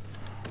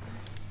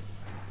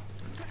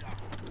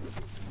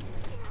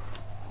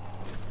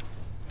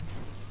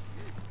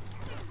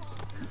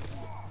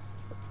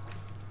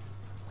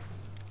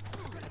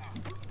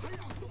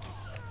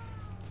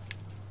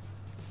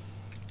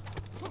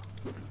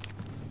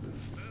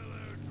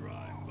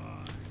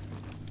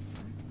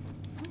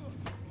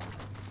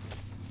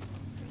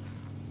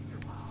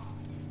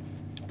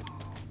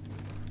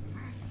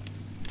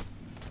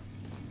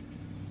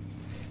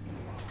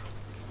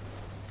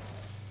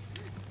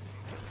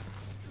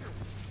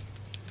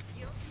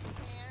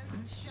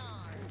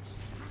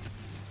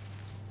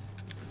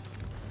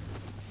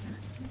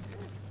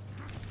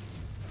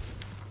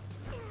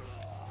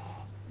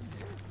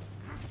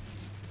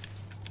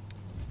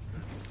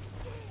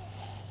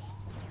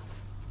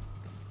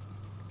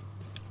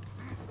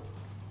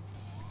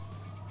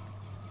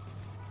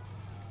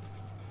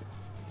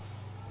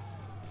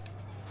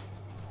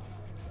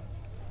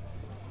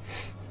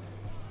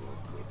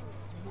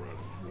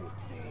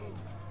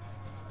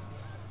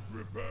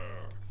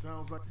 Prepare.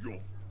 Sounds like you.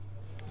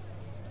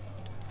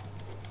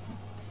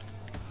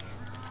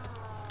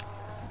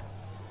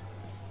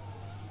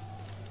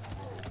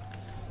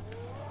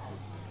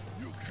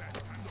 You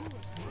can't handle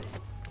this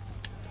thrill.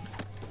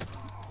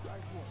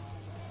 Nice one.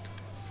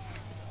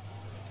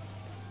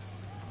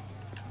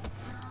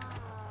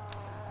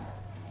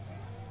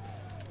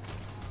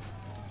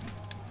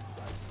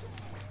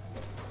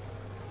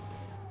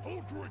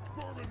 I'll drink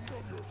bourbon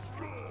from your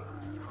skull.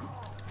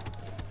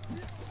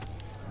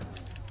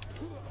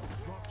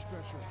 Rock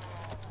special.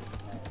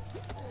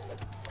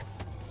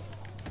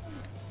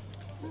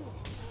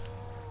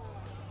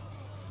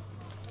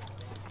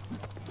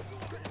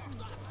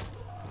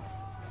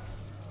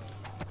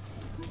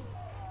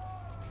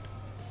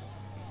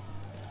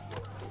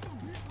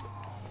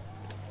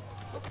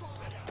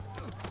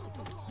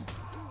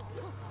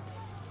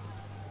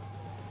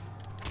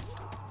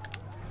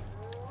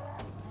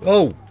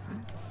 Oh.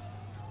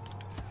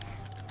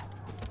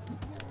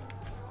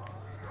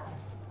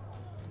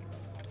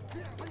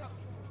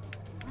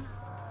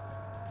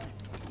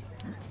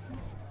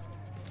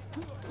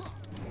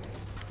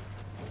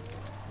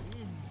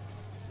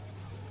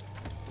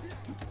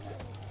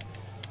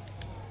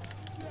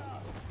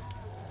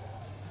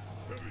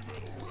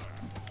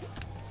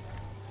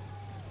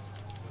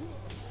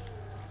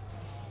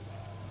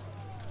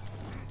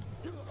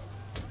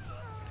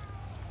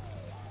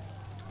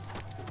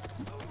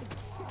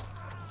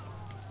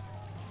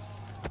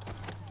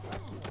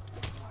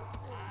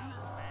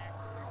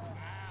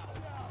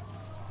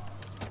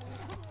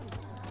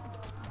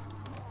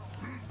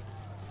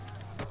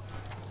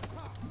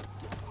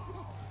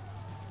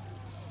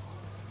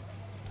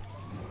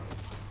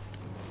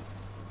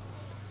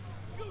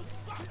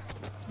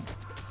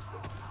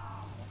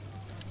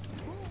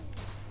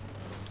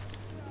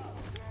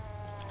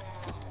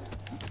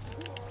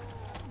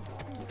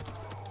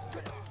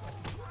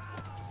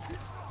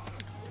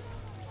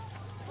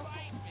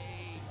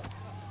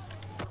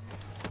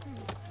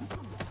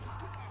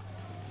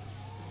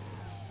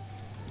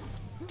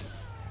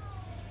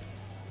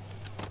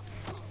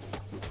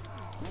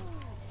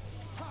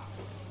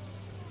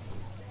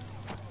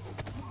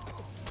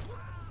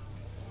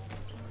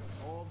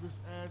 This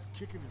ass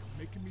kicking is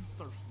making me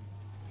thirsty.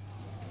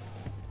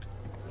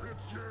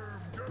 It's him,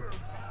 get him!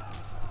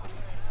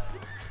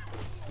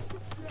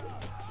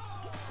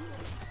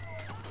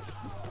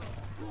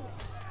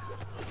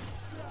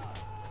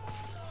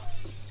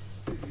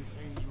 City of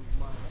Angels,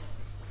 my ass.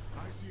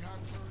 I see how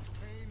it turns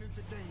pain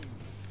into gain.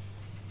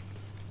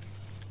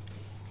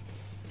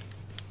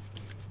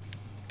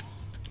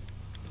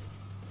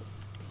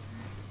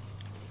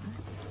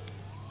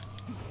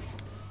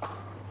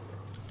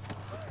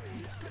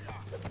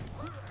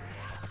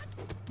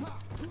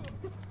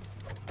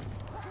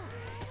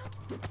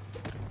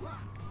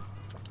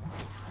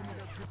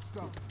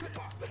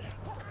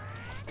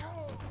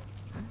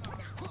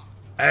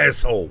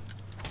 Asshole.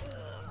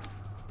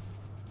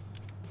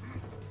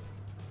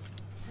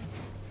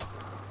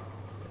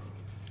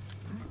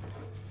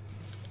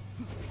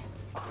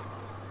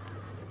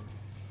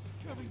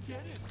 Come and get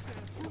it,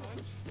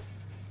 Sasquatch.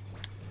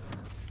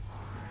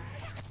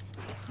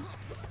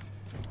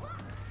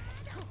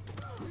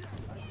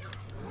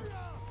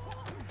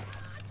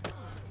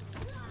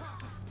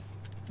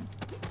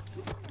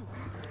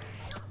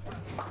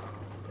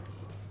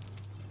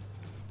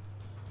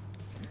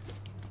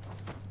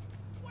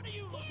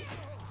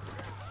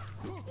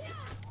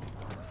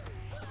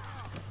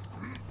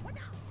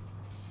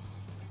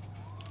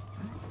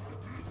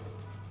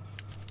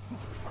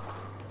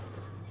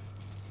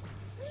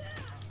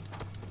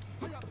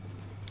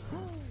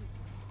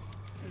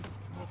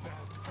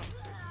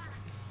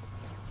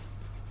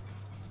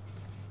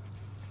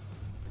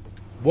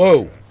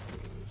 Whoa.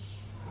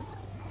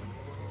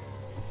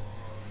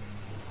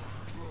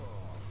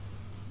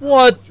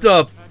 What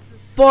the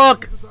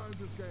fuck?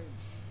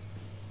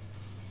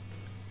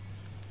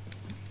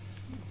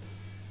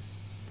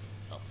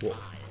 Whoa.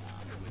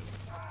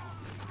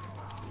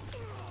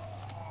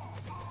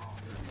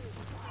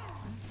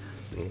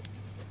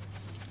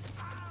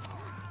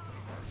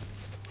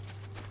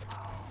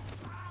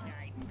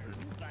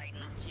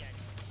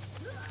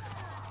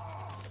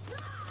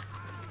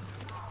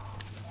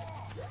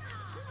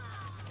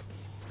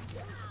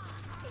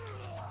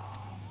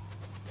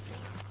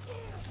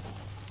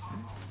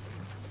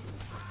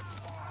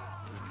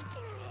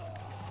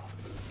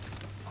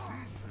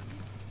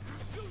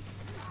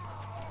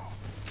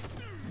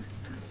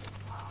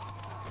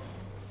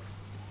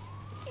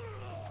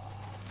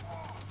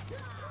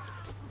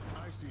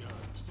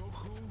 So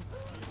cool,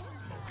 it's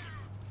smoking.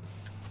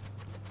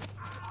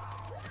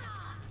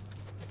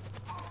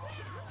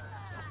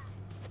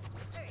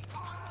 Hey,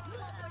 I'm a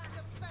public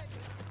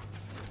defender.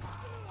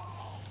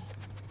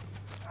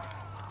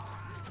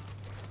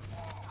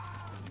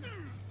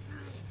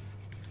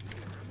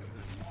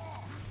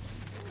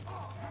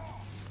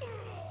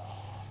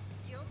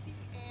 Guilty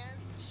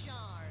as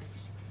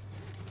charged.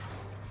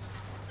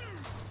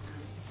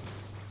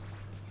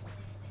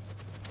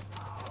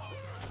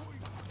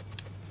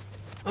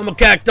 I'm a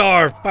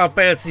cactar. Final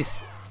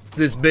Fantasy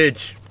this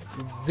bitch.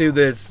 Let's do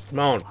this. Come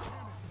on.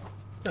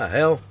 The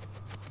hell?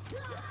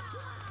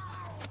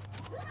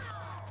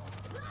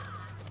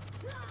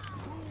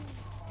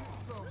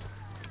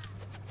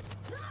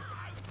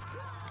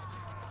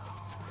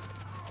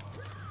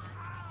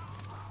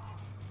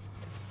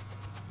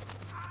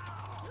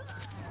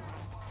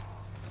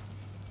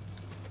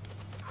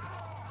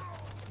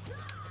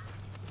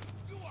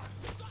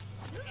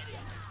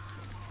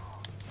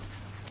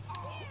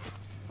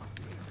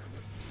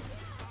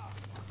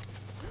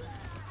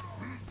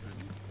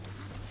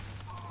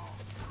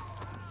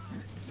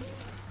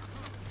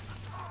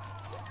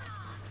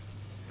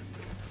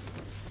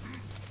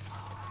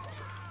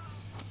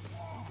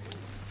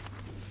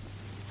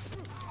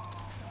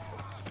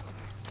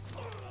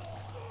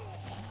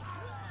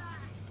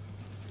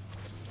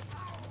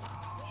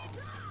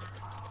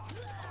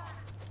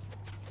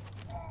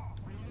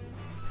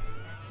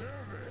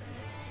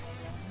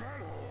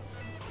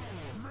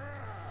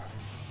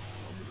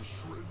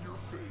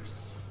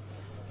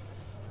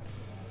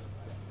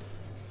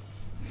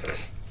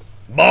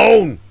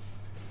 Bone!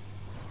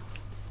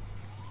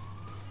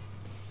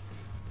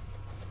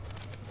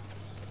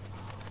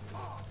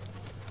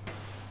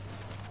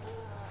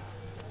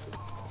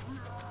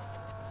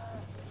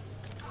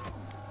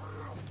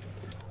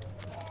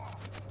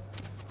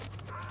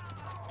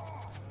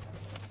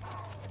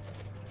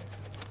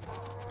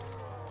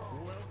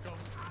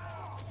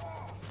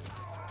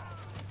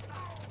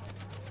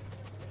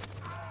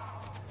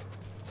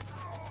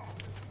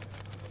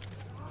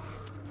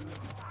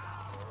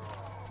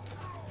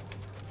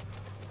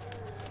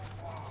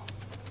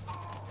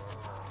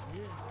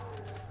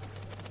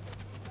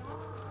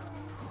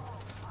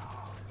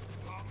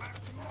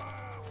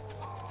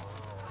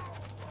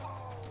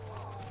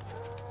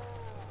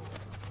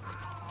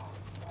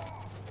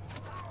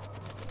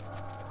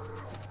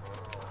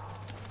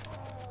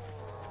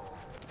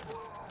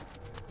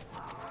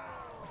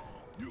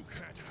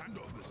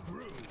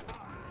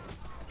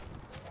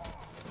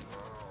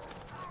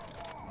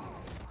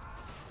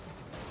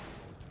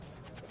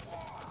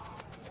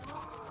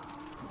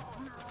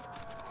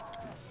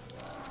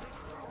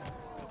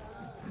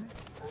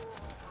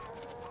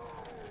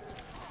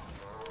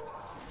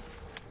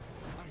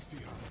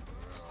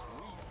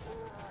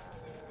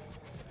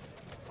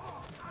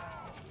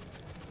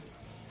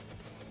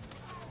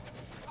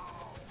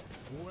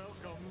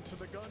 Welcome to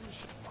the gun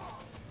shop.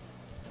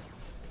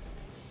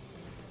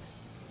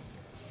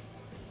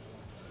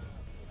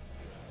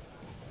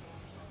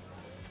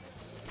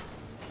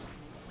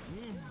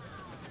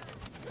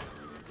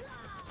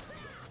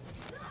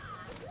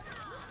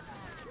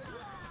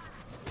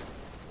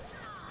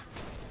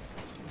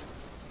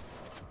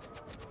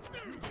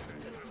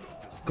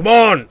 Come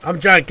on! I'm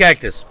Giant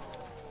Cactus.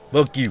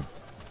 Fuck you.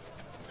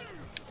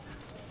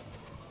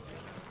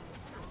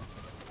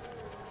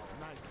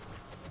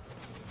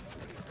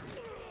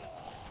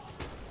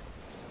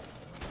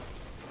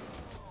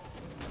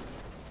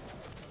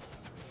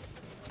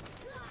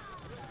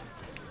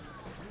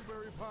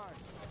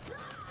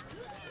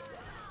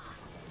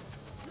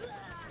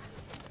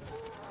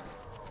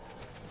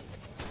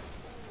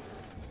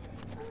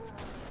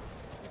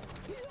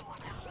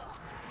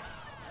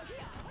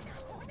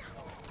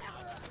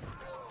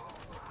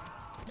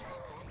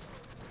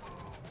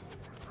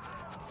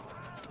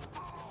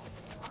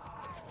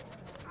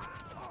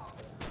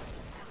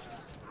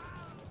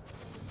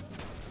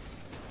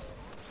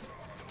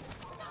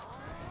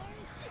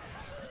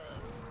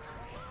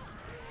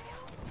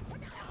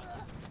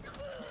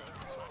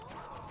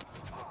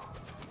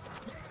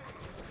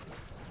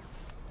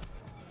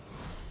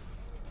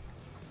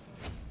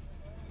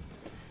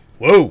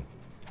 Whoa!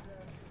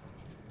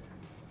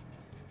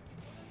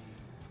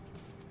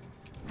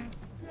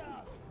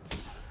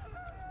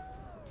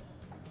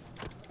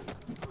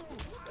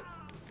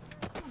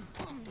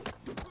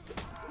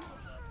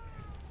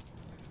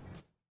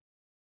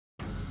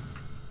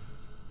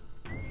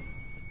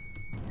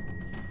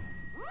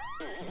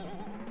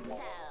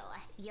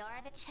 You're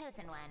the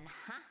chosen one,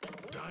 huh?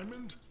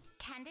 Diamond?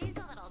 Candy's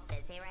a little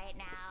busy right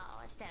now,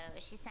 so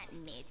she sent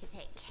me to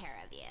take care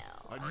of you.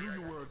 I knew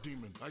you were a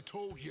demon. I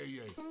told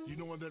Yeye. You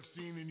know in that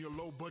scene in your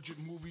low-budget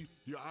movie,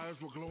 your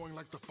eyes were glowing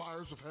like the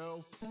fires of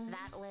hell?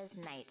 That was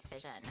night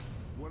vision.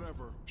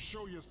 Whatever.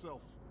 Show yourself.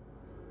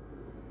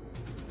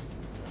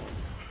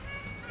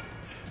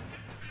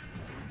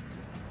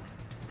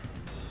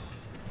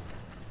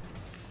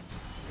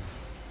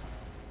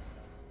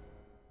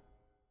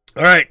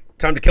 All right,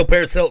 time to kill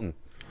Paris Hilton.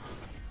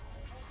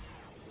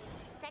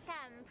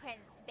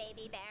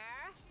 Baby bear.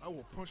 I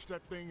will punch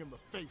that thing in the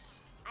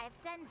face. I've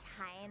done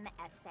time,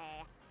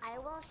 essay. I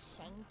will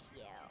shank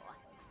you.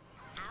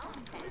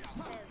 Outfit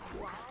with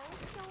wall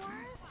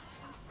store?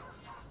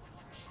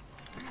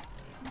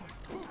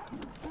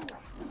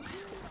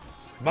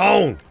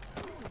 Bone!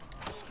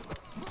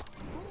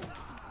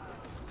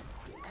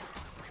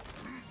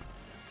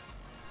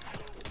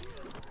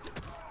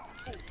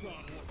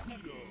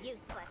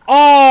 Useless.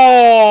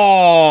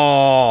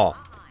 Oh!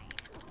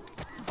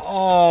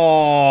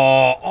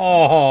 Oh,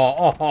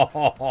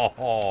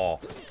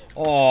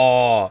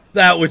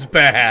 that was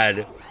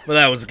bad, but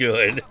that was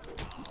good.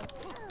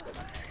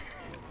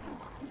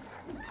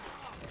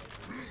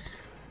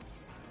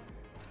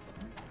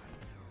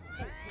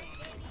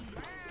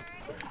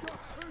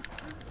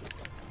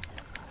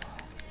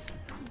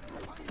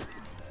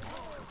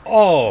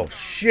 Oh,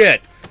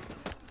 shit.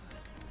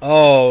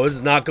 Oh, this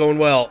is not going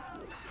well.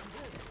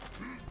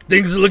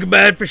 Things are looking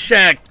bad for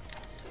Shaq.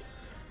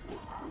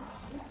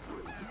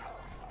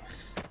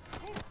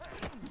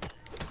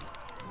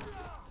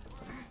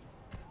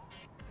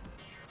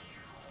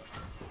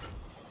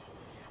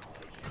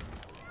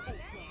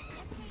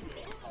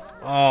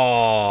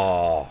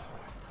 Oh.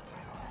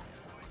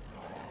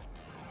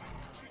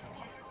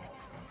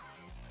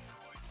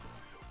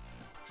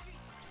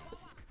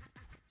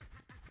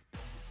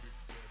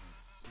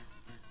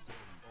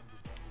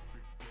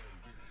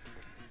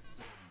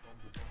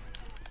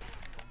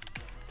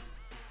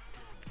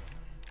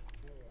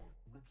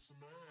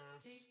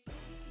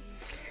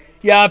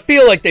 Yeah, I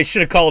feel like they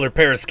should have called her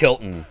Paris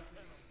Hilton.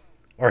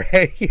 Or,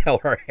 you know,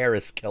 or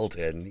Harris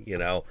Hilton, you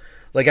know.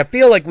 Like, I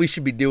feel like we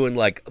should be doing,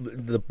 like,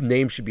 the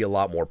name should be a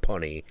lot more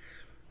punny.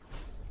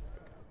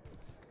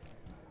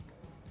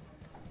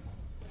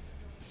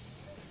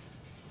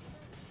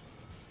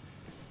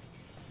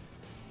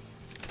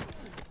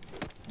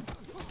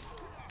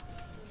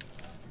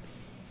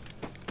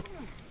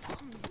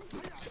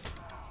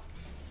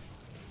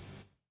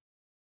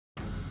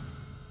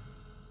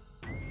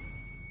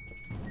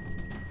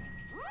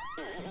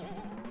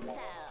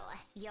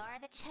 You're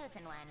the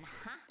chosen one,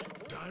 huh?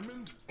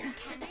 Diamond?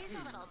 Candy's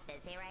a little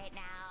busy right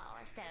now,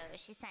 so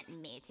she sent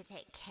me to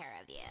take care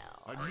of you.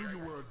 I knew you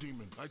were a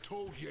demon. I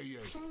told Ye.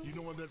 You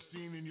know in that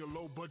scene in your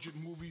low-budget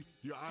movie,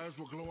 your eyes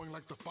were glowing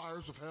like the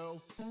fires of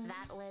hell?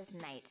 That was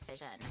night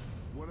vision.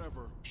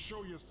 Whatever.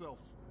 Show yourself.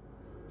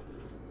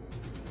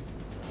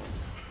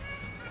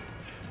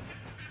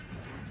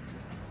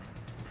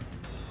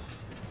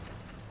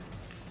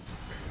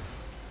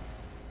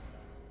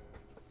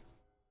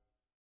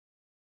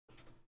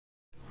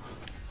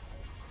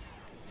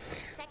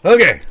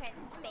 Okay.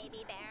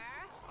 Baby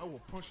bear. I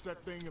will punch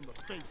that thing in the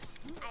face.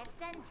 I've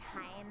done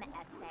time,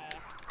 essay.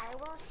 I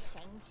will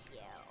shank you.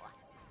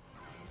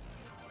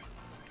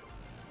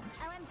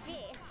 OMG,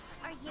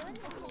 are you in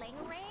the sling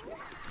ring?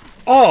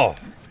 Oh.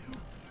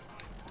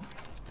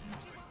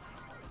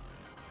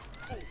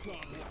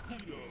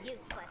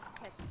 Useless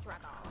to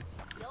struggle.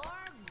 You're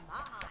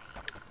mine.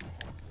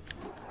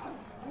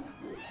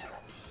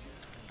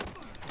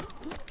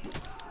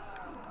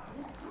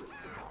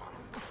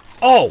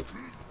 Oh.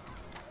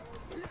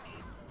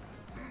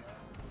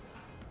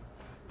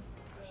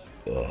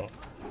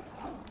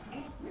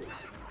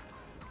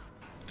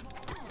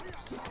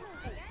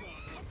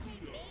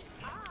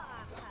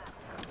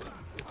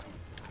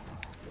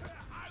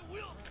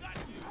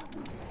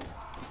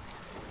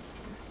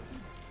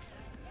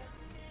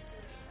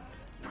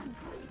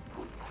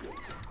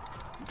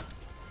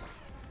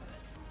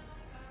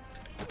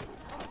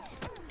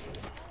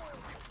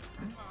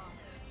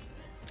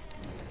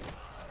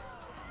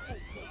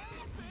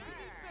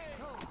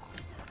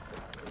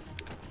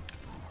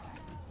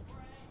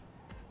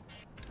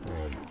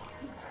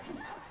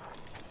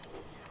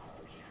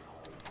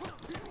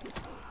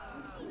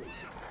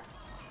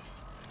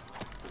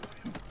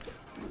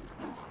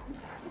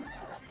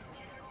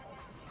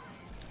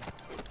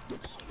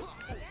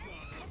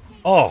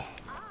 Oh.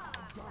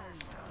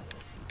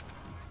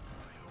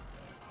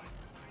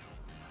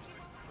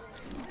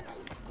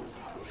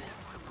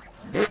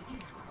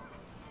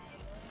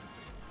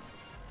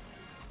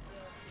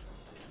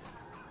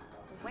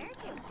 Where'd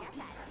you get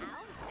that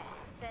outfit?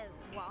 The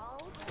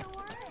wall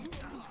store?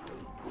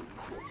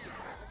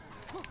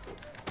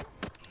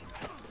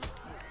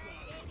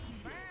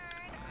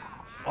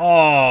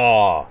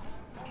 Oh.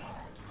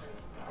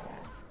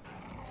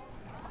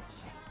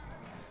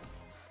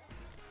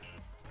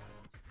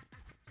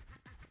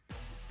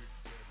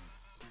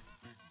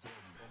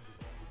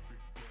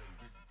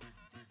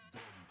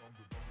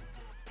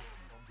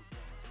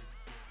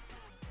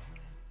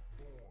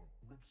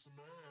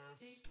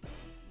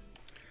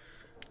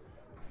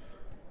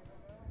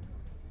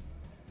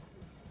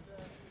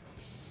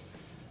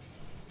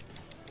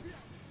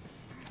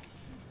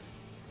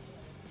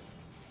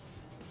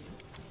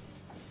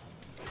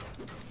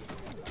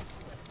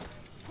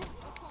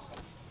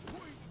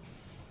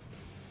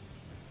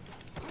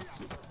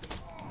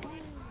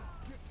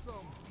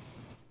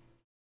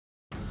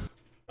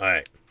 All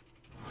right.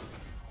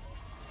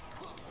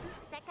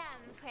 Sick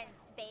 'em, Prince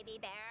Baby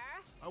Bear.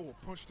 I will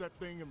punch that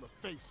thing in the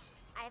face.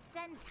 I've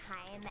done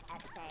time,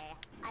 essay.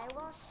 I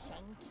will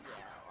shank you.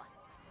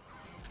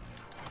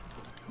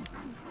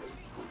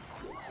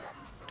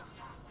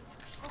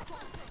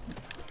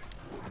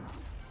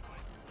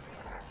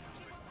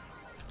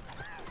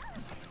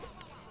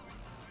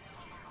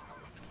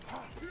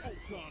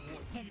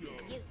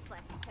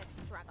 Useless to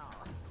struggle.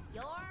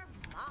 You're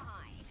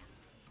mine.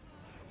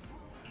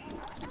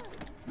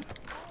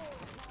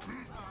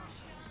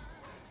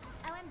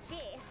 OMG,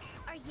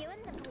 Are you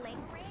in the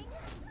bling ring?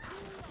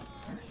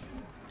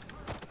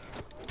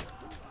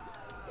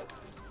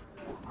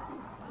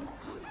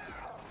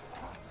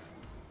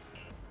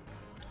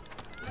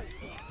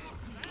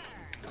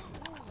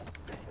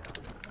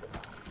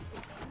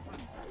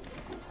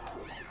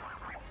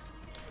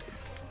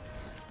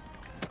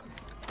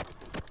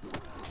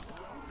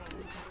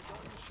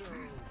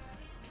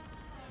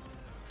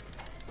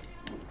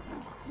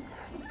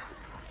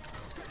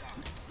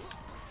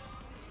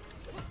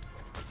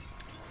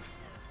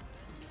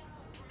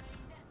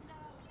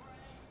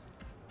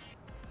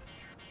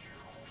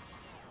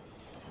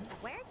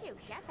 Where'd you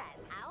get that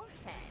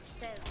outfit?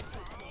 The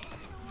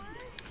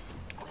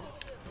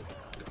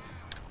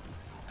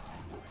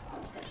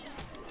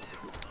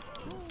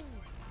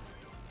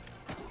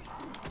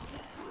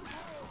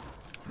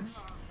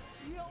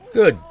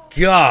Good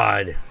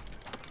God.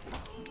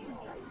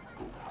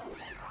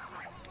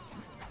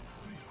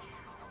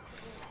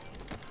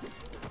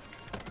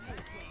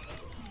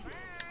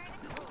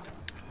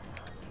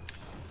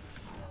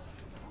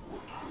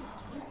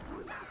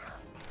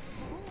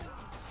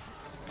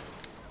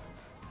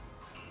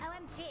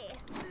 OMG,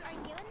 are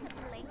you in the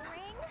bling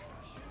ring?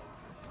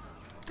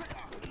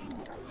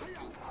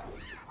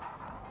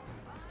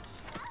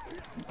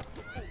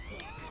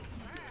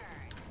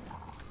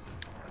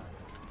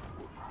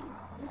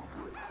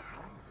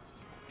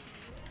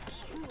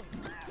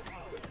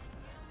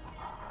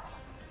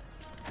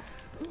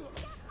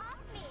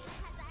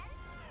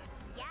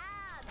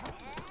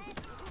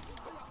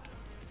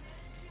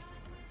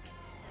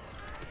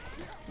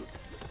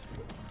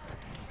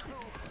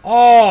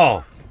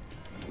 Oh!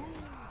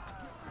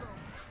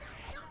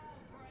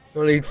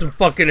 I need some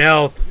fucking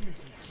health.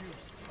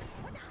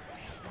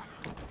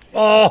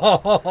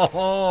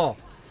 Oh,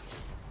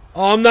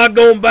 I'm not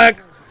going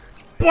back.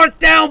 Put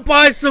down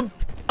by some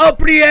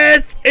uppity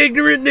ass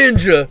ignorant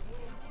ninja.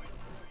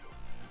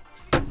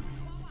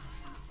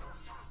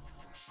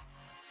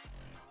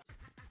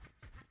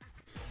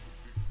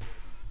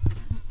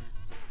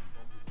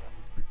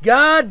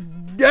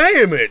 God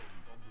damn it.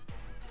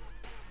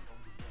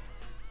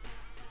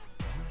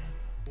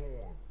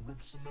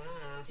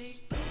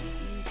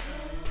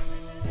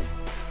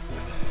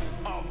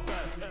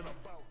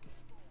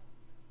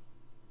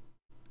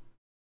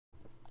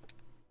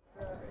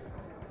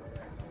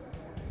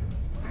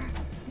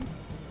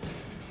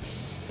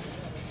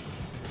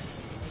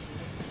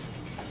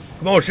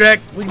 Come on, Shaq.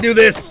 We can do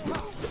this.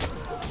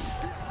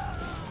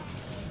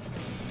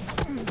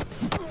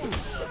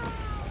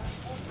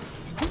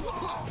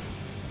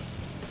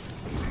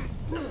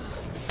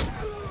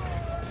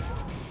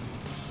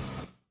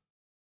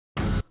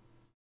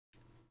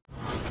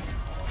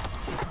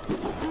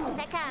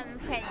 Come,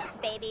 Prince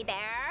Baby Bear.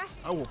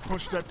 I will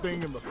punch that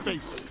thing in the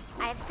face.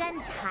 I've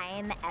done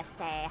time,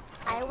 essay.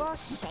 I will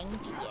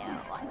shank you.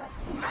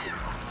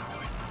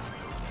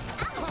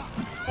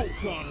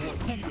 It's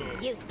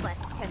useless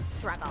to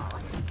struggle.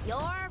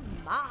 You're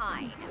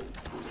mine.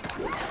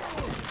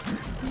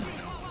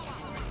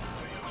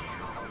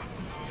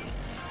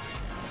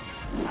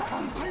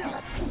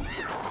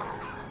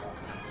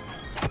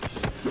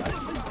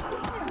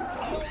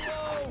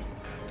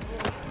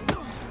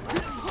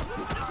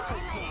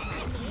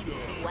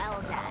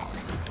 Well done.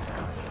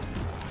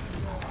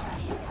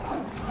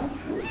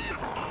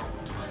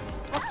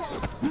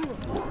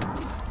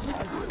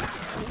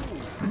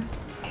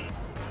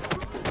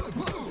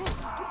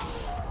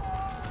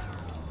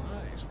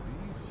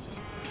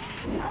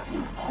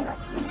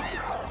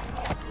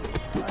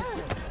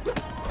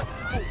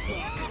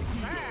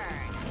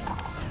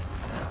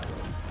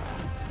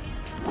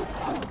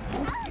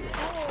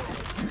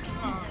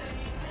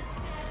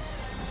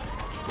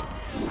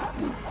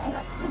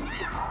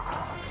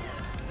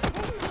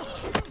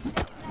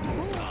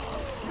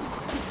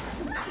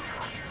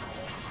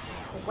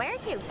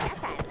 Where'd you get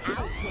that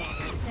outfit?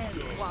 The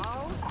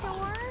wall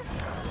store?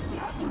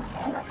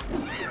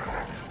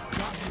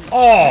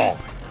 Oh!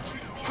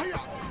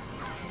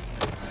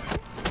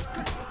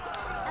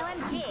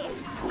 OMG,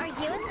 are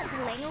you in the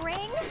bling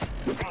ring?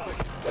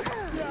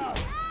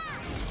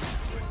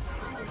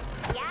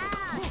 Yeah,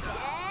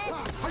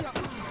 bitch!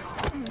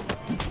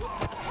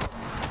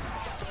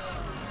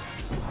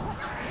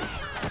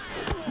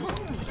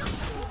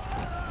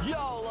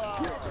 YOLO!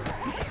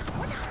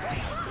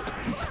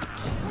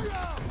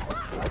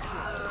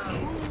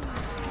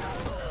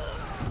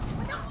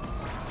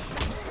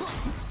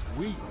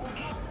 Sweet.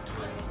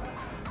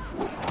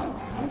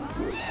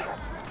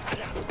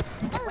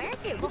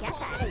 Where'd you get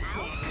that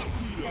outfit?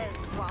 The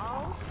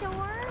wall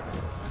store?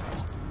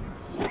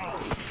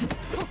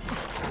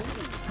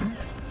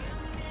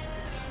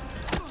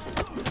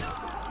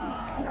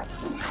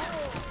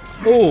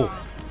 Ooh.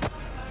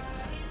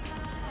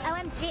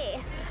 OMG,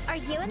 are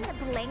you in the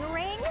bling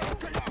ring?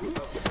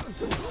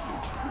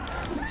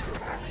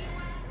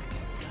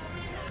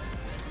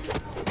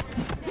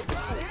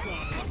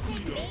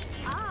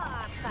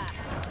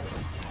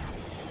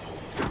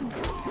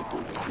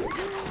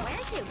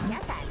 Where'd you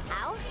get that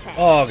outfit?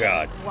 Oh,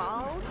 God.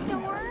 Wall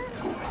store?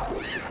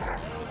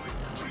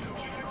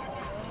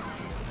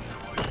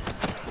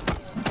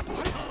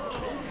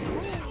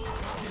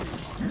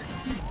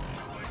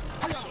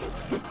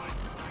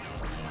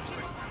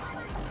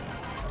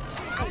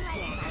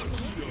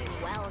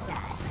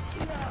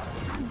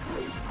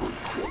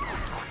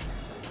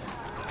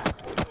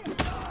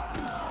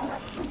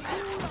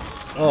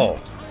 Oh.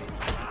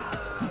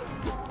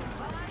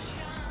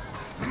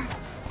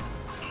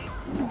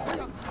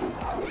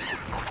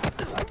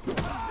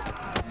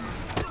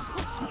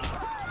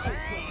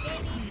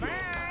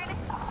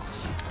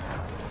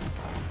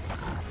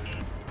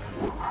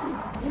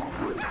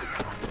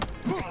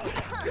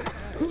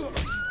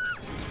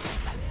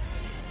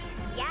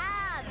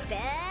 Yeah,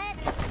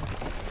 bitch.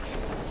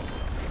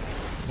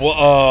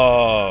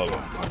 Well,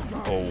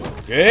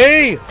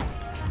 okay.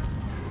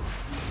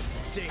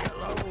 Say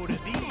hello to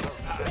these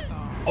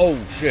pythons. Oh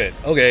shit.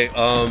 Okay.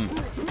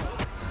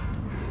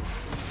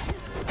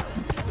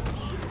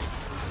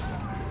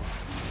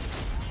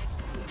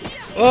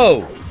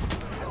 Oh.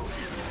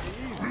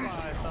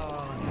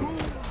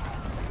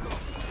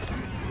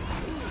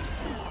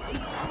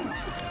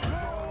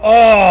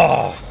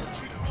 Oh.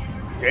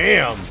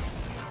 Damn.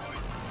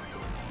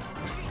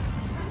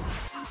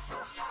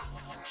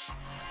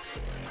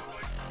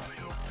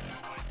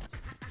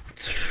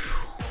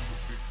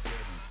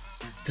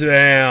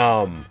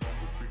 Damn.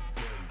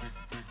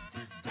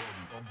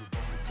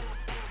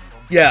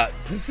 Yeah,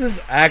 this is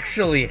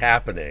actually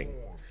happening.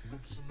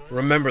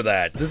 Remember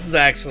that. This is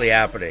actually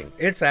happening.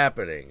 It's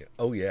happening.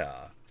 Oh,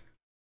 yeah.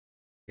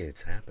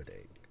 It's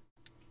happening.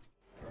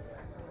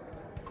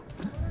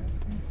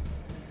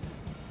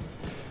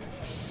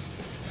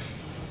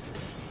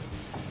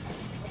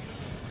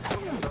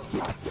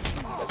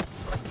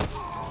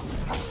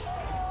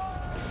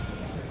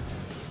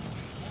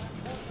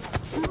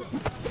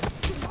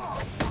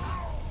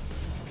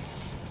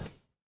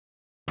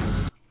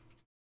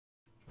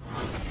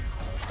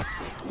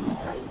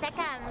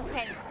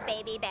 Prince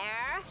Baby Bear.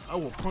 I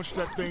will punch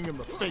that thing in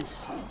the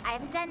face.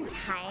 I've done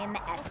time,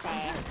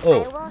 essay.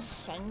 Oh. I will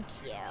shank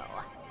you.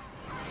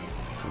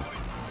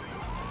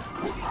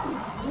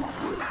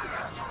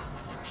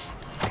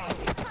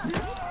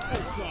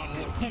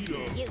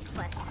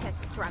 Useless to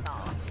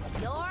struggle.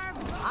 You're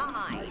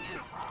mine.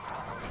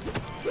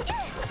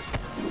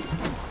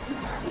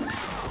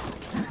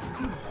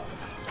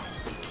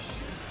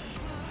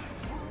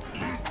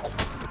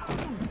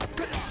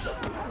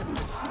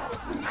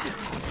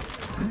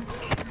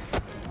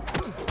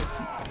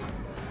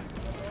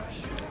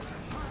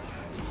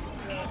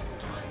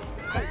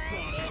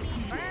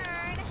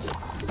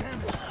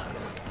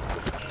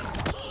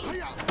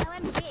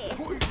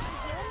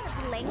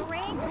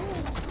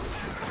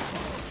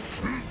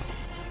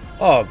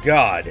 Oh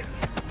God.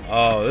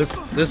 Oh,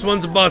 this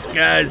one's a bust,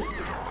 guys.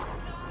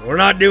 We're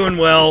not doing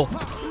well.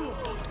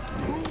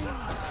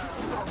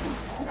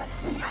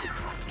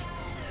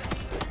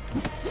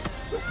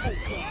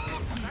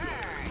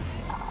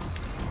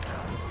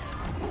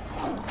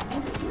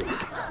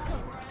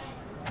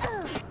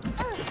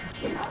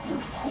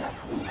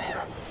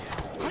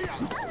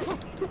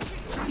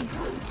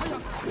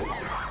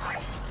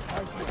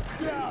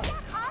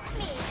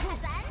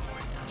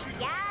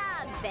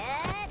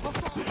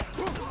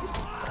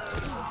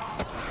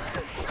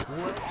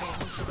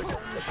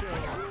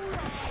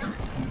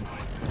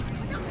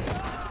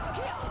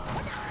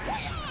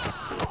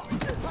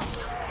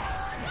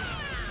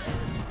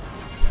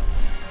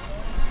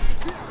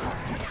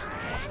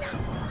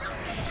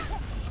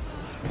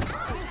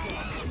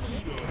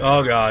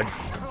 Oh God.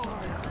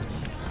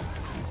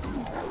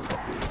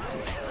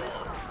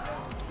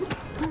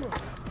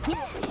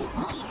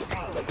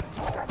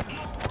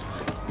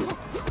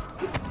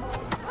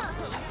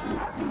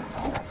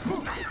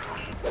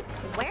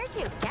 Where'd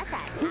you get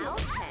that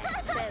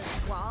outfit?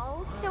 The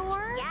wall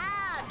store?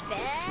 Yeah,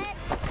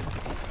 bitch.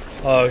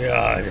 Oh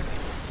God.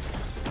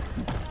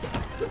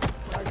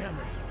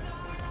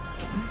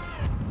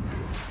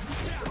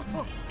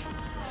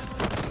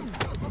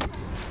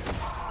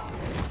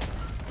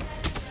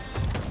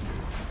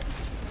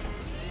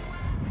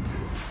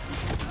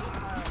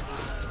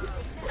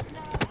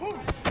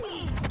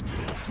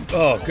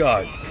 Oh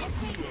God.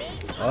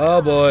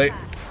 Oh boy.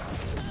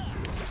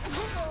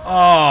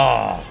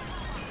 Oh.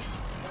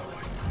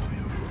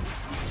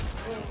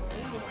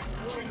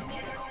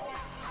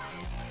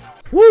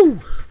 Woo.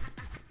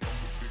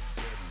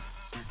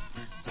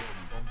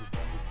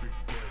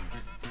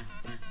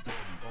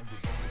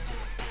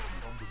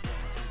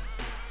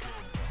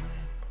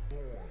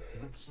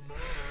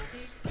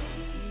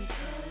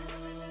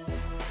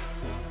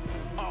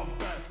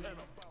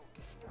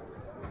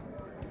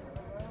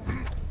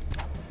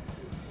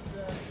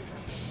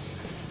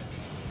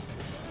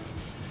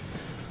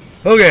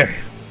 Okay,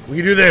 we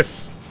can do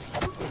this.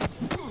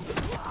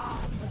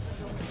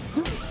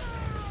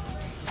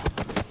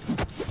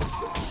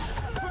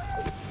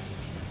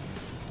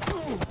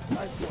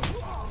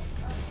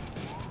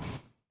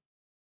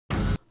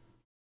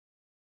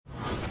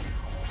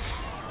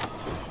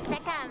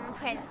 Thickum,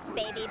 Prince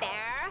Baby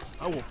Bear.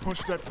 I will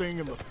punch that thing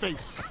in the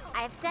face.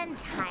 I've done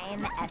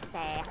time,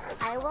 essay.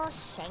 I will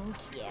shank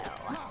you.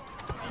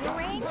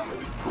 Ring?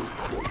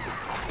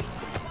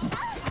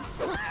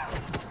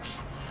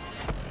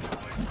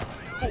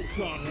 It's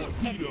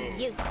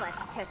useless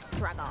to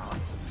struggle.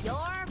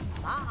 You're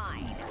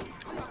mine.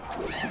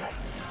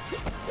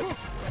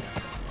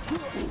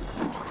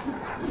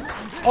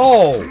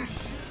 Oh.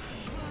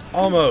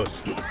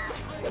 Almost.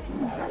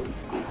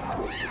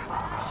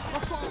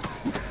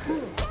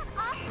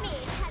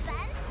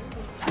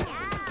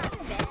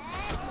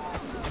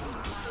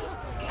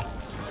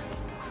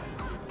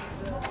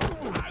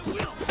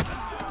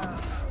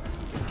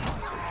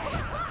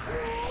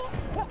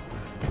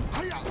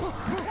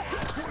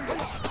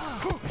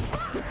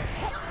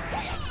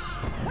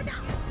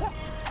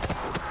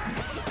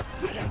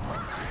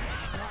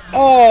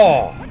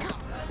 Oh!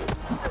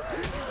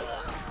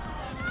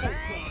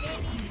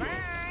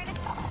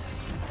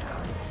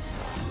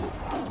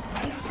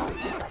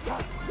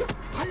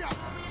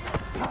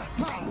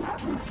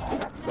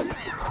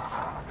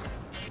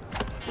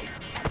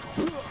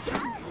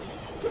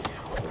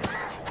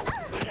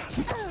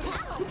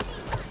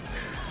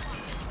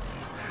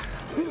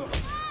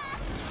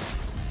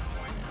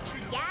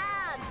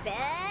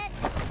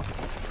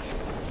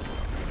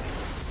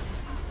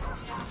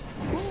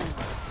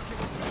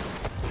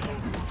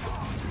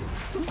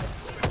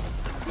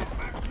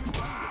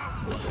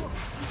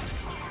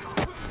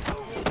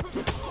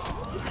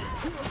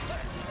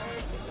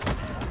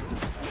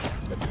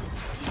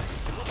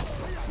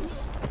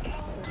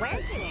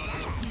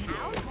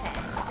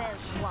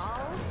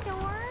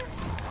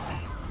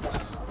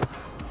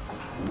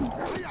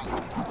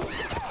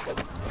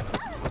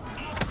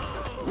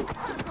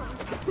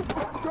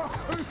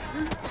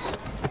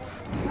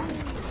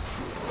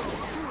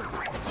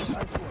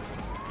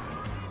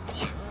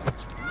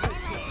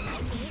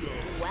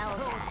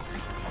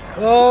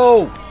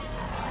 Oh!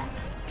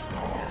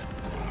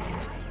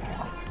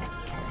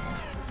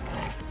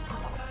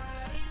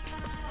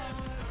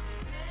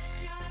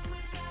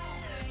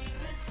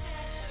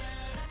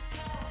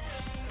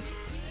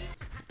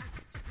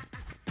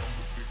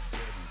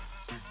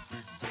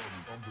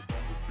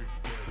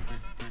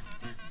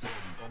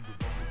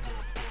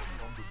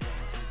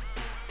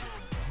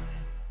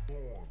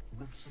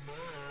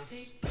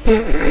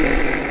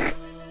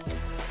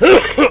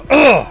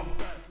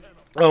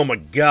 Oh my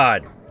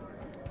God.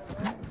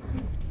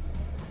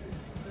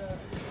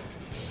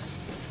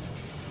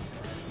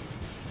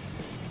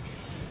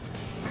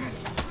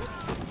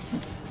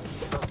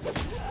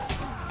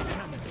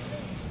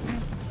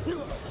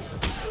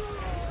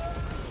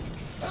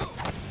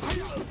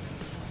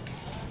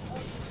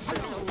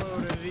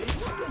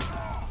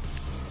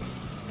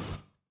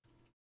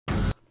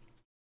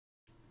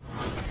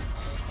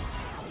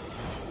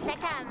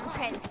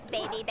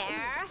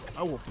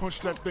 I will punch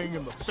that thing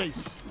in the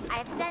face.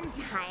 I've done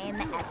time,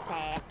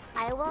 essay.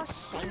 I will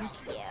shank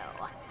you.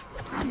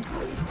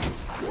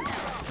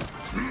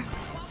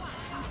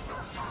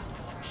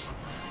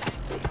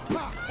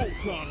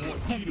 It's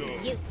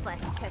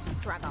useless to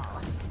struggle.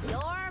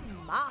 You're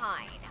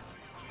mine.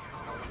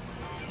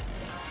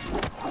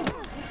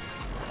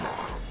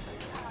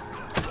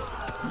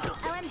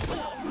 OMG,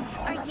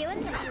 are you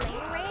in the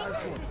bling ring?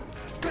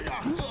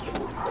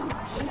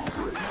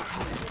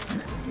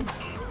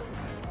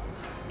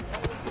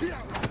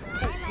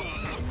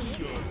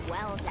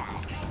 Well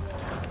done.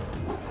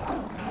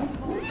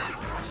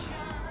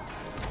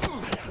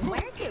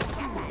 Where'd you get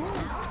that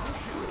now?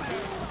 The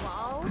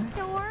wall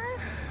store?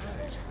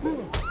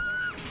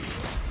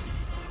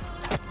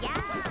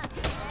 Yeah,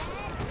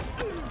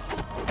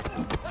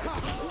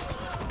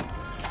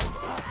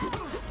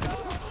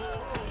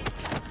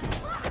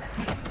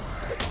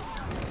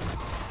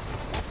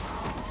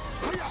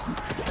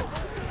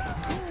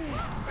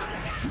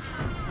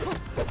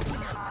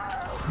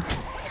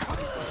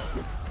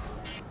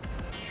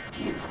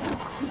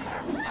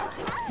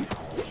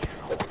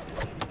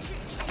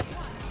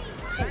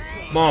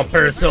 Come on,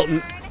 Paris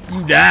Hilton.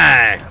 You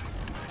die.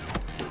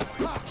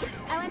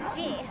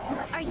 OMG,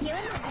 are you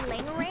in the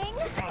bling ring?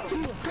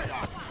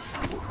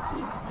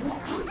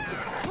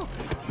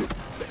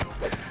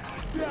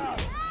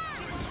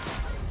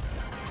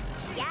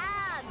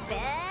 Yeah,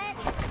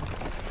 bitch.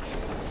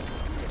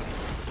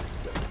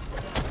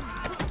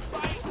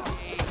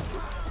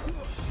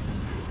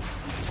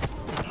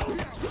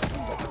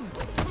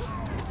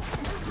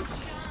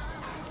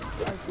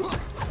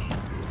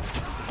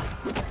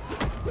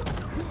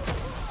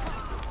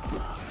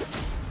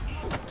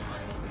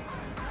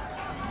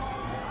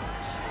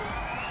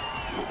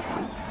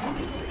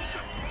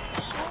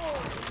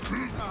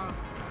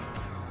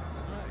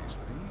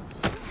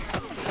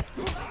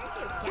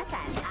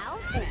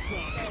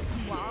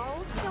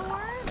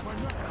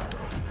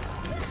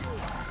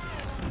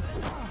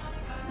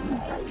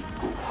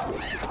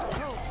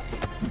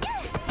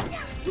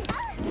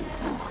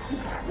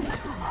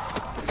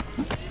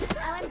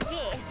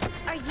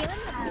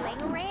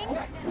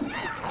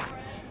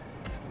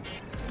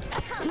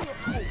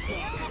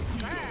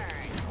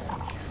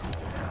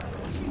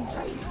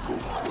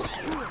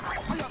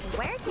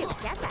 Where'd you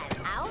get that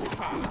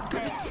outfit?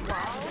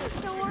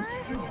 The wall store?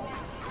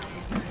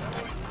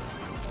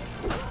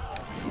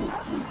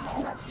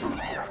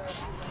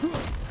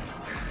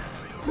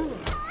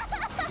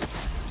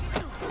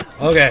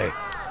 Okay,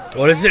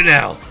 what is it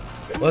now?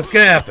 What's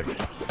gonna happen?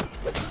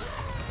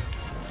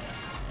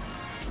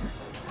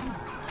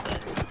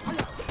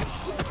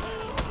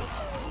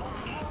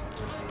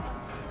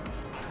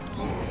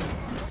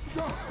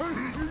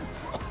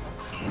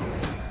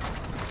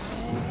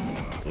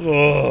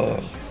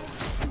 Ugh.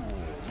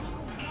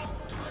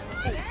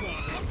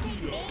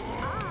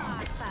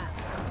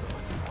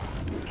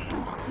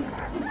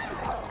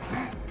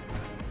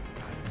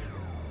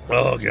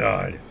 Oh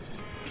God.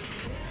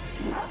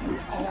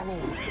 It's all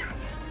over.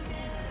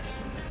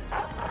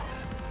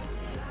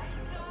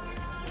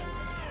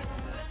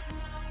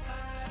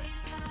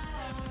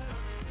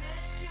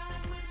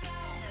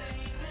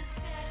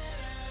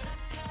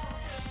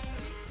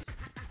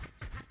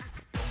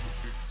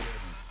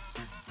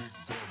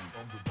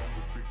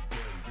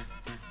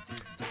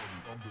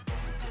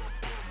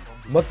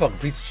 Motherfucking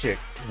piece of shit.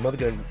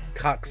 Motherfucking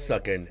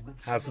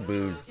cocksucking House of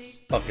Booze.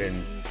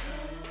 Fucking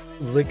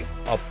lick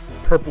a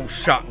purple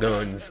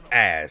shotgun's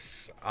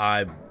ass.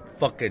 I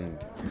fucking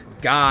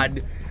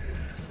God.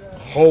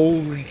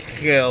 Holy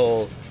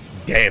hell.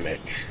 Damn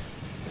it.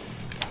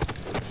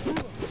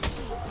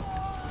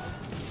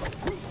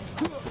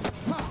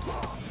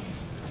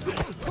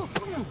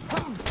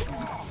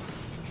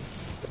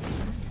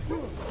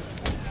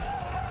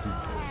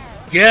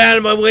 Get out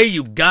of my way,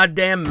 you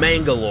goddamn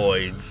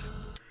mangaloids.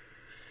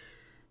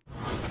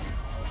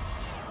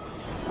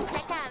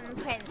 Welcome,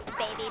 Prince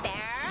Baby Bear.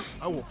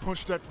 I will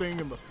punch that thing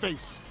in the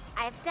face.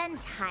 I've done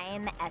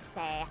time,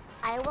 essay.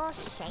 I will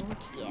shank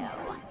you.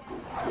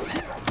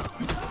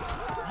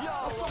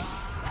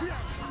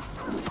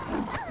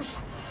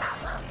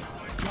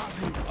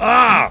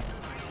 Ah!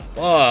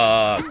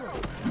 Fuck.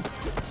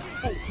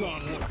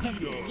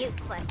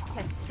 Useless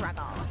to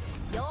struggle.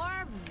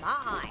 You're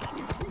mine.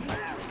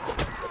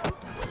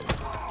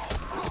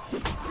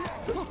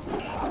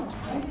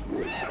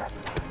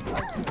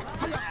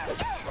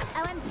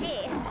 OMG,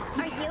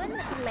 are you in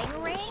the bling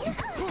ring?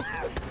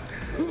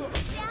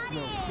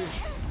 Daddy!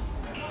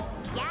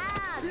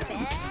 Yeah,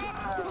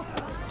 bitch!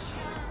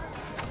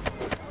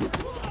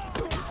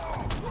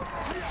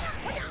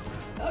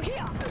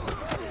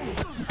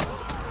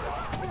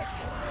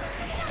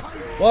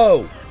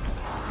 Whoa!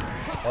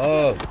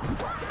 Oh.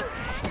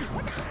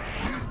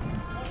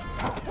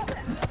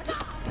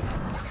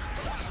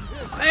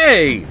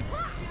 Hey!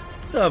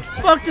 The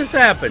fuck just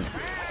happened?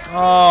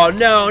 Oh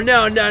no,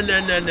 no, no, no,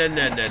 no, no,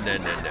 no, no, no,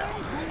 no.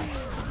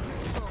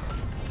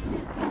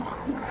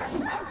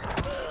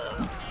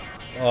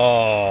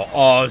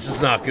 Oh, this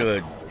is not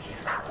good.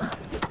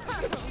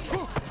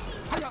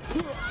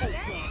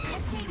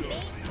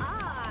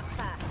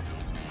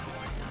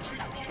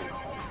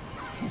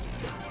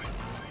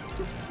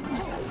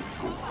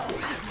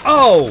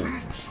 Oh!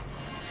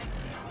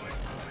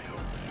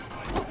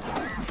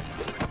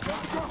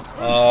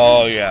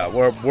 Oh yeah,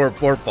 we're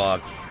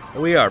fucked.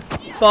 We are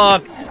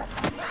fucked.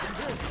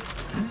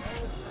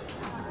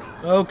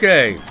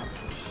 Okay.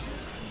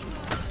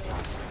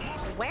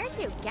 Where'd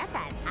you get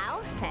that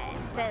outfit?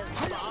 The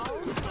ball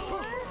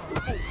store?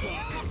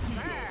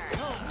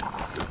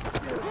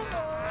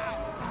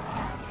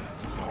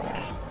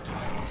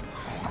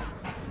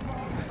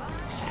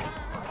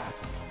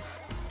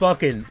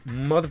 Fucking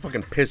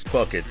motherfucking piss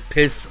bucket.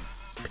 Piss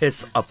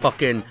a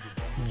fucking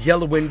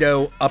yellow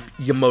window up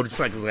your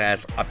motorcycle's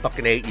ass. I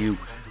fucking hate you.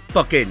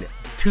 Fucking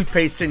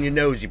toothpaste in your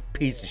nose, you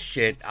piece of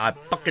shit. I'm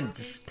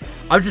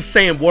just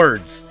saying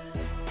words.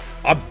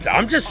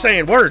 I'm just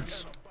saying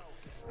words.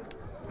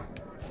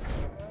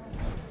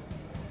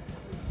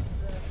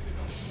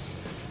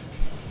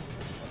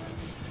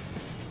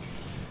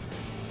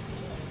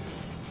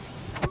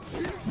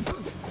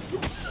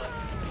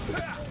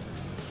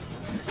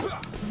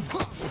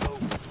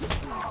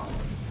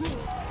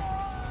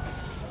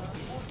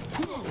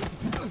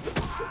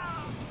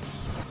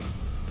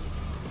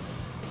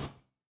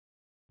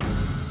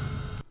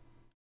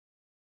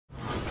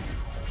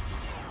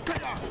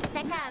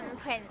 Welcome,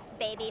 Prince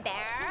Baby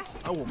Bear.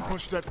 I will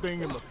punch that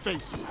thing in the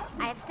face.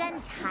 I've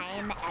done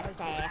time,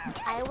 essay.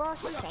 I will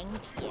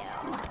shank you.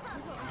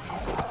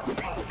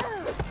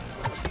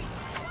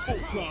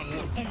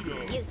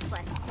 It's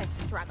useless to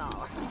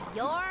struggle.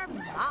 You're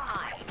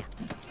mine.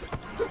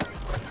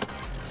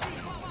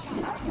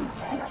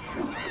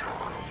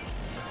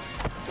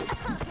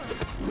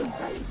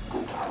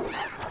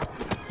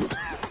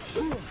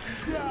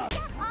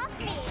 Get off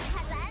me,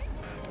 peasant!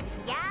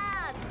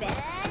 Yeah,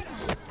 bitch!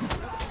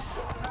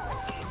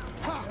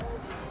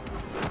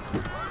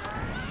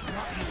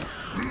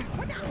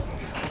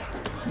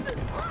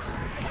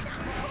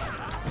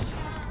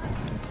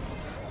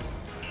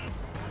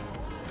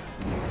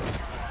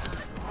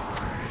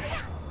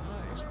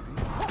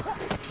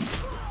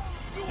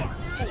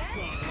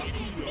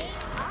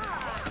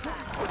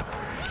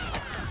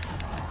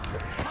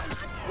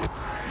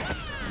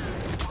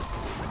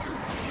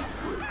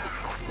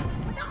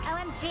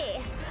 OMG,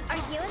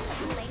 are you in the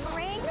bling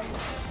ring?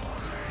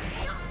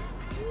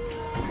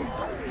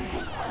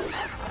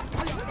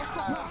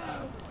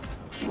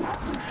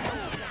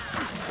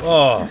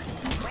 Oh.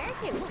 Where'd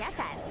you get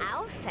that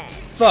outfit?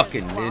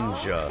 Fucking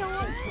ninja.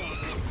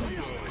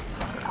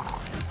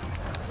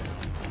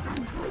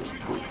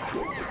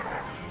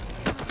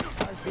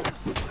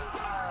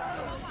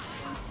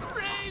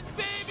 Praise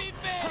baby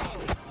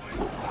face!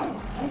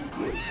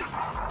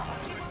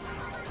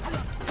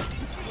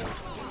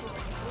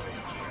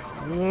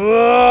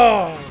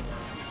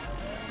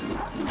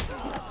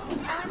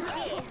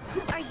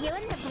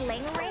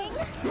 bling ring?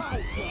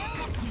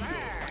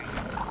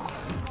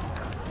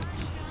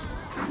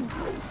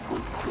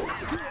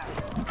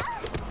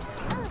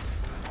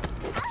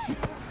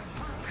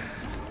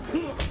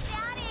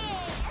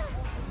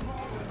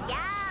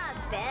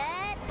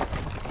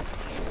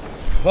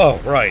 Oh,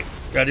 right.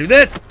 Gotta do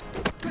this.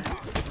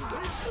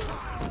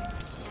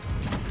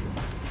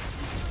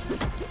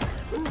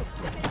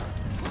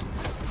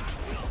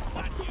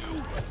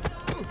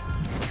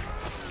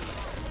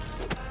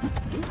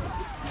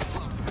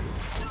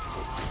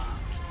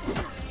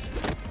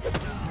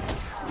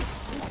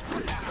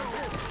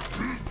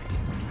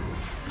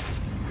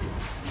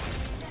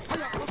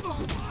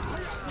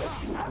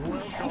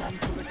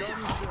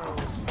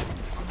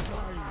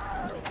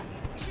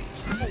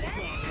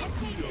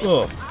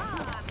 Ugh.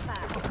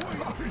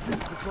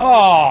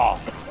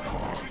 Oh.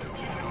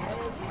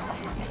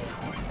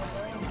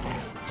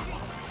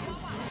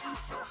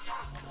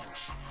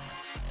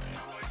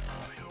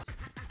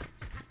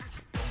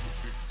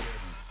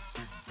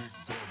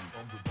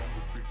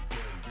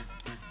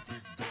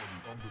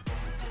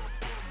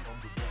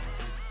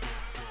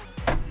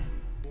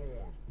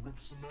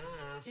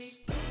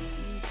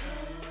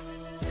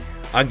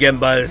 I'm getting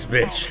by this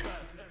bitch.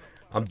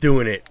 I'm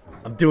doing it.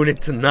 I'm doing it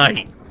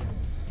tonight.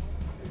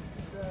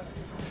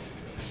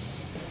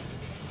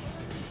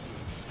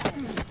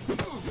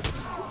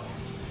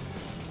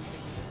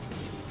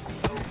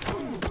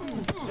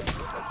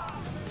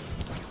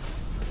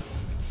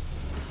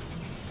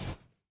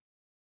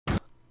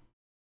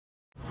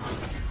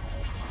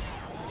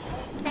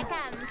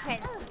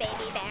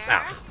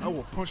 I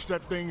will punch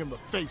that thing in the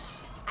face.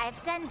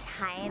 I've done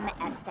time,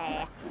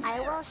 essay. I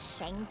will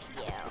shank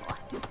you.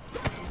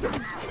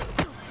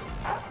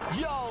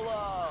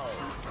 YOLO!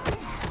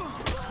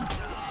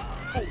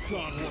 It's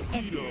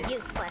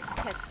useless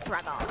to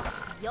struggle.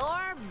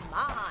 You're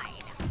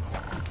mine.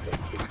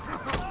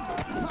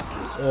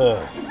 Oh.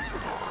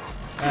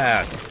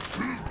 Ah.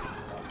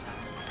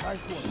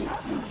 Nice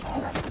one.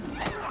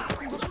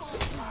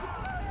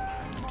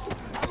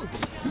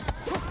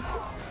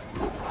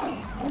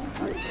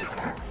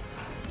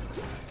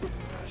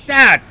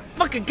 Dad,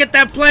 fucking get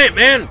that plant,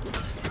 man.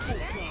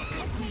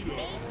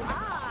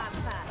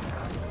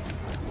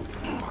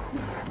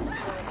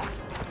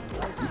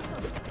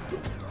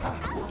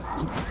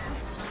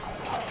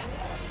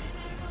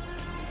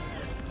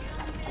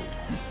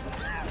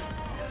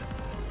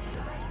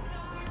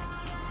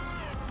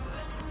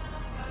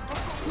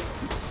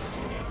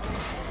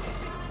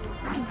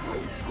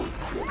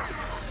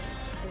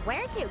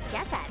 Where'd you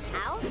get that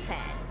outfit?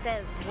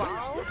 The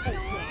wall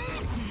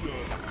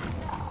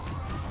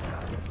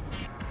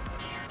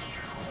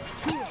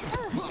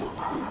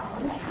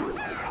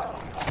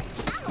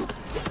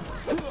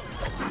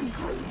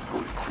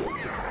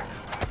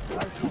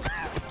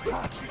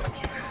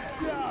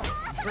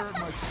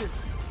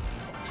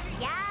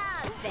Yeah,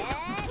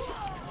 bitch.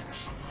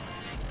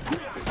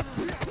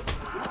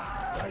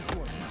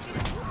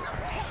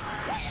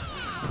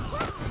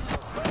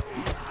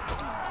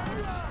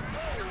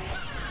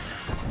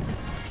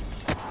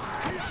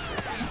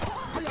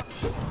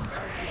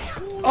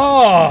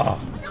 Oh.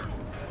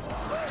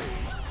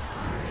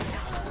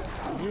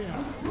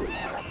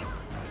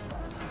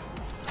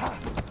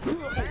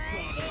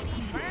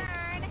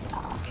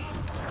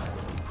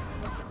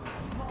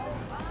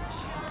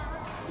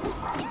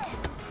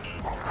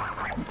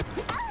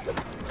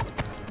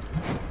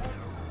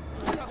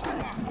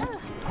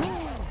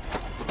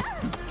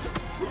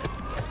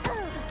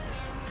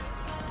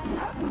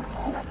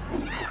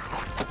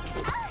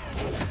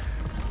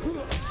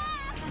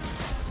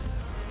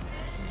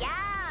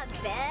 Yeah,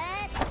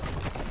 bitch.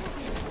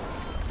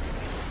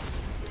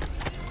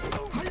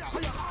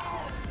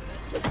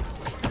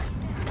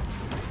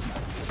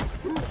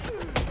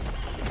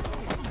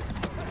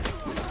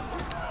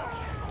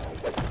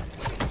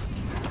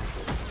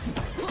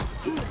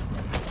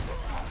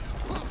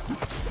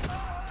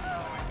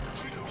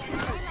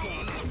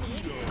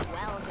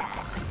 Well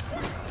done.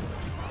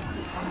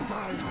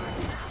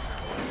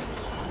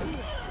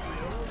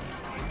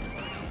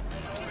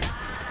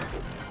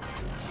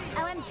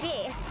 OMG,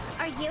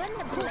 are you in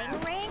the bling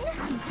ring?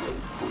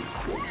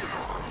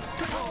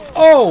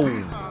 Oh.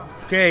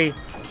 Okay.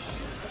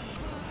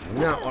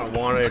 Not what I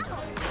wanted.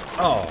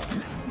 Oh.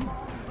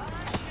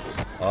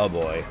 Oh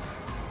boy.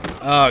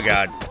 Oh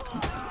god.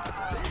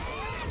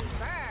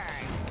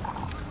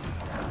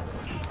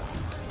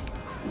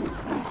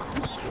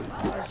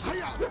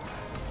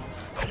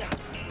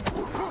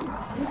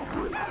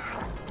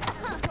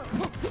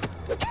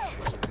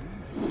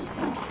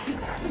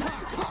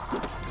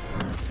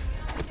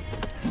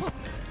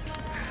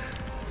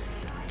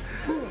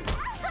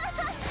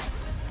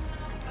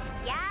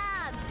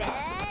 Yeah,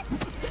 bitch.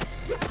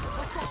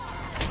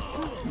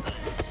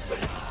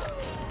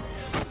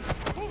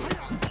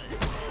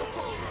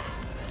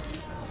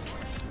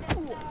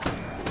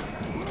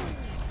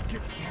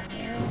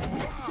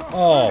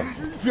 Oh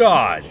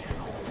god.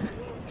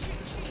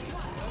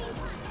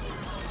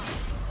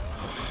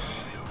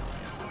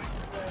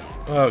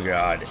 Oh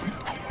god.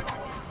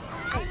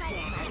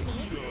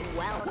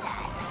 well done.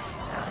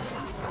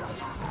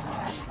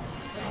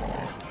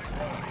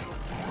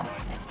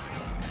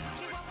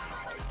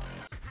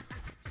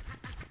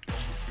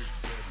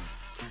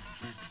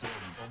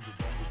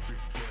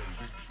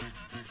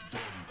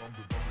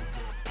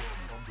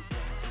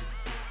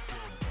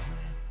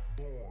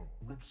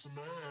 Whip some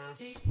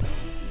ass.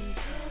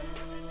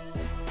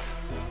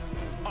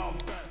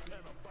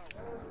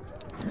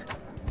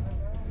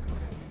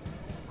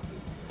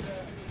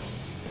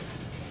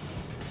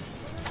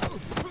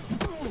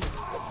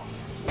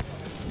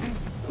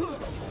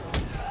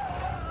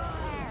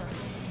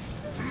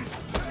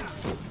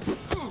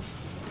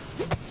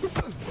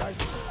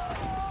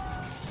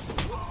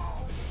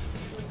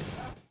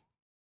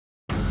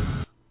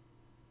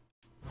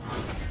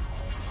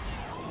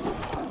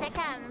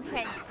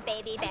 Prince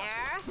Baby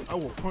Bear. I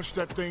will punch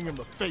that thing in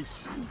the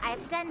face.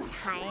 I've done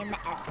time,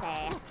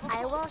 essay.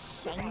 I will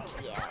shank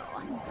you.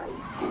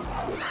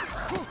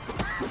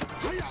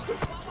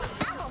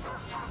 Ow!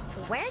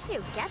 Where'd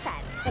you get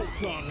that?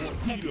 It's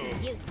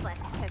useless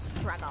to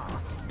struggle.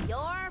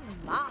 You're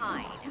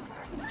mine.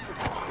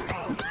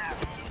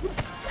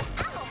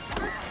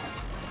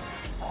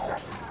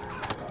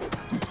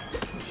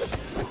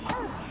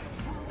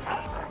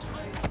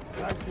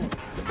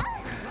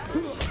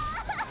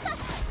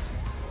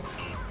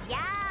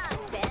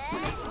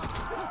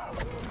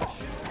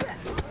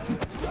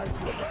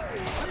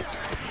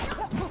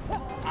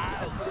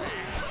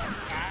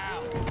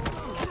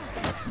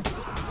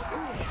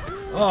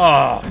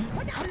 Oh.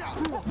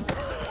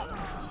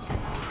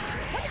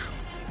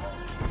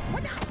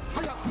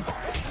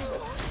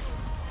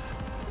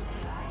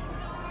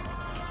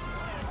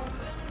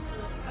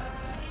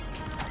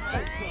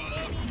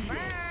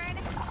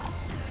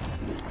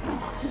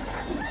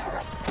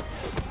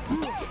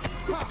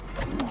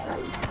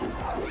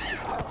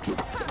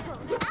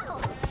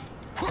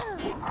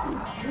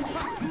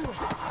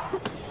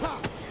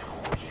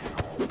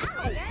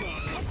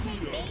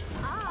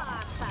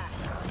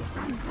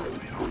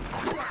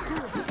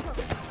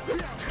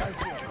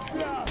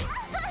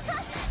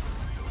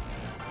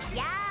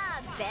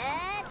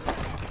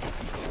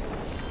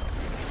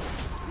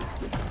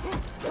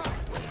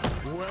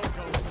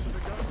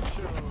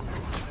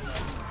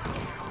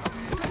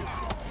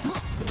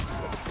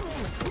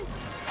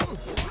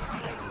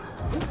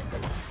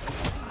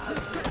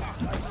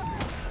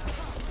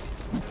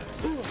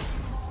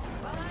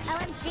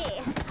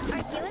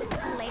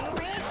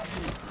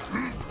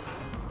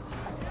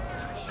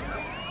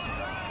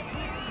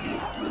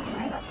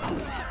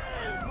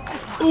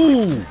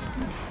 Ooh!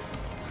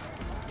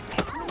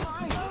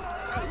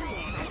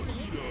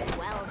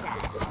 Well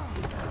done.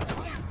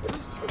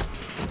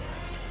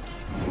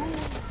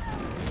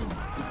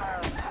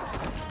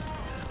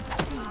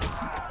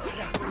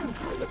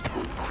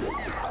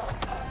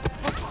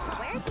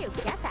 Where'd you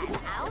get that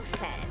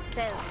outfit?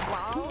 The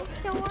wall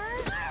store?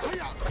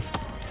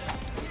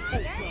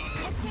 You're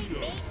tipping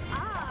me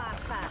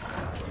off.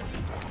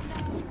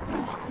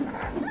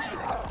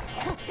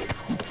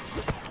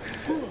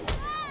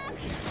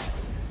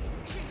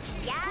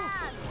 Yeah,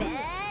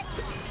 bitch!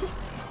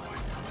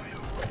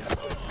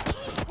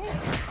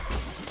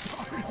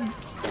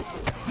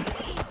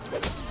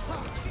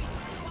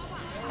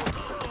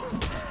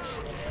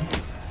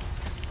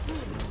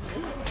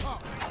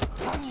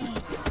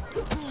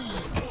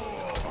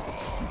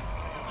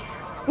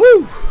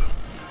 Woo!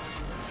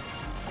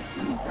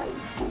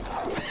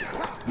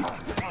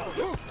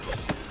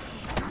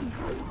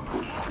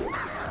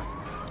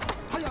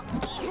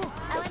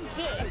 OMG,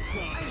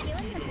 are you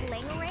in the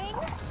bling ring?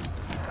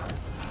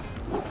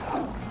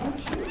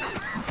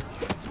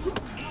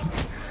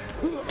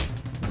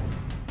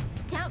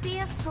 Don't be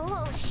a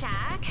fool,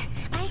 Shaq.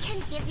 I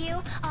can give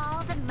you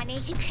all the money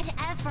you could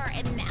ever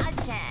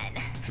imagine.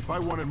 If I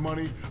wanted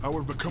money, I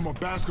would have become a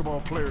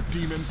basketball player,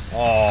 demon.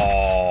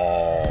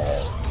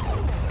 Oh.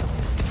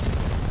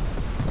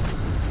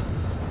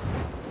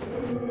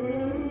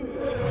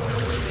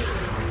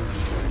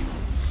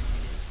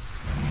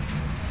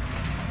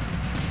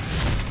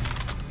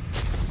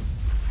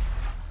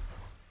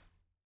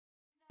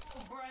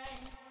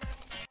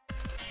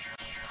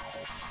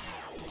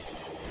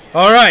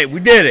 All right, we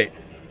did it.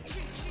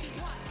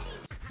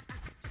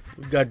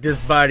 We got this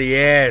by the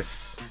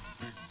ass.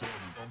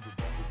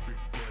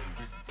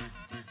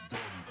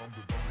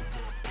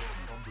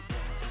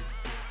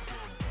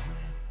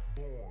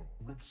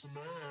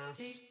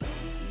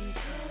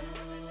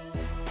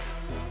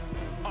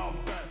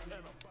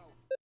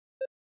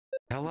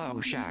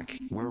 Hello, Shaq.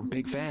 We're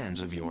big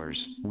fans of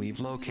yours. We've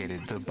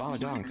located the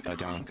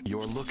badunk-a-dunk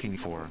you're looking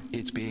for.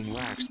 It's being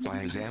waxed by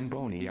a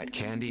Zamboni at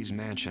Candy's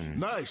mansion.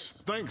 Nice.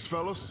 Thanks,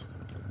 fellas.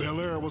 Bel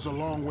Air was a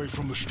long way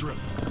from the strip.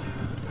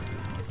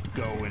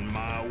 Going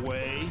my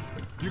way.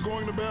 You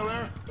going to Bel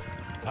Air?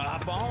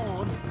 Hop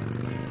on.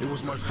 It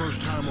was my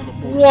first time on the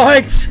motorcycle.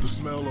 What? The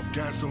smell of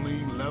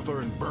gasoline, leather,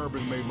 and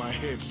bourbon made my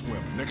head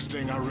swim. Next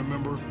thing I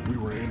remember, we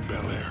were in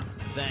Bel Air.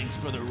 Thanks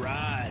for the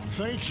ride.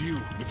 Thank you.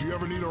 If you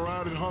ever need a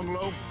ride in Hung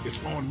Low,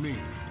 it's on me.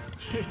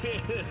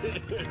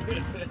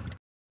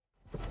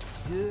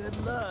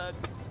 Good luck.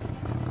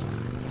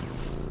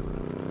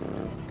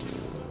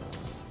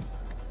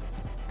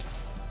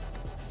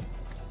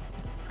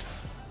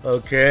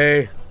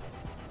 Okay.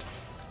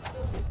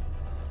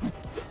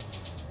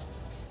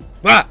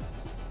 Ah!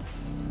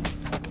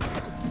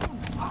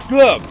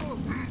 Look!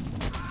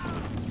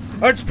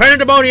 It's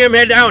pandemonium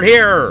head down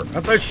here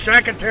at the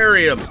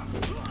Shackatarium.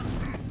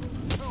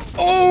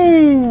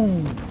 Oh!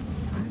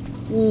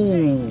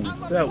 Ooh,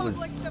 that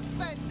was.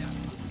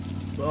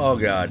 Oh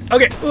god.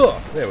 Okay.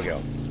 Ugh, there we go.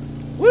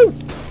 Woo!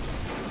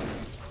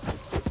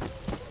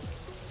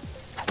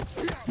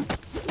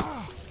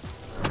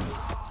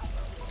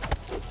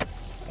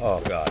 Oh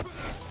god.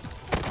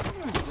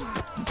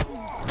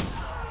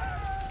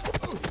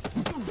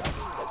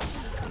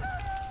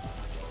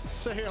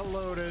 Say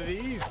hello to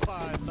these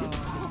pythons.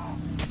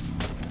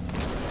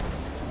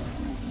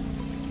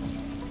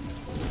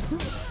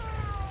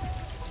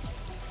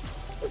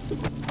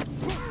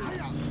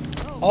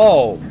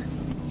 Oh.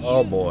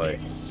 Oh boy.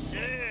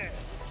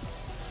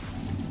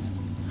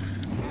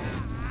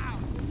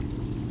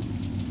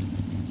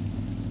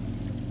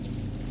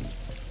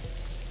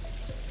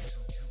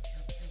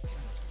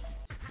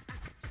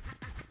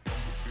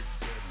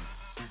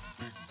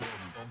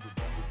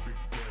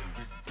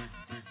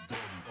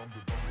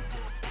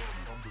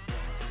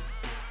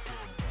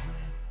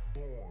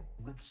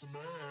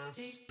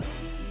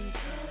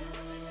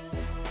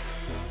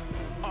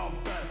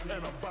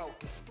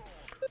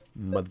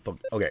 Motherfucker.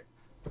 Okay.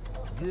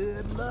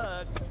 Good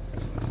luck.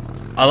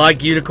 I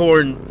like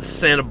Unicorn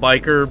Santa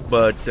Biker,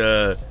 but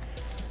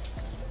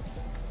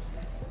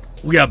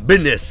we got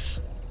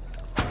business.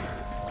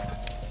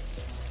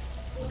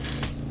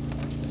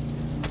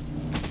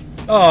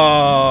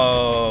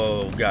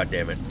 Oh, god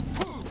damn it.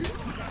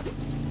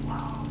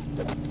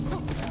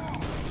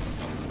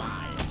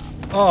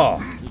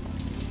 Oh.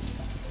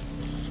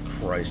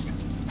 Christ.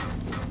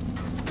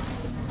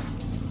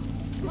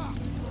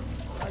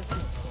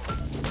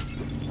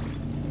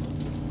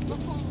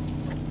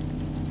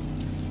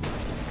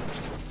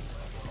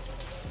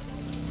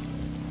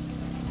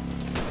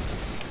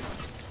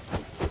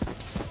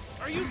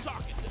 Are you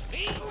talking to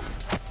me?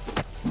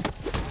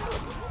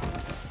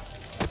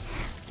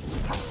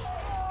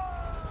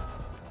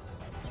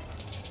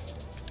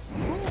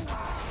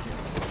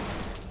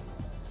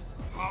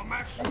 I'll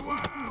max you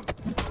out.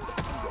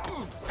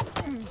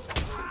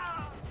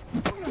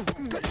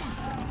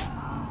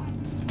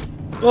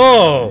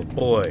 Oh,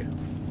 boy.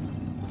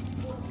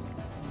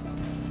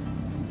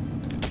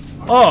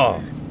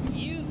 Oh.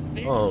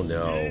 Oh,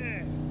 no.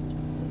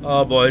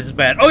 Oh, boy, this is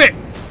bad. Okay.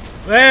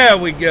 There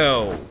we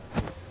go.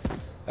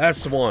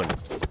 That's the one.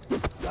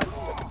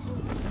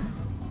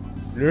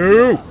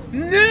 No.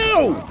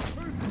 No.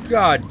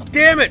 God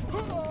damn it.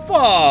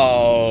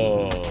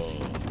 Oh.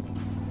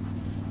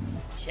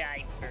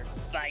 Time for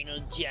final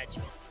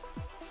judgment.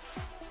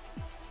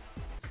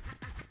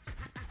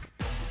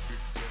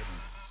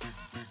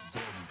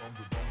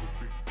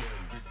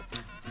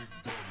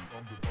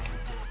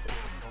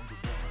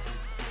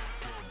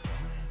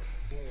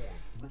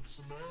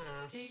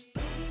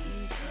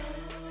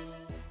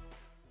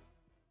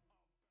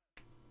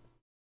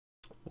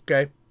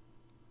 Okay.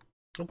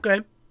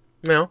 Okay.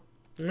 No.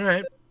 All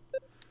right.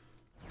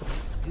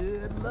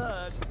 Good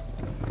luck.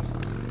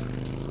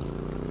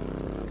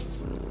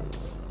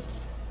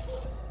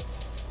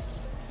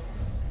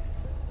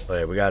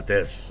 Okay, we got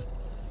this.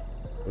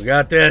 We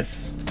got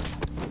this.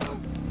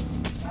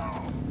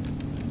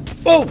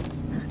 Oh!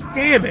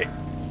 Damn it!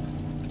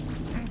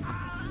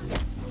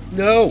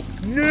 No!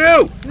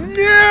 No!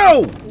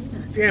 No!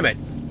 Damn it.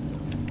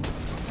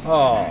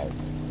 Oh.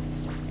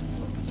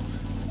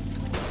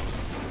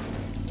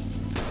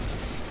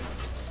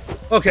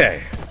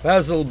 Okay, that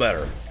was a little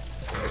better.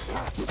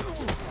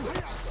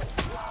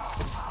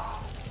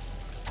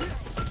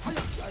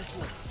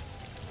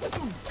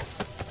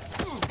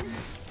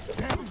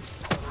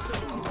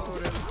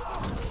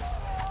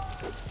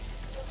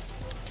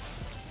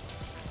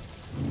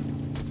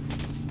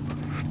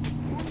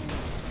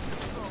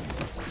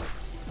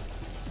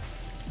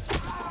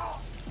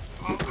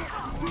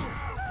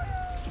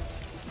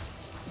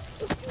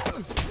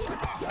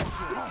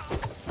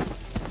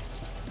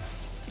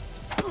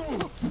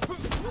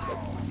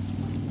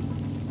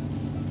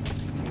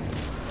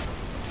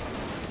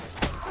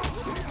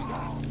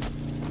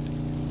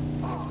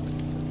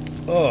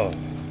 Oh.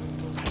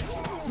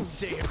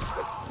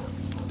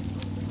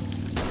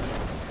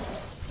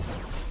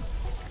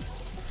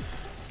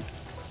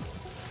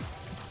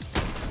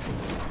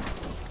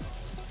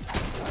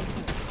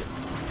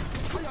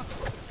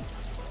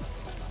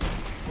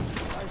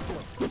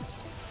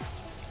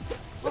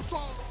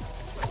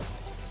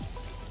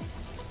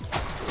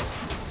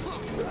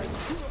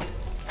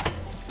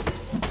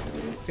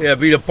 Yeah,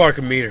 beat up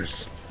parking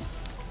meters.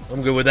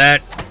 I'm good with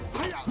that.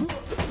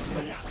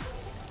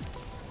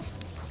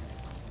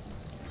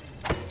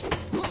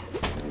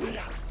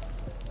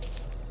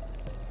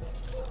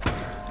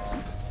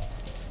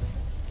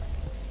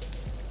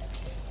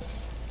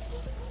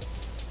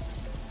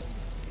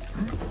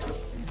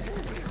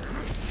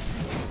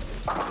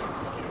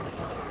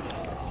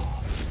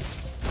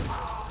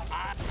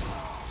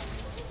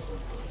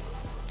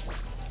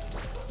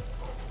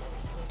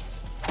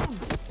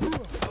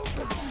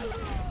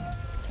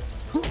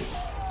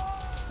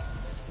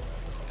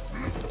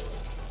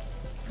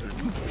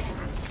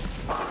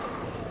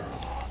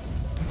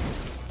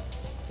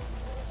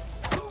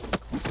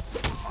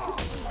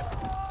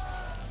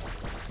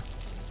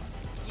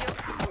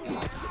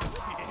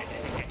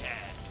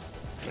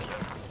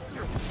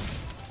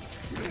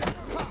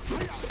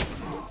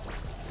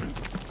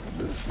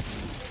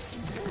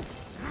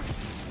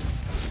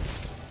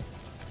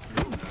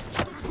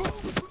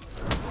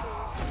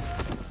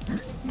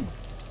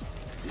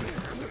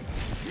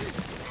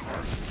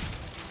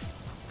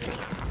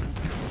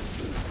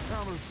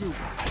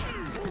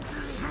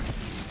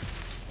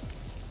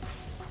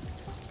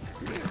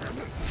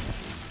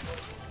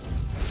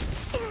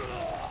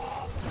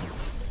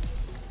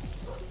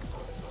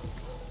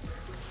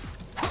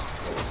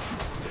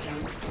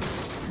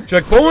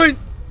 Checkpoint!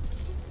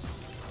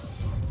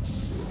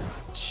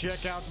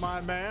 Check out my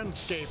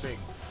manscaping.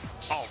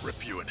 I'll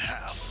rip you in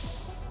half.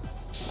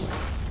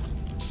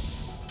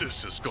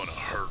 This is gonna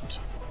hurt.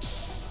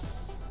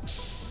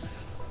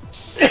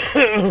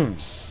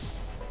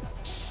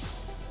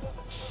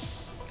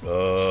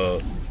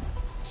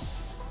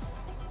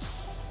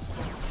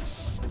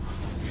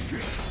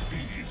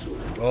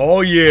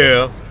 Oh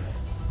yeah.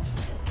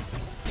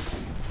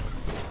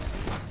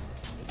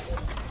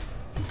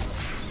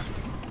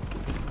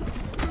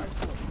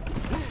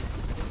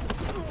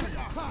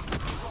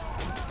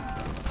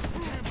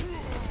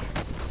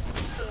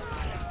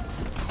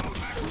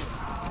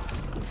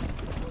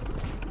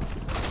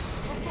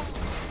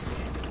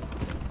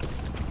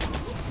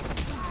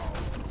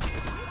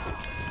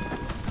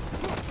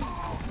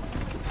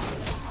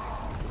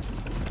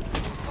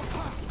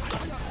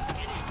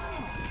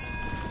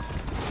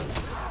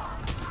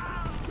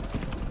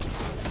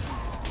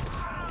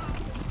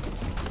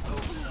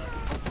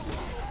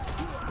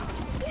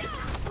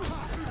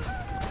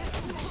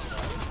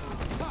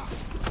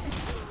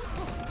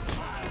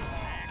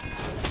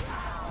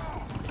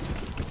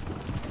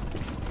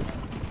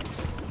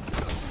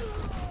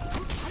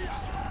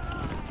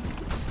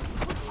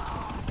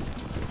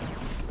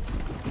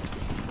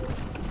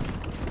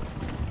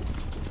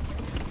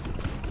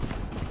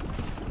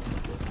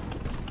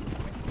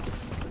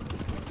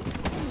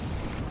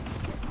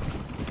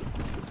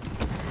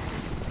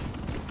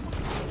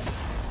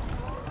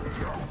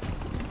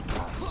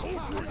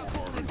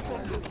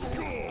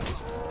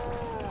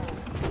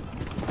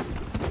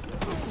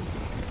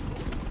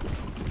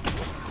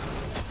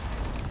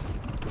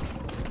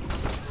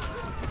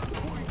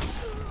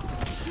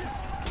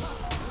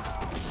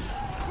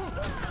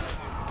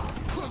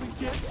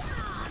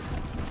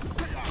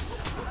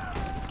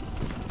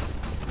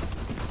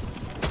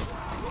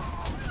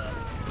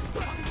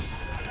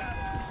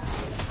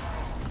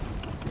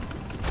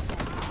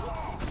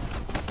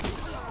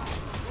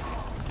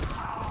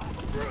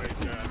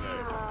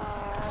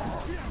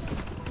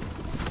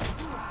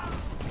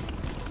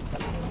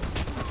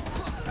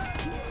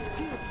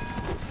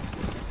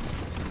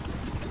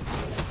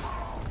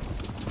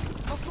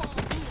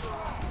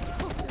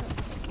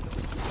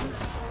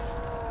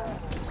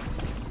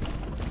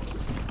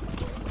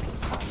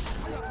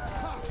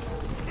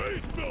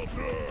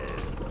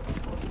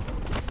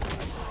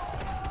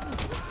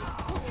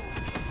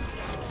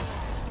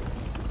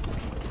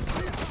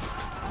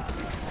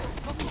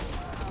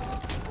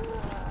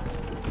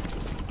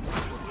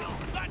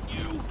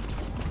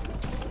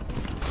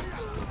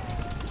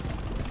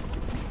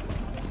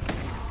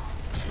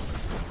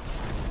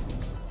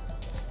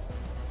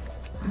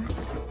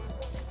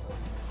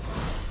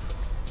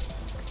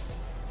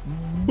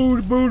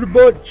 Booty booty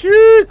butt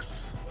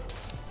cheeks.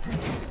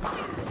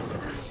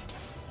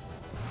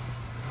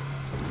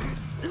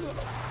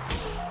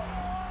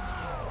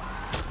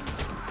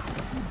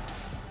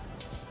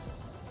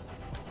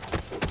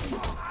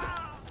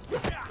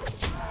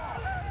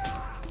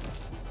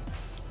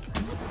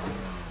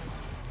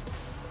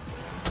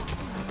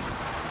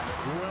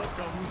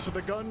 Welcome to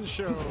the gun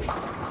show.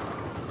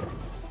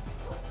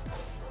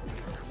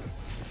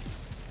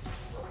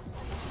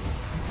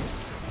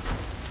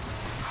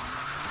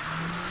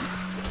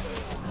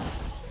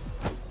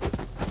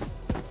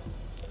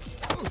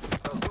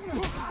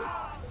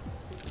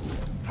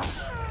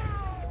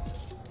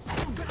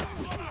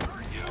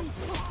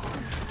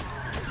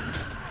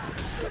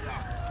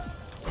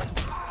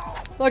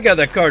 Look how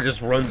that car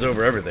just runs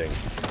over everything.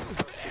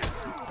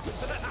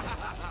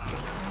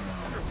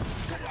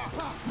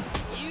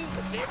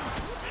 You've been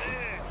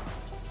served.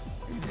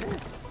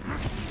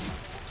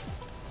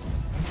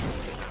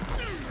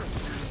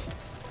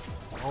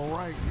 All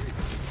right.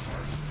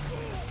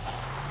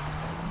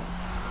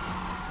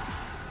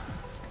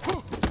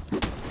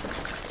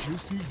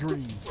 Juicy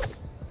greens.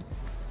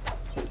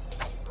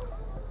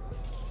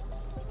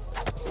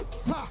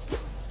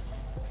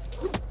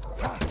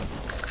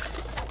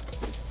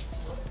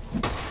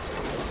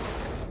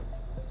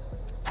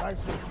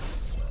 Nice one.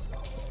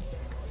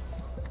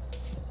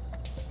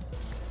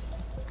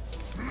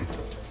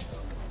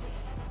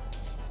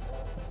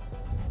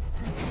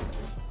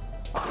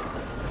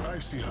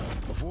 Icy hot.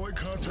 Avoid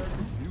contact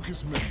with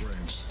mucous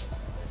membranes.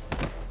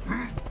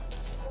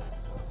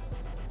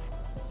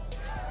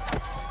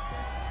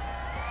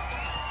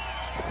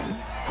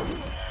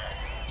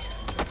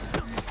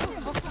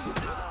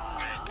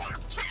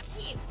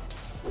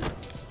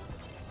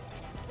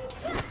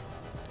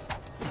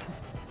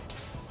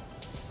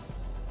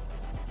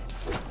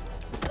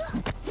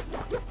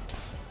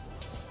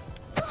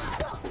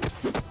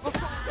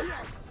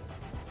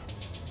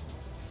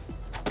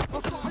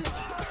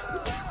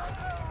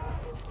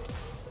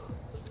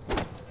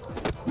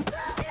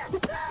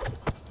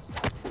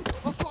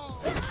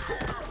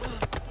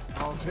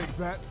 I'll take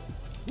that.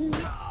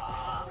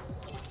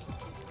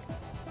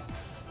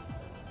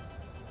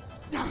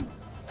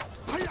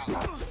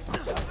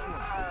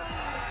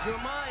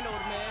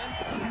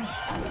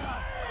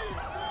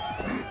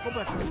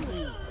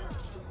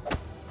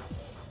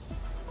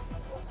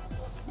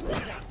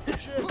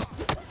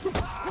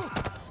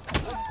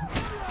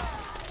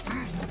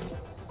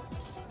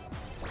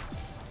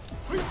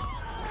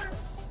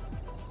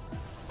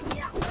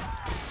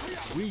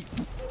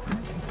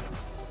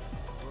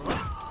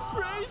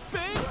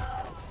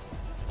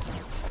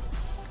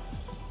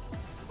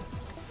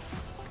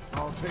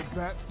 I'll take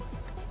that.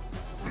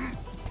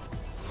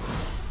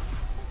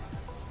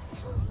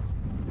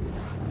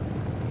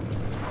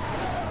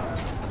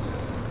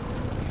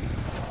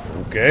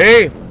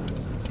 Okay.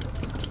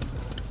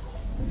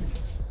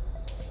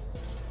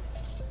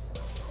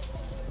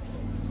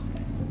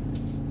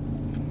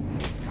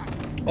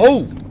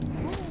 Oh!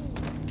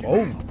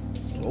 Oh!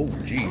 Oh,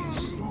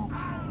 jeez.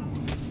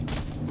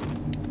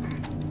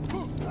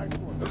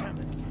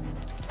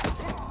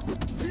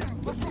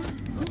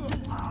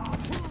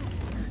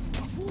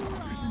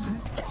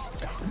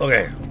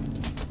 Okay.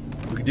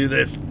 We can do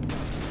this.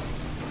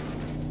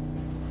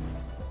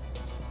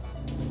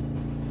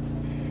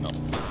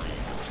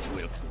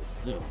 Will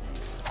consume.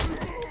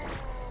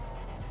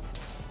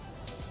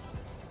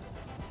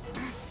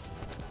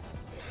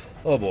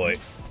 Oh boy.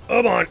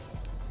 Come on.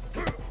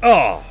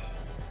 Oh.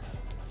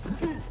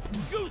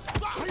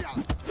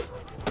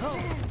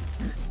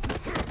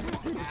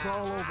 It's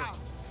all over.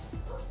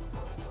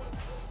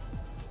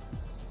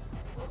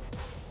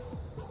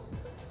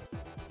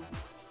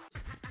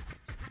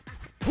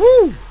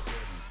 Woo!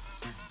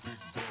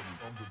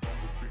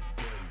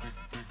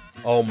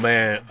 Oh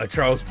man, a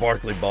Charles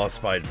Barkley boss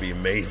fight would be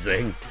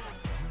amazing.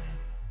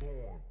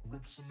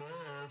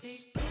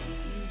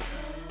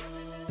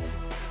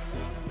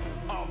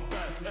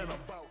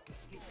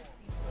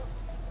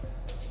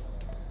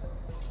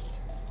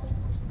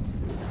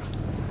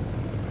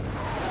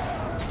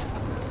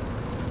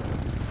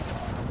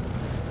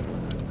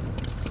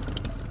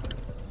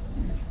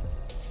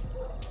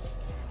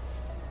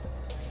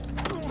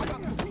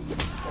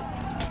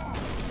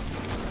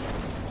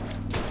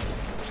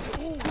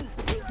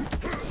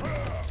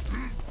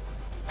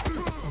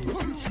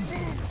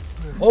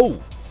 Oh!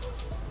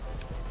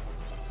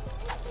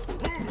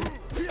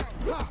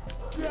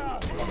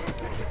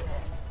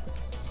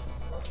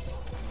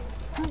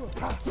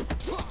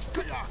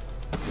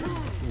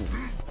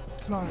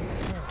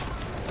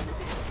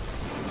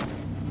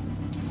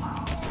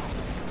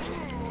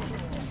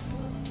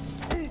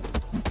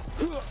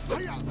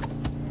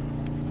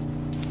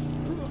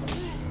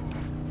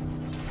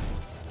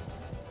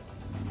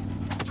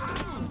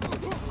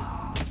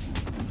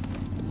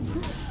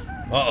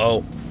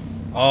 Uh-oh.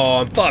 Oh,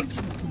 I'm fucked.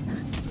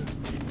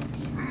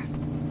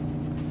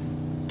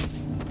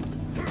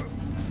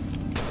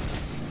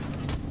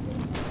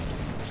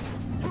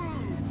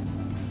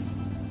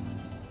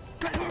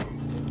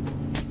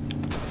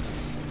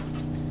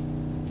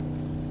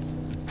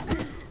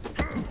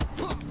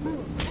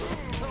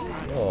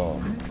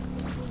 Oh.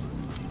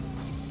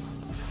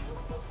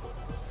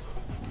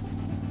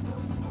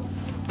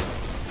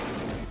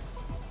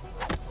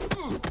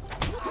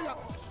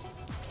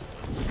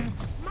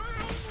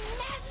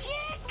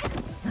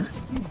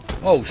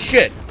 Oh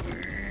shit.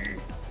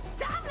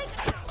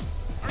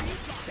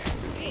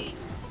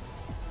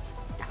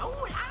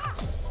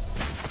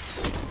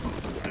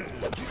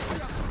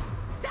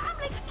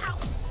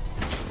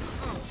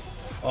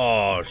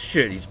 Oh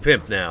shit, he's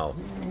pimp now.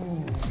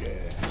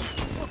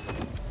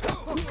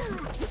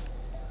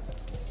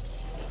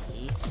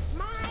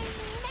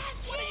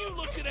 What are you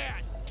looking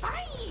at?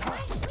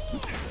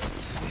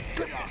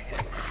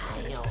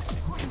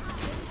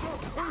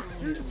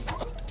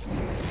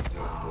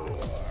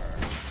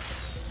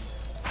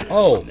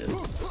 Oh.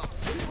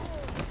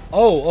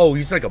 Oh,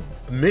 he's like a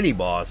mini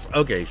boss.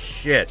 Okay,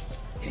 shit.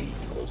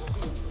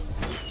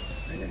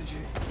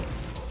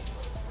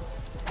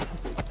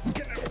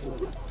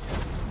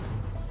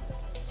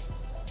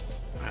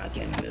 I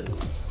can move.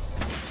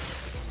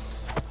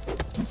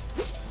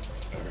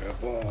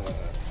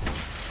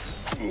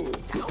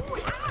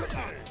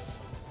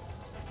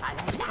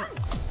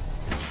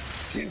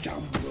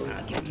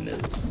 I can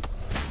move.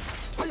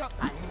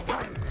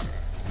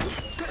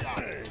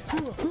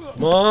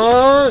 Come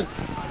on! A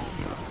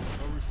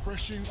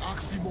refreshing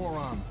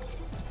oxymoron.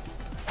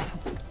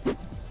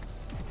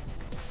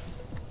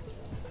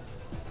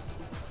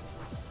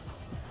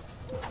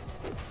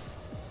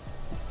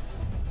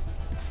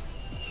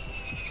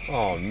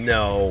 Oh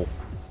no.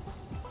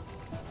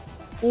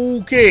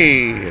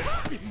 Okay.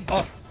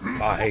 Oh,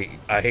 I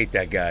hate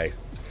that guy.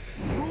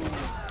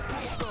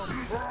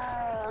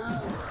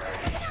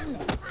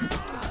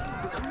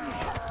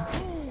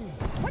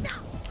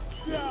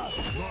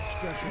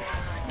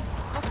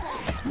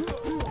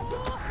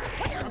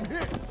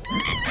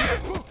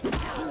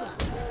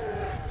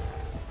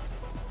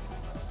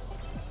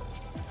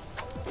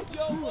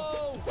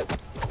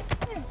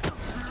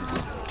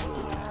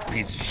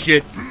 Piece of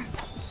shit.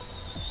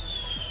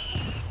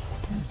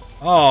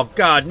 Oh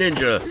god,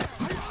 ninja.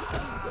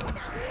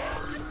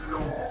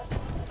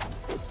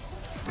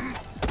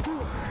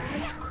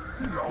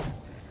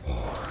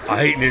 I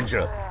hate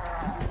ninja.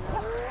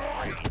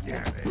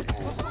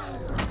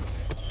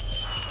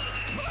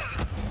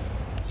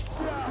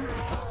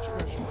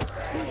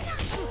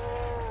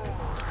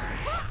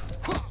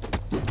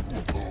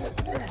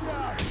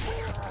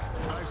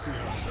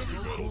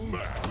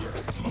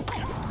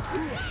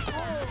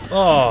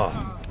 Oh.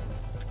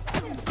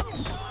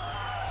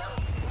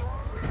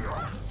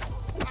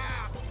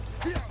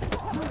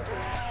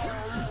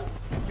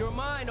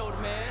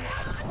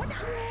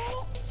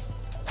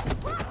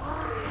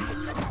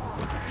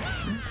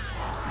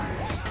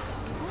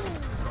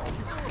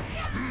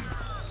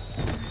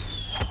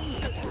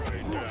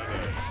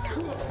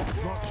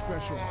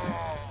 Special.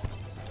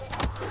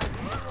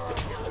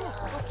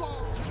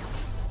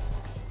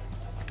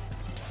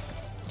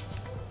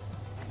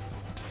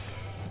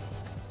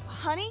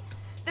 Honey,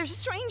 there's a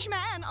strange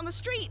man on the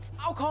street.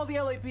 I'll call the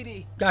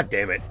LAPD. God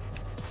damn it.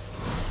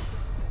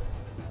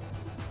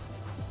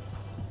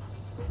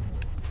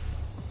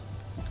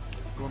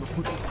 Gonna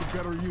put this to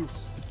better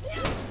use.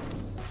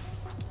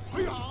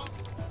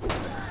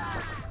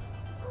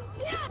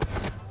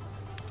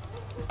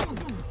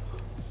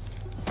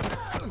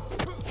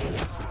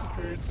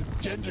 Experience some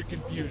gender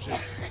confusion.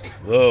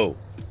 Whoa.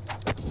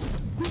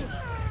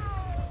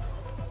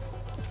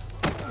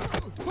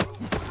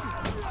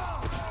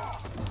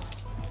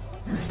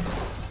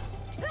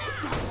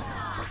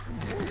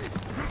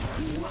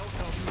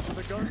 Welcome to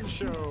the gun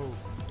show.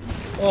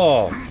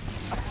 Oh.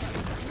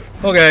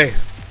 Okay.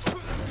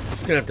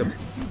 Just gonna have to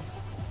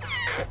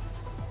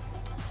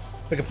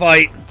pick a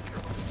fight.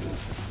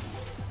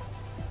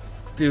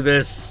 Let's do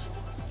this.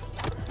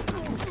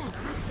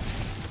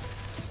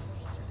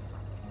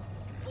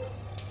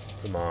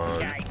 Come on.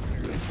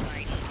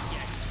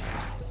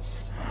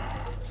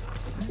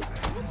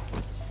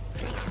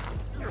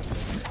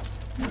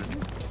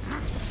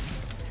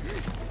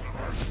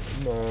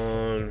 Come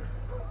on.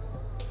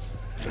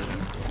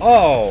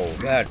 Oh,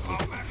 that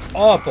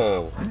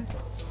awful.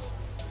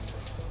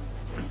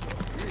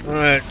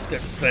 Alright, let's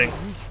get this thing.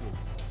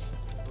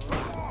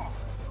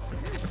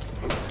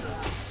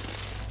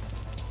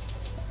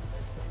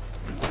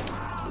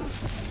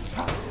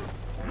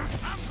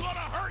 I'm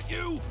gonna hurt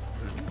you!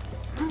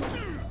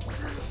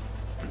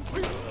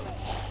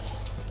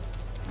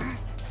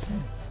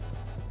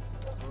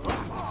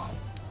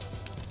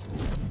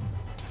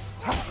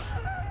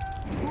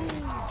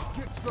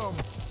 Get some.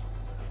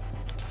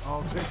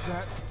 I'll take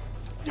that.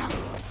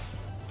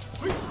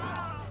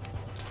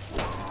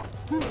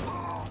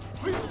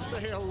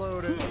 Say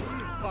hello to these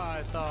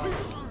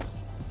pythons.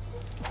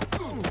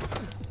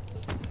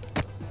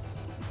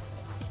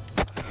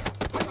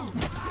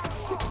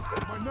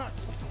 My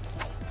nuts.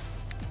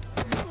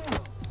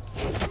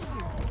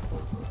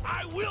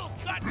 I will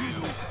cut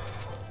you!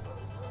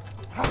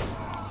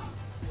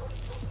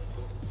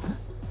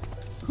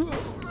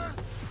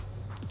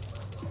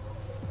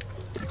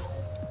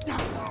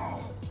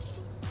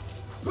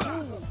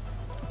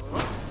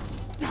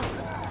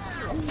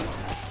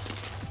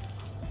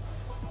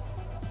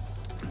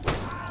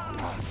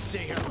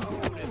 Say hello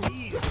to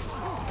these.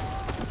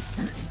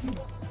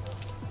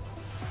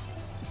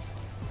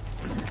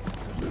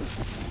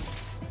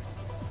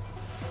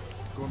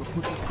 Gonna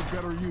put this to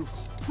better use.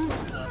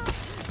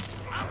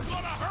 I'm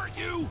gonna hurt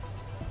you!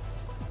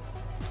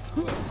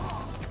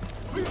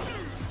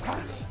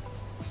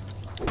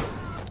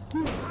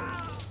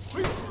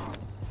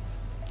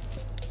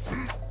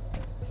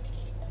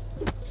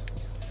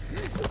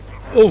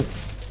 Oh.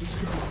 This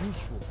could be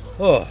useful.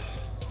 Oh.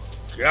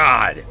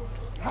 God.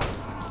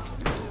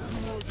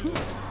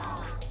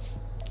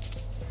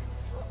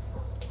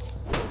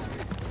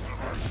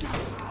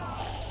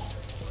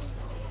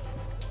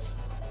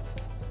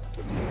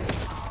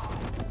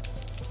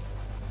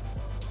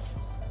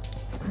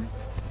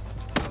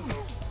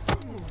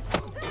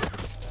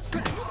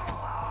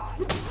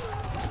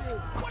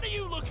 What are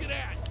you looking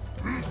at?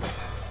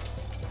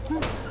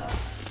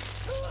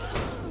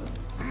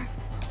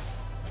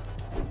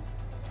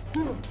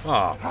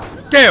 Oh,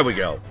 there we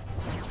go.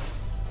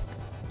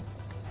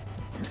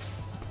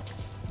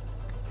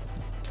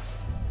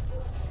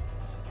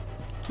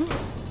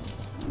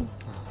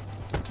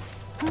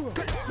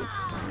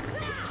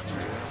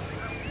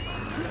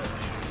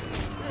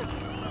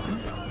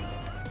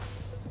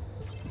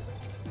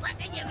 What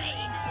do you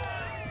mean?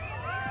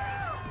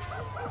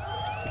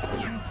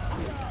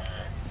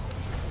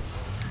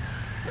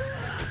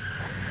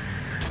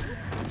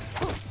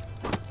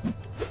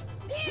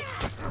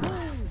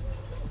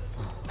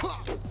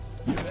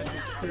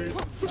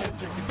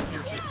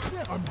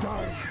 I'm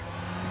dying.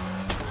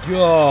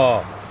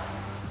 Yeah.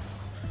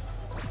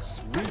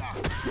 Sweet.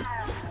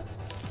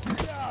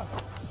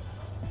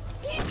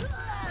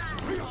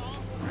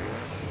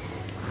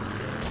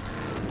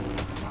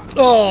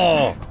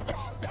 Oh.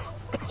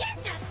 You're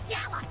just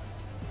jealous!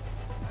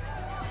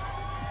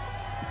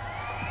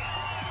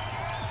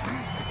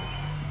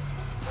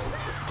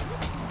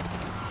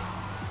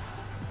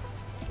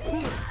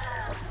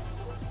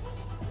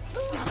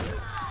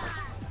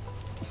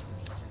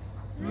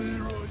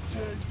 Leroy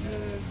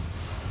Jenkins.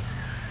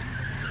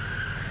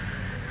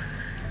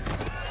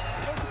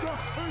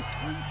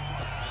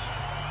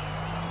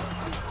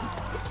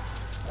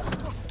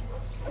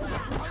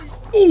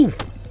 Ooh.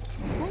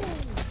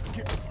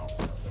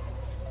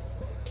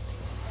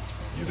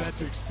 You've had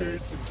to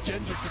experience some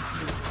gender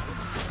confusion.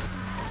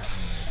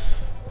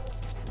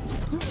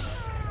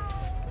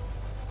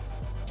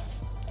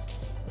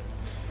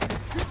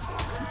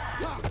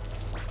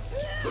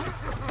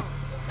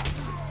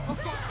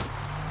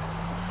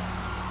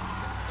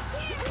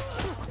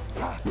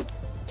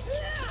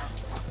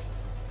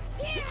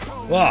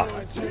 Wow.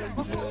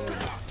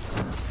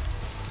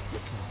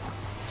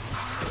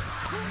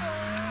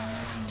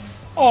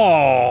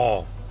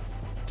 Oh,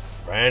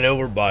 ran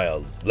over by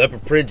a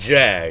leopard print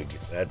jag.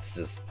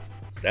 That's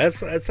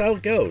how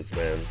it goes,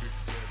 man.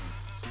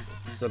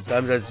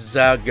 Sometimes that's just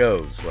how it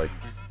goes. Like,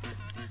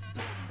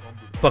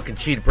 fucking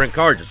cheetah print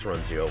car just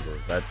runs you over.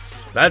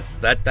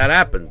 That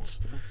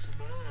happens.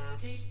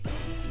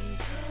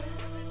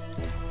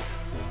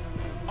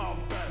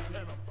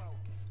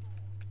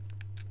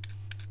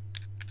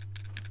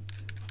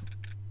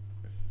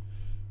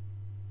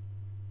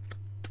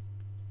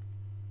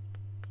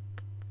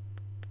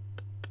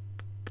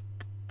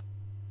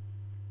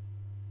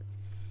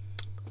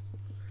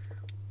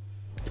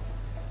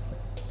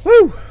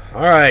 Whew!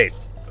 Alright.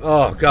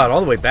 Oh, God,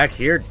 all the way back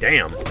here?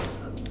 Damn.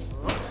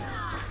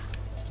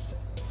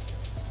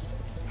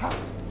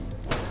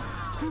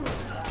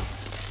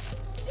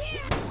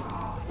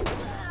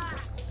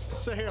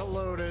 Say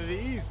hello to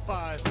these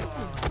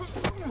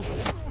pythons.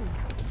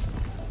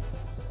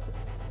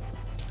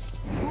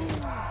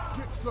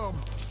 Get some.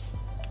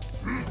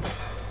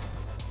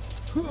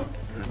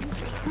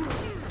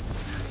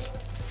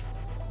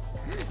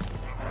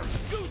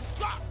 You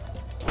suck!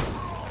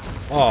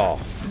 Oh.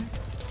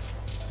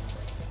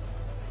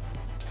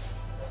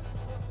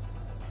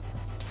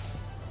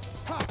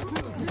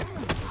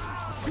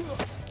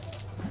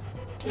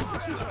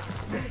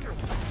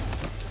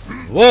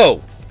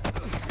 Whoa!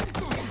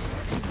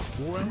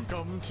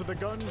 Welcome to the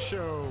gun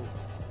show.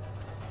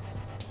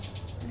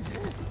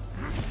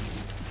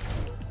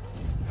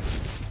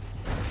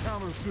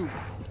 Counter suit.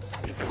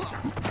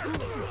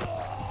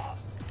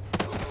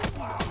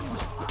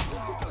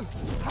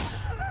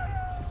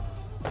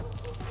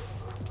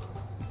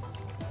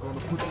 Gonna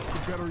put this to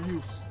better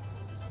use.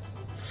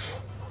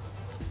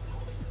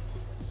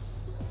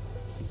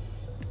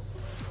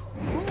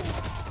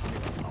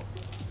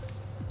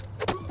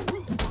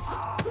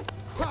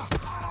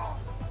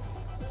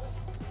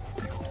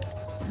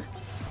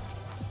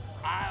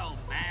 I'll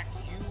max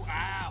you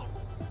out.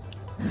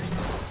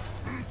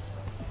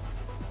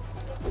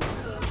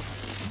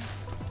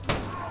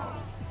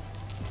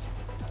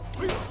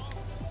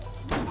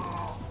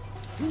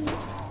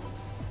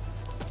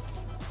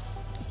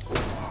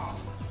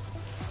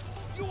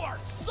 You are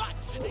such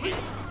an idiot.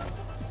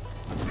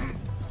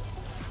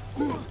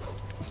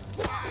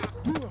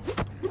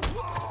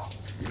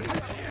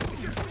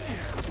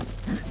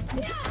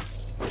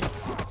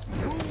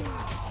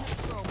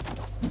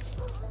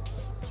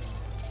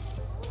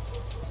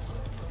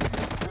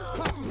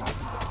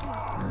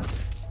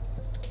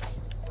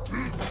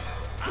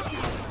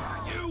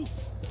 You.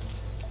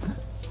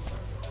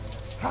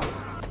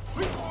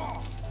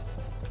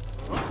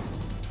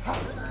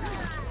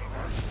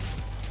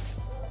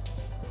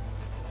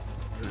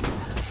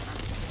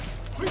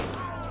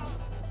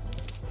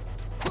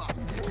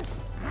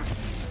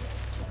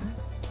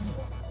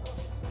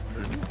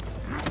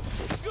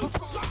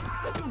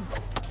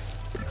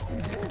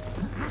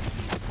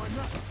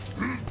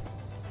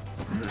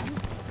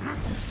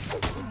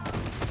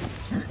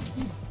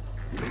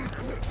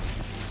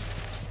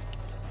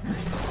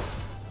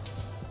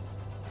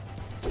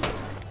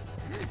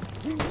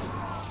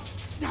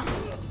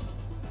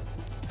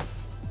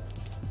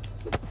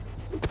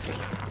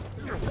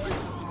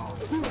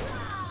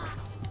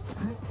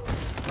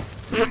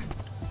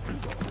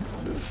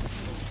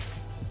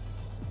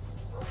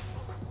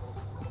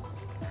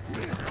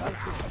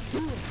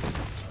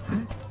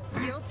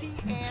 Guilty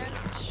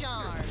as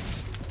charged.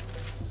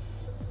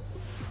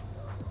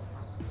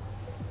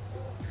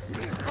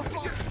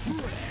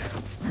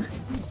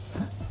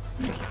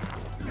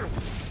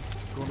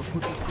 Gonna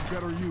put this to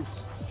better use.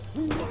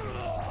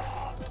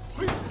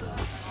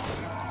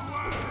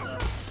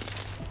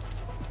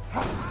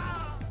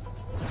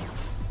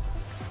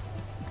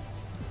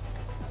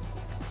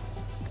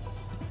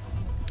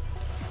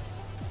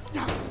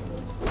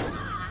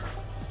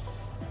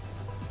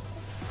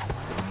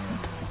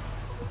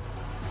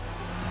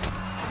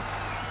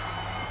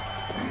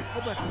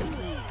 Go back to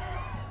school.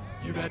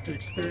 You'd have to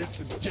experience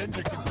some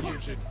gender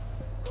confusion.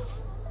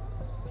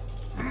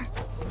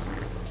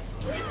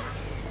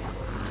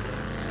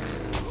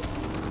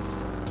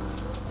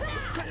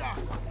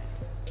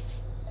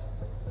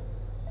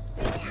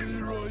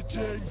 Leroy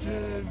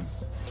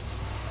Jenkins!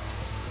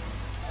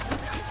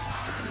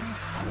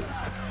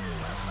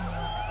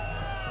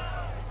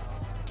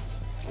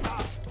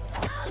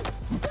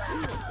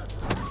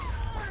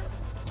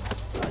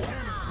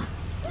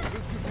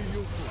 This could be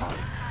useful.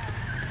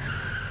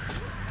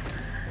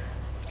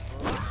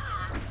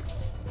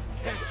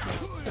 Catch me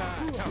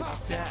outside. How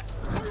about that?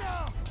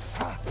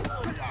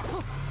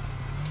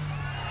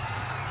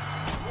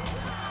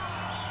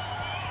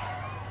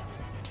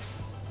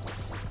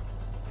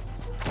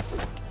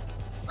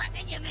 What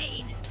do you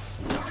mean?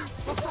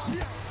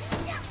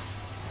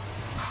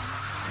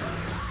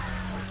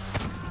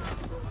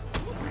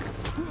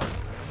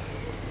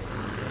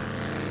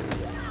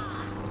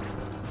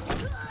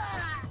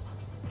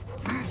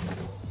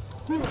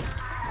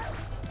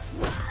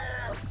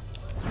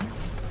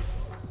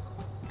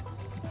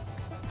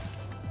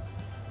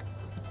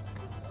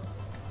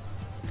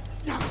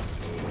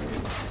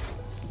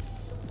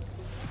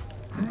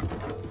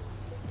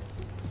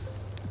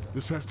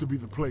 This has to be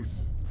the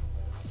place.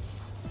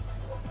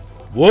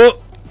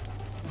 Whoop!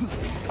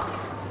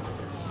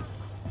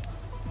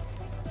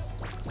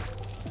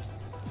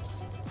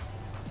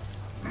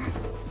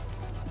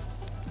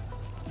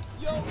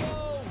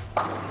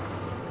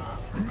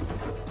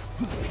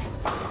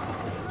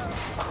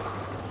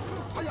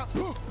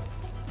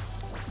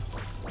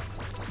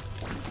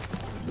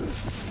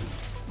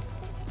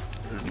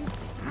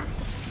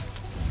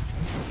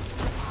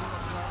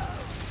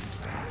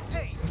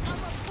 Hey, I'm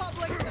a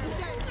public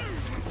defender.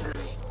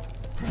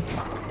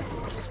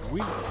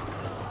 Sweet.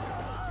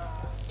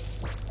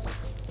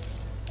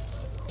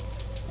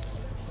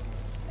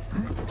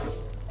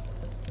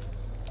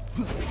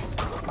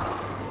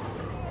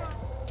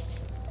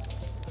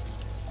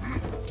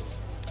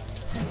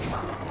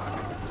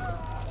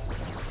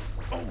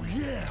 Oh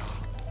yeah.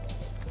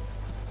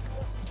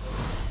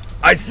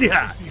 I see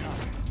how.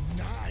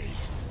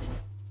 Nice.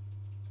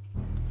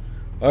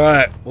 All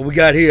right, what we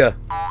got here?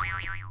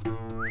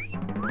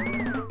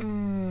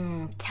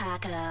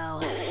 Taco.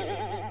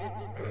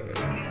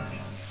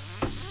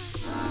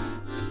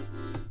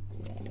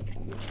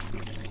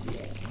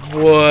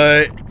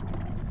 What?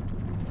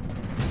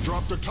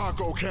 Drop the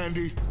taco,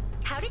 Candy.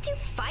 How did you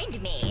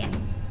find me?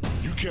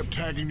 You kept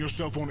tagging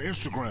yourself on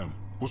Instagram.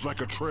 Was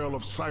like a trail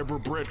of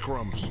cyber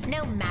breadcrumbs.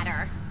 No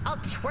matter. I'll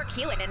twerk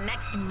you into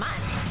next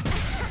month.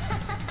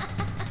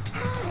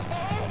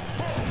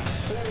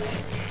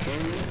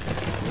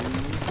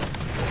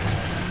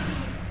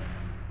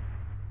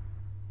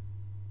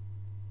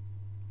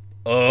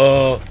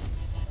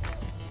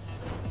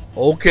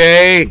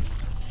 Okay.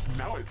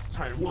 Now it's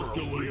time for a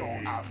real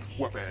ass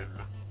weapon.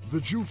 The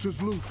juice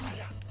is loose.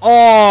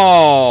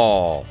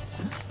 Oh.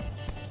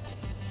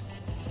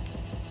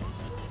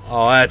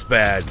 Oh, that's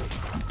bad.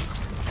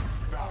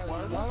 That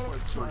one was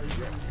for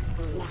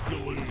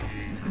you.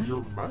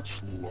 You're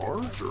much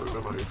larger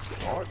than I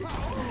thought you'd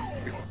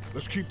be.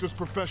 Let's keep this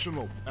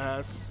professional,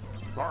 ass.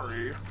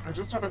 Sorry, I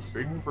just have a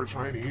thing for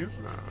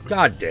Chinese men.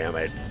 God damn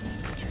it.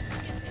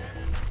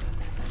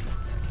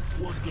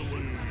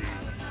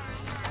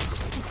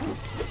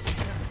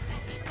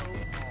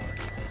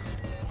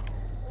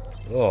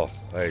 Oh,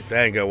 hey,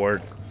 that ain't gonna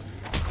work.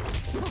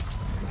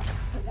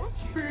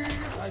 Whoopsie!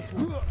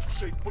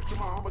 Shake what your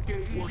mama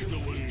gave you.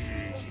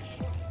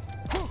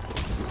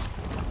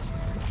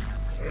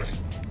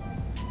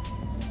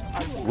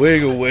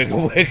 Wiggle,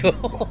 wiggle,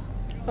 wiggle.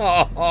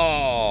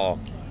 Oh.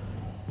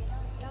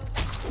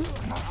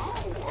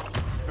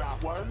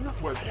 That one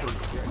was for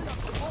you.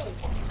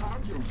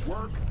 Time to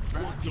work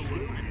back to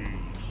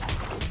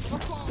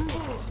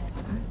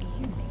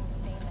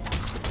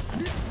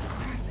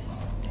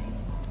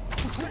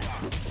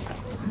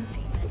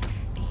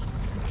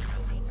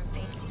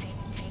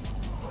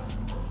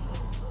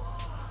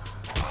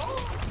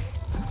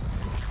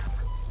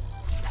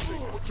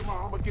what your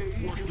mama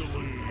gave you.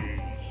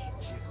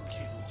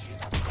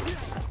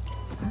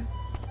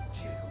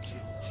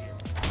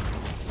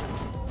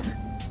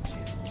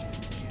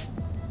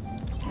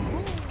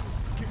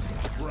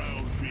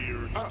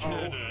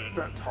 Uh-oh,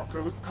 that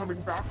taco's coming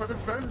back with a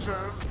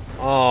vengeance.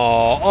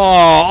 Oh,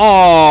 oh,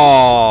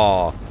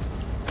 oh.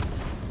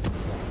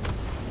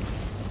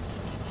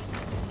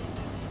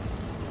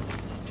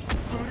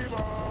 Booty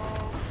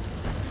bomb.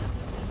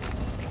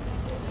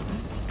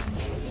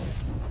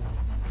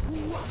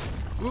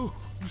 Ooh,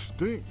 you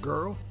stink,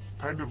 girl.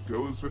 Kind of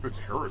goes with the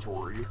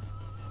territory.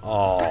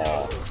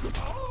 Oh.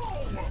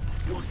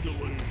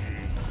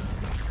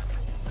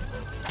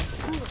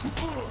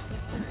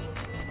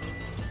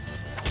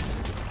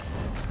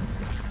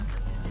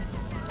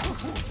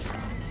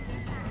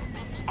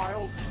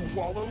 I'll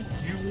swallow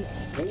you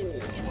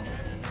whole.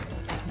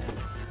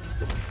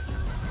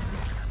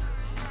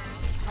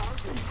 Time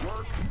to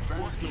work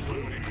back the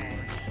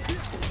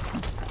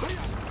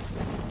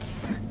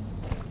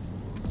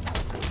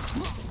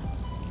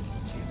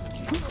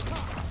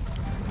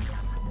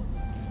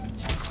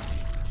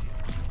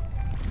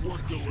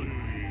Work the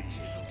legs.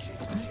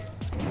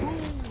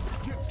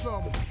 Get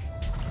some.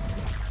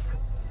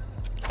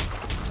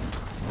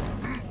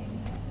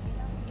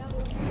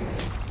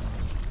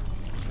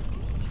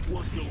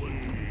 Work the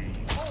legs.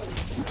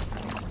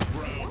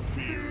 Brown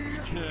beard's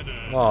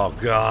cannon. Oh,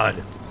 God.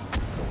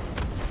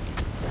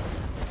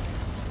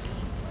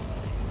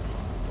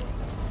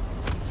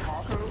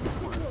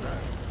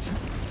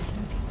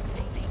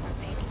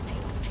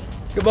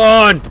 Come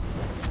on!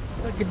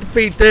 I can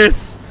defeat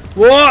this!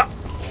 What?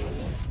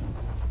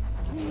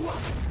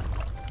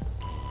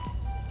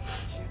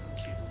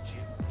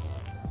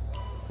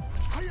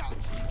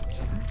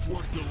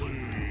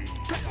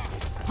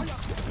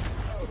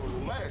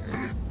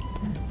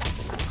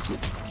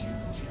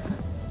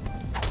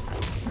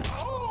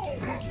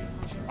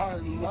 I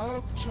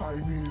love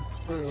Chinese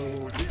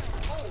food.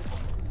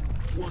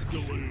 Work the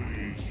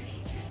legs.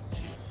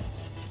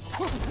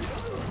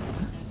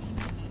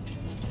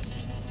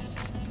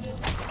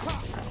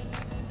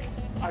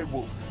 I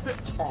will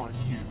sit on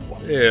you.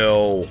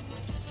 Ew.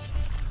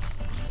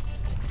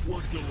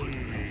 Work the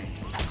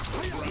legs.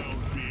 Brown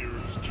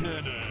beard's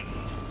cannon.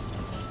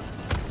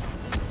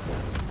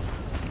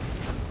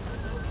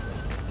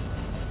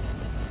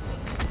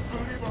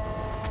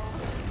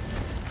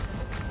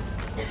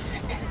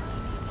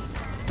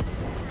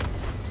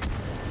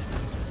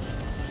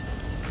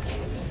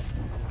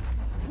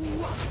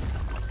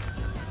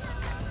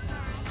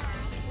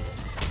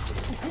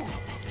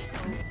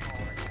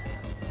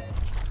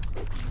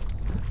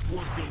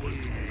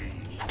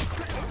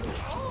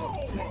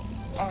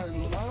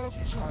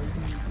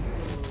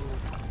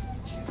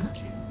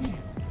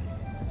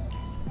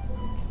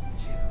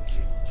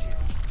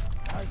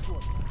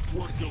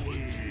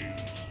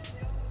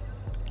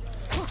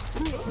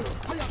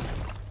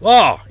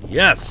 Oh,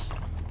 yes.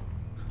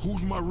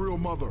 Who's my real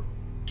mother?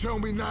 Tell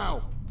me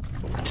now.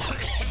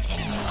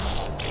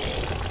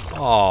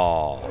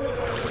 Oh.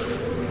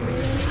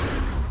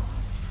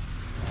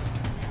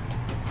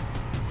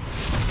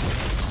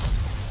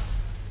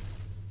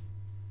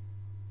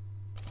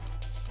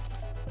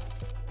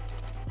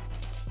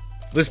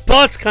 This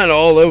plot's kind of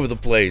all over the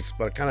place,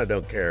 but I kind of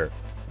don't care.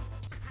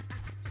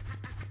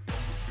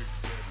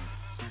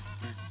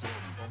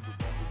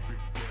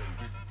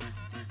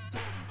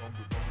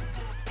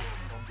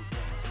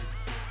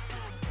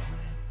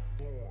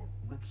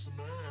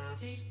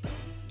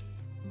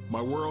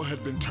 My world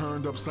had been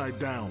turned upside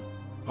down.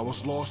 I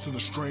was lost in a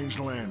strange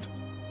land.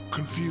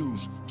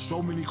 Confused,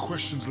 so many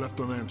questions left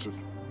unanswered.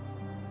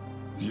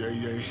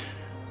 Yay,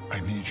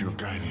 I need your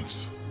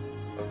guidance.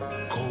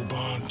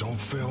 Koban, don't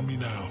fail me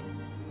now.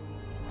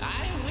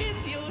 I'm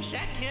with you,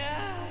 Shaq.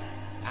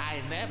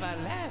 I never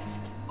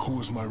left. Who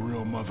is my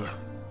real mother?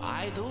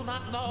 I do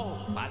not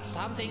know, but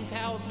something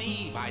tells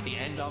me by the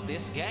end of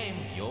this game,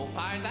 you'll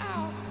find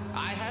out.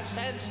 I have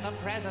sensed the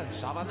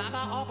presence of another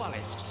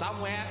obelisk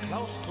somewhere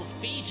close to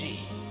Fiji.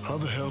 How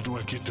the hell do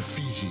I get to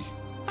Fiji?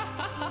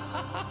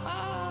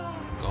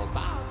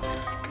 Goodbye.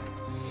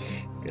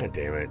 God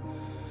damn it.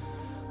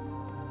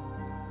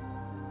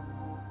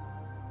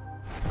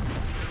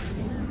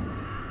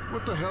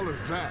 What the hell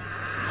is that?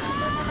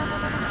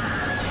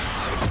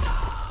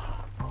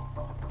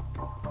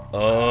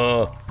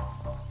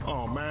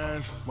 Oh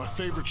man, my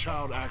favorite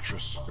child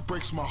actress. It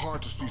breaks my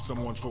heart to see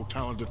someone so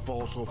talented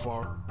fall so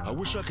far. I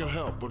wish I could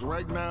help, but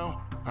right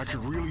now, I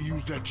could really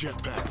use that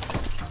jetpack.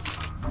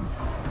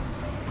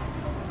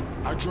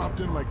 I dropped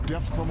in like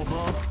death from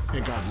above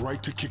and got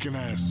right to kicking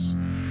ass.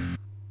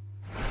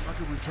 I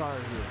could retire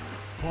here.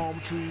 Palm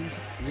trees,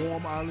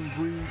 warm island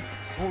breeze.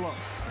 Hold up,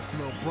 I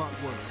smell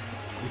bratwurst.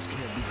 This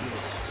can't be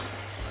good.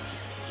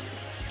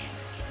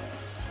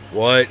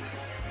 What?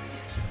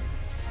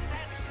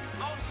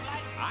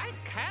 I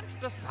can't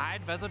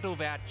decide whether to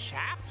wear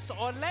chaps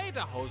or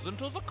lederhosen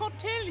to the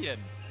cotillion.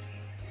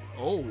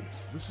 Oh,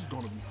 this is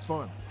gonna be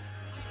fun.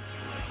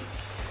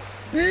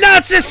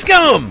 Nazi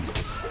scum!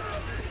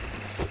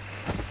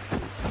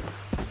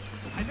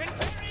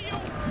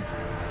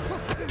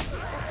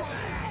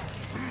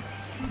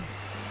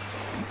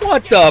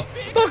 What the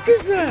fuck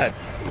is that?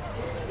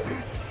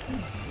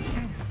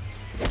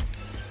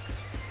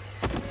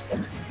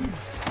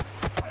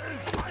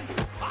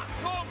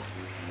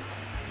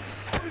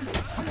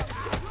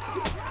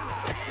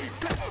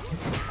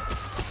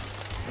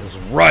 That's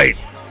right.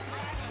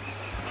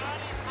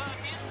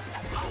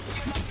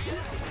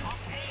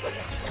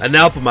 And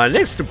now for my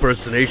next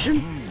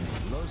impersonation.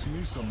 Loves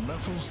me some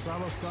methyl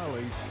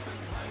salicylate.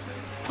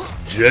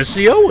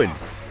 Jesse Owen.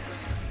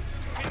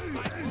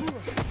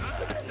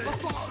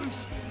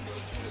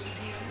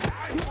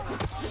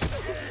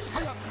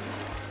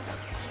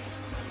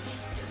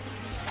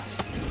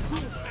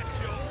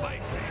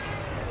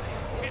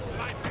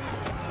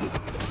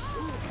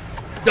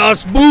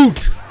 Das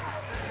Boot!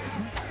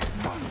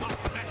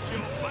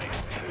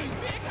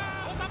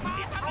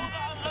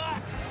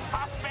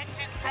 Suspect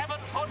is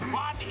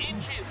 7'1"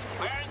 inches,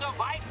 wearing a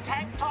white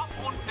tank top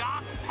and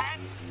dark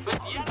pants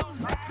with yellow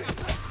dragons.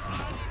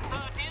 Early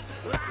 30s,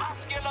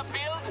 muscular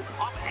build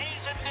of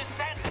Asian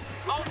descent,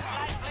 most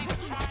likely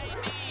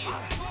Chinese.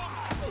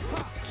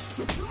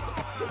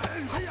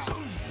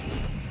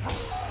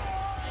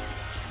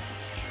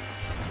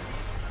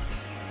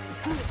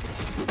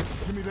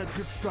 Give me that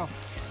good stuff.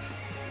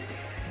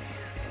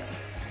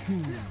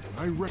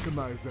 I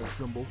recognize that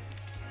symbol.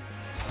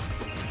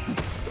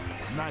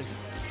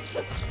 Nice.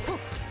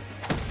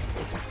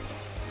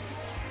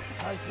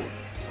 Nice one.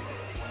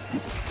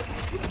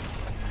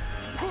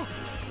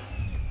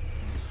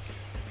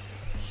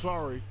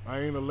 Sorry, I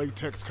ain't a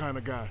latex kind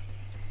of guy.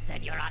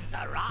 Said you're on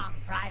the wrong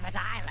private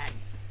island.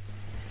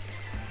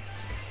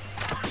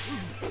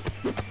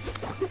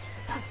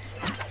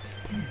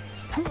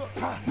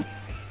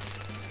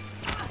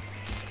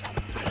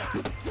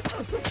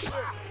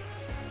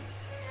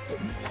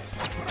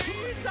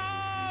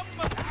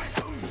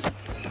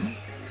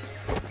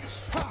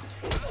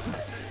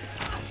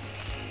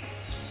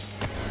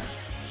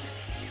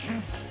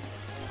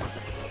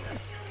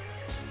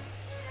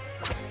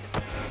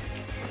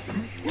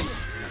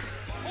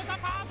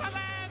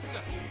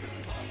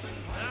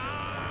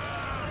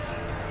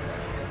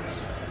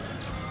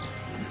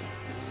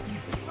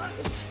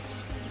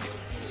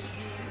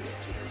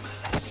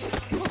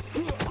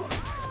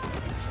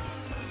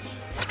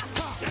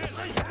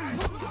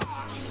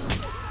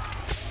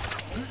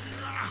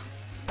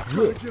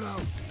 Good. Get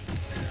out.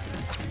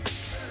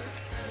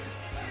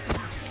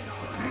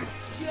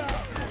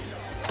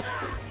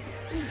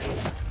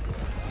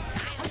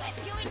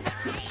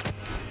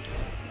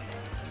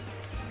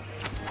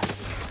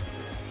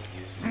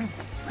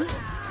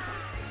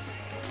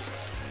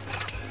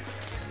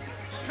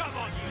 Come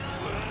on, you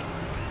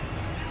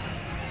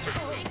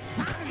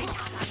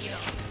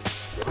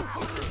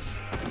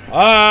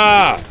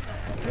Ah!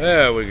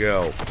 There we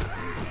go.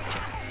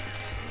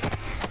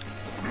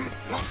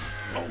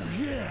 Oh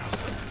yeah.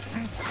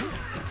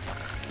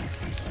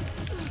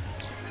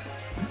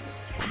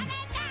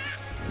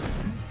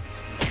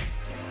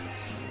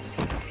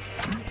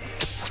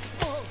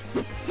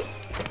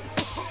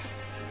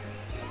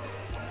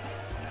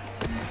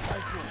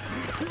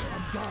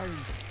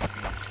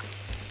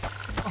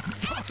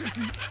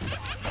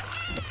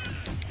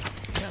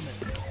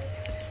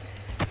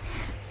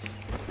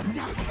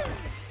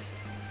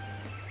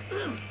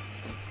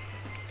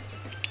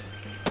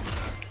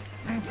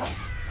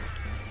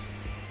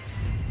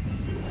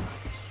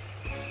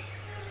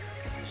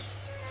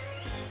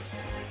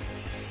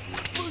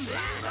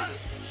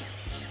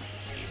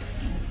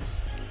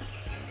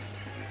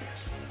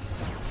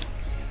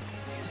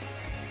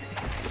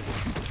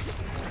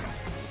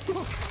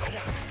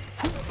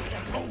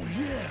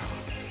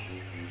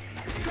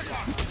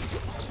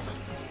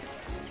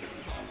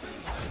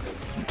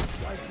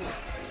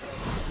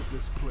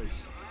 This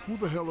place. Who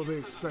the hell are they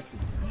expecting?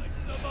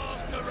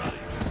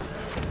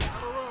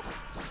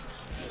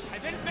 I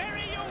will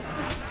bury you!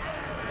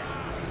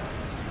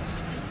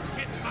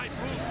 Kiss my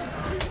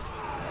boot!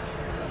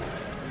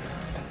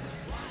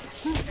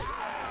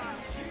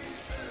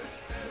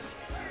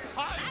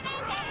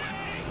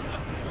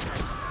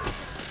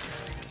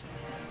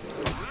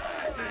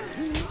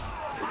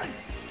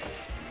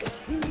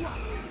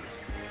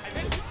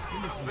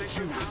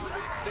 Suspicion now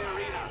reached the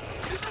arena.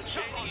 Mr.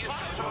 Cheney is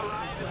to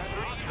arrive in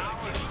 3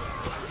 hours.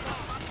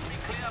 Must be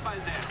clear by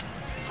then.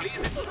 Please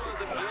ensure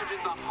the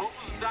virgins are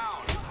hosed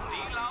down.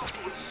 D-Lauf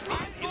und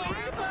Smith in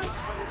rare blood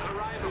for his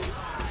arrival.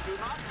 Do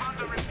not fund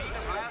a repeat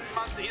of last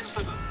month's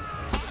incident.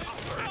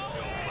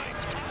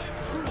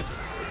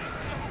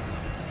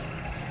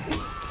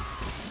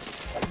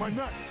 My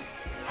nuts!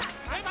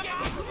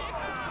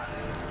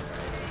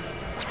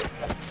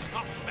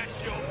 I'll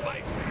smash your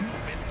face,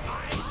 Mr.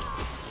 Mine!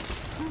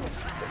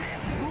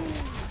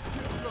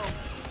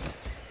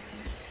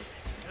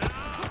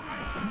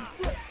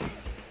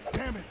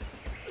 Damn it!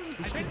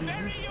 This could be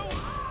useful.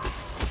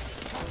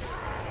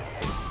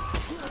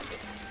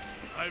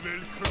 I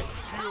will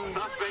crush you!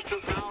 Suspect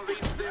has now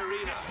reached the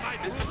arena.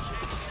 Mr.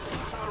 Cheney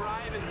is to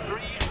arrive in 3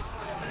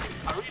 hours.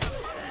 Arena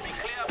must be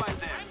clear by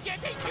then.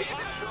 Please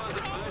ensure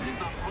the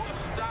virgins are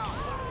hosed down.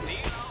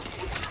 D-Lauf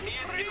und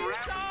Smith in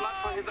rare blood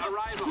for his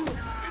arrival.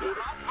 We do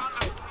not fund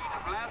a repeat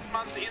of last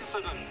month's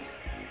incident.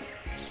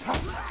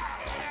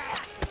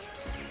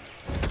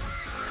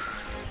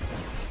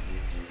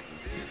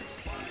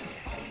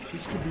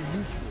 This could be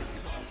useful.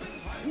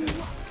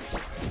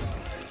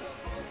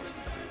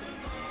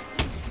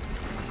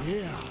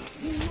 Yeah.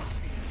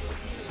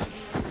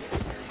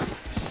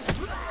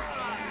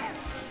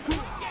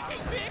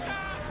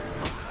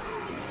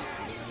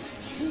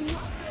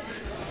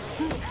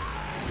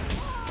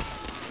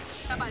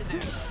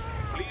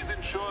 Please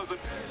ensure that...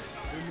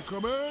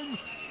 Incoming!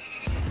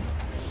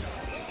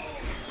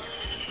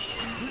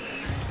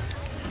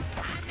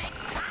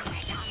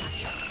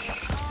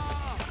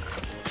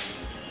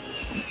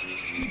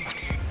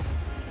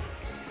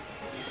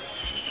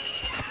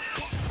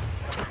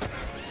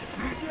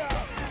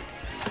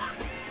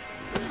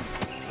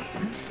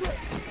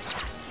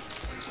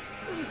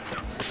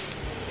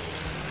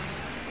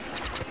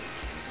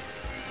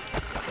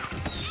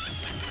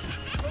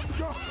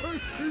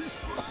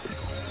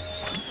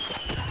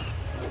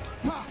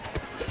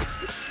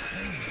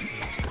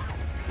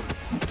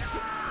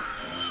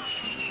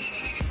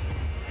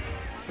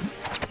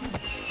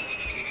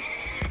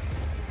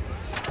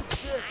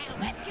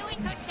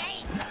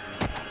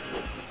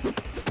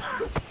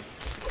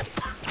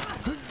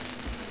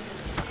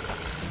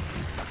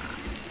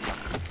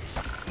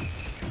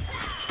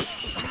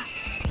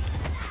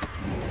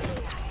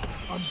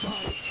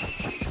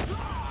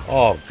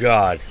 Oh,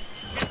 God.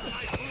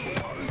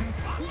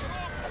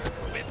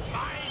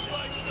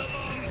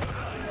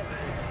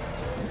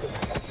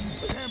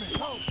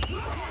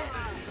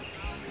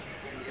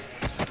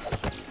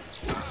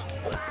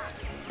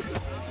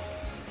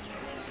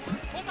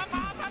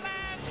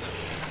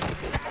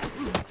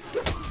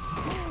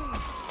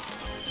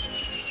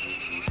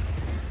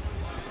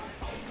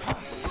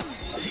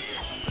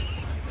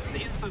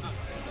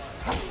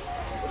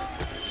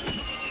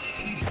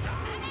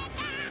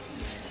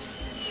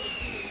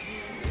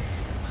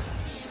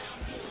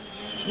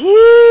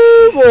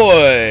 Woo,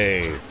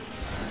 boy!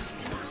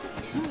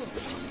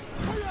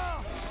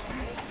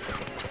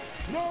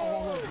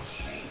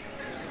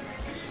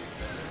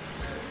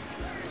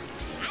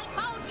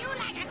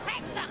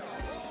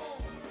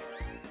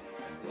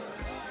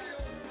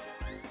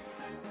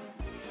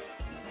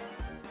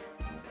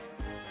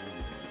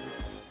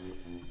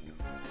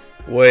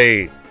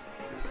 Wait.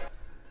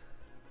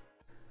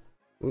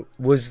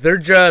 Was there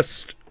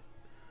just...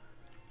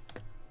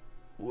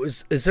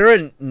 Is there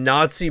a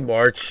Nazi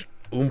March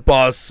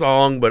Oompa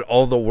song, but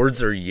all the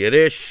words are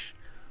Yiddish?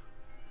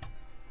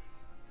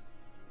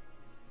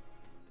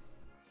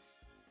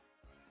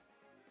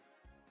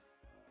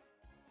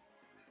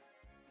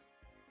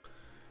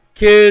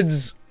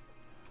 Kids,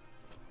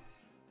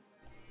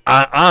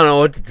 I don't know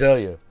what to tell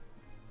you.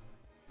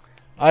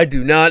 I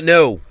do not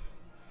know.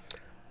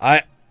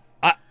 I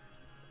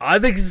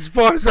think it's as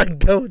far as I can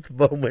go at the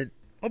moment.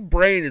 My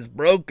brain is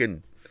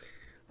broken.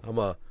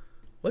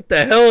 What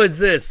the hell is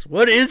this?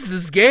 What is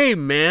this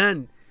game,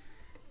 man?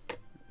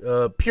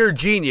 Pure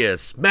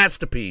genius,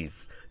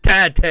 masterpiece, 10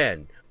 out of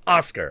 10,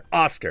 Oscar,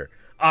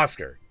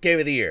 game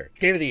of the year.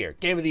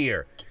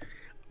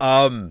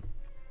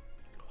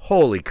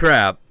 Holy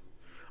crap.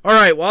 All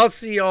right, well, I'll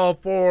see y'all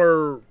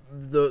for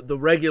the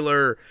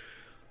regular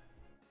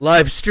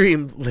live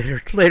stream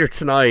later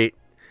tonight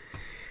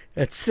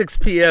at 6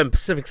 p.m.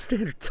 Pacific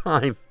Standard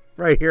Time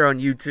right here on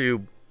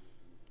YouTube.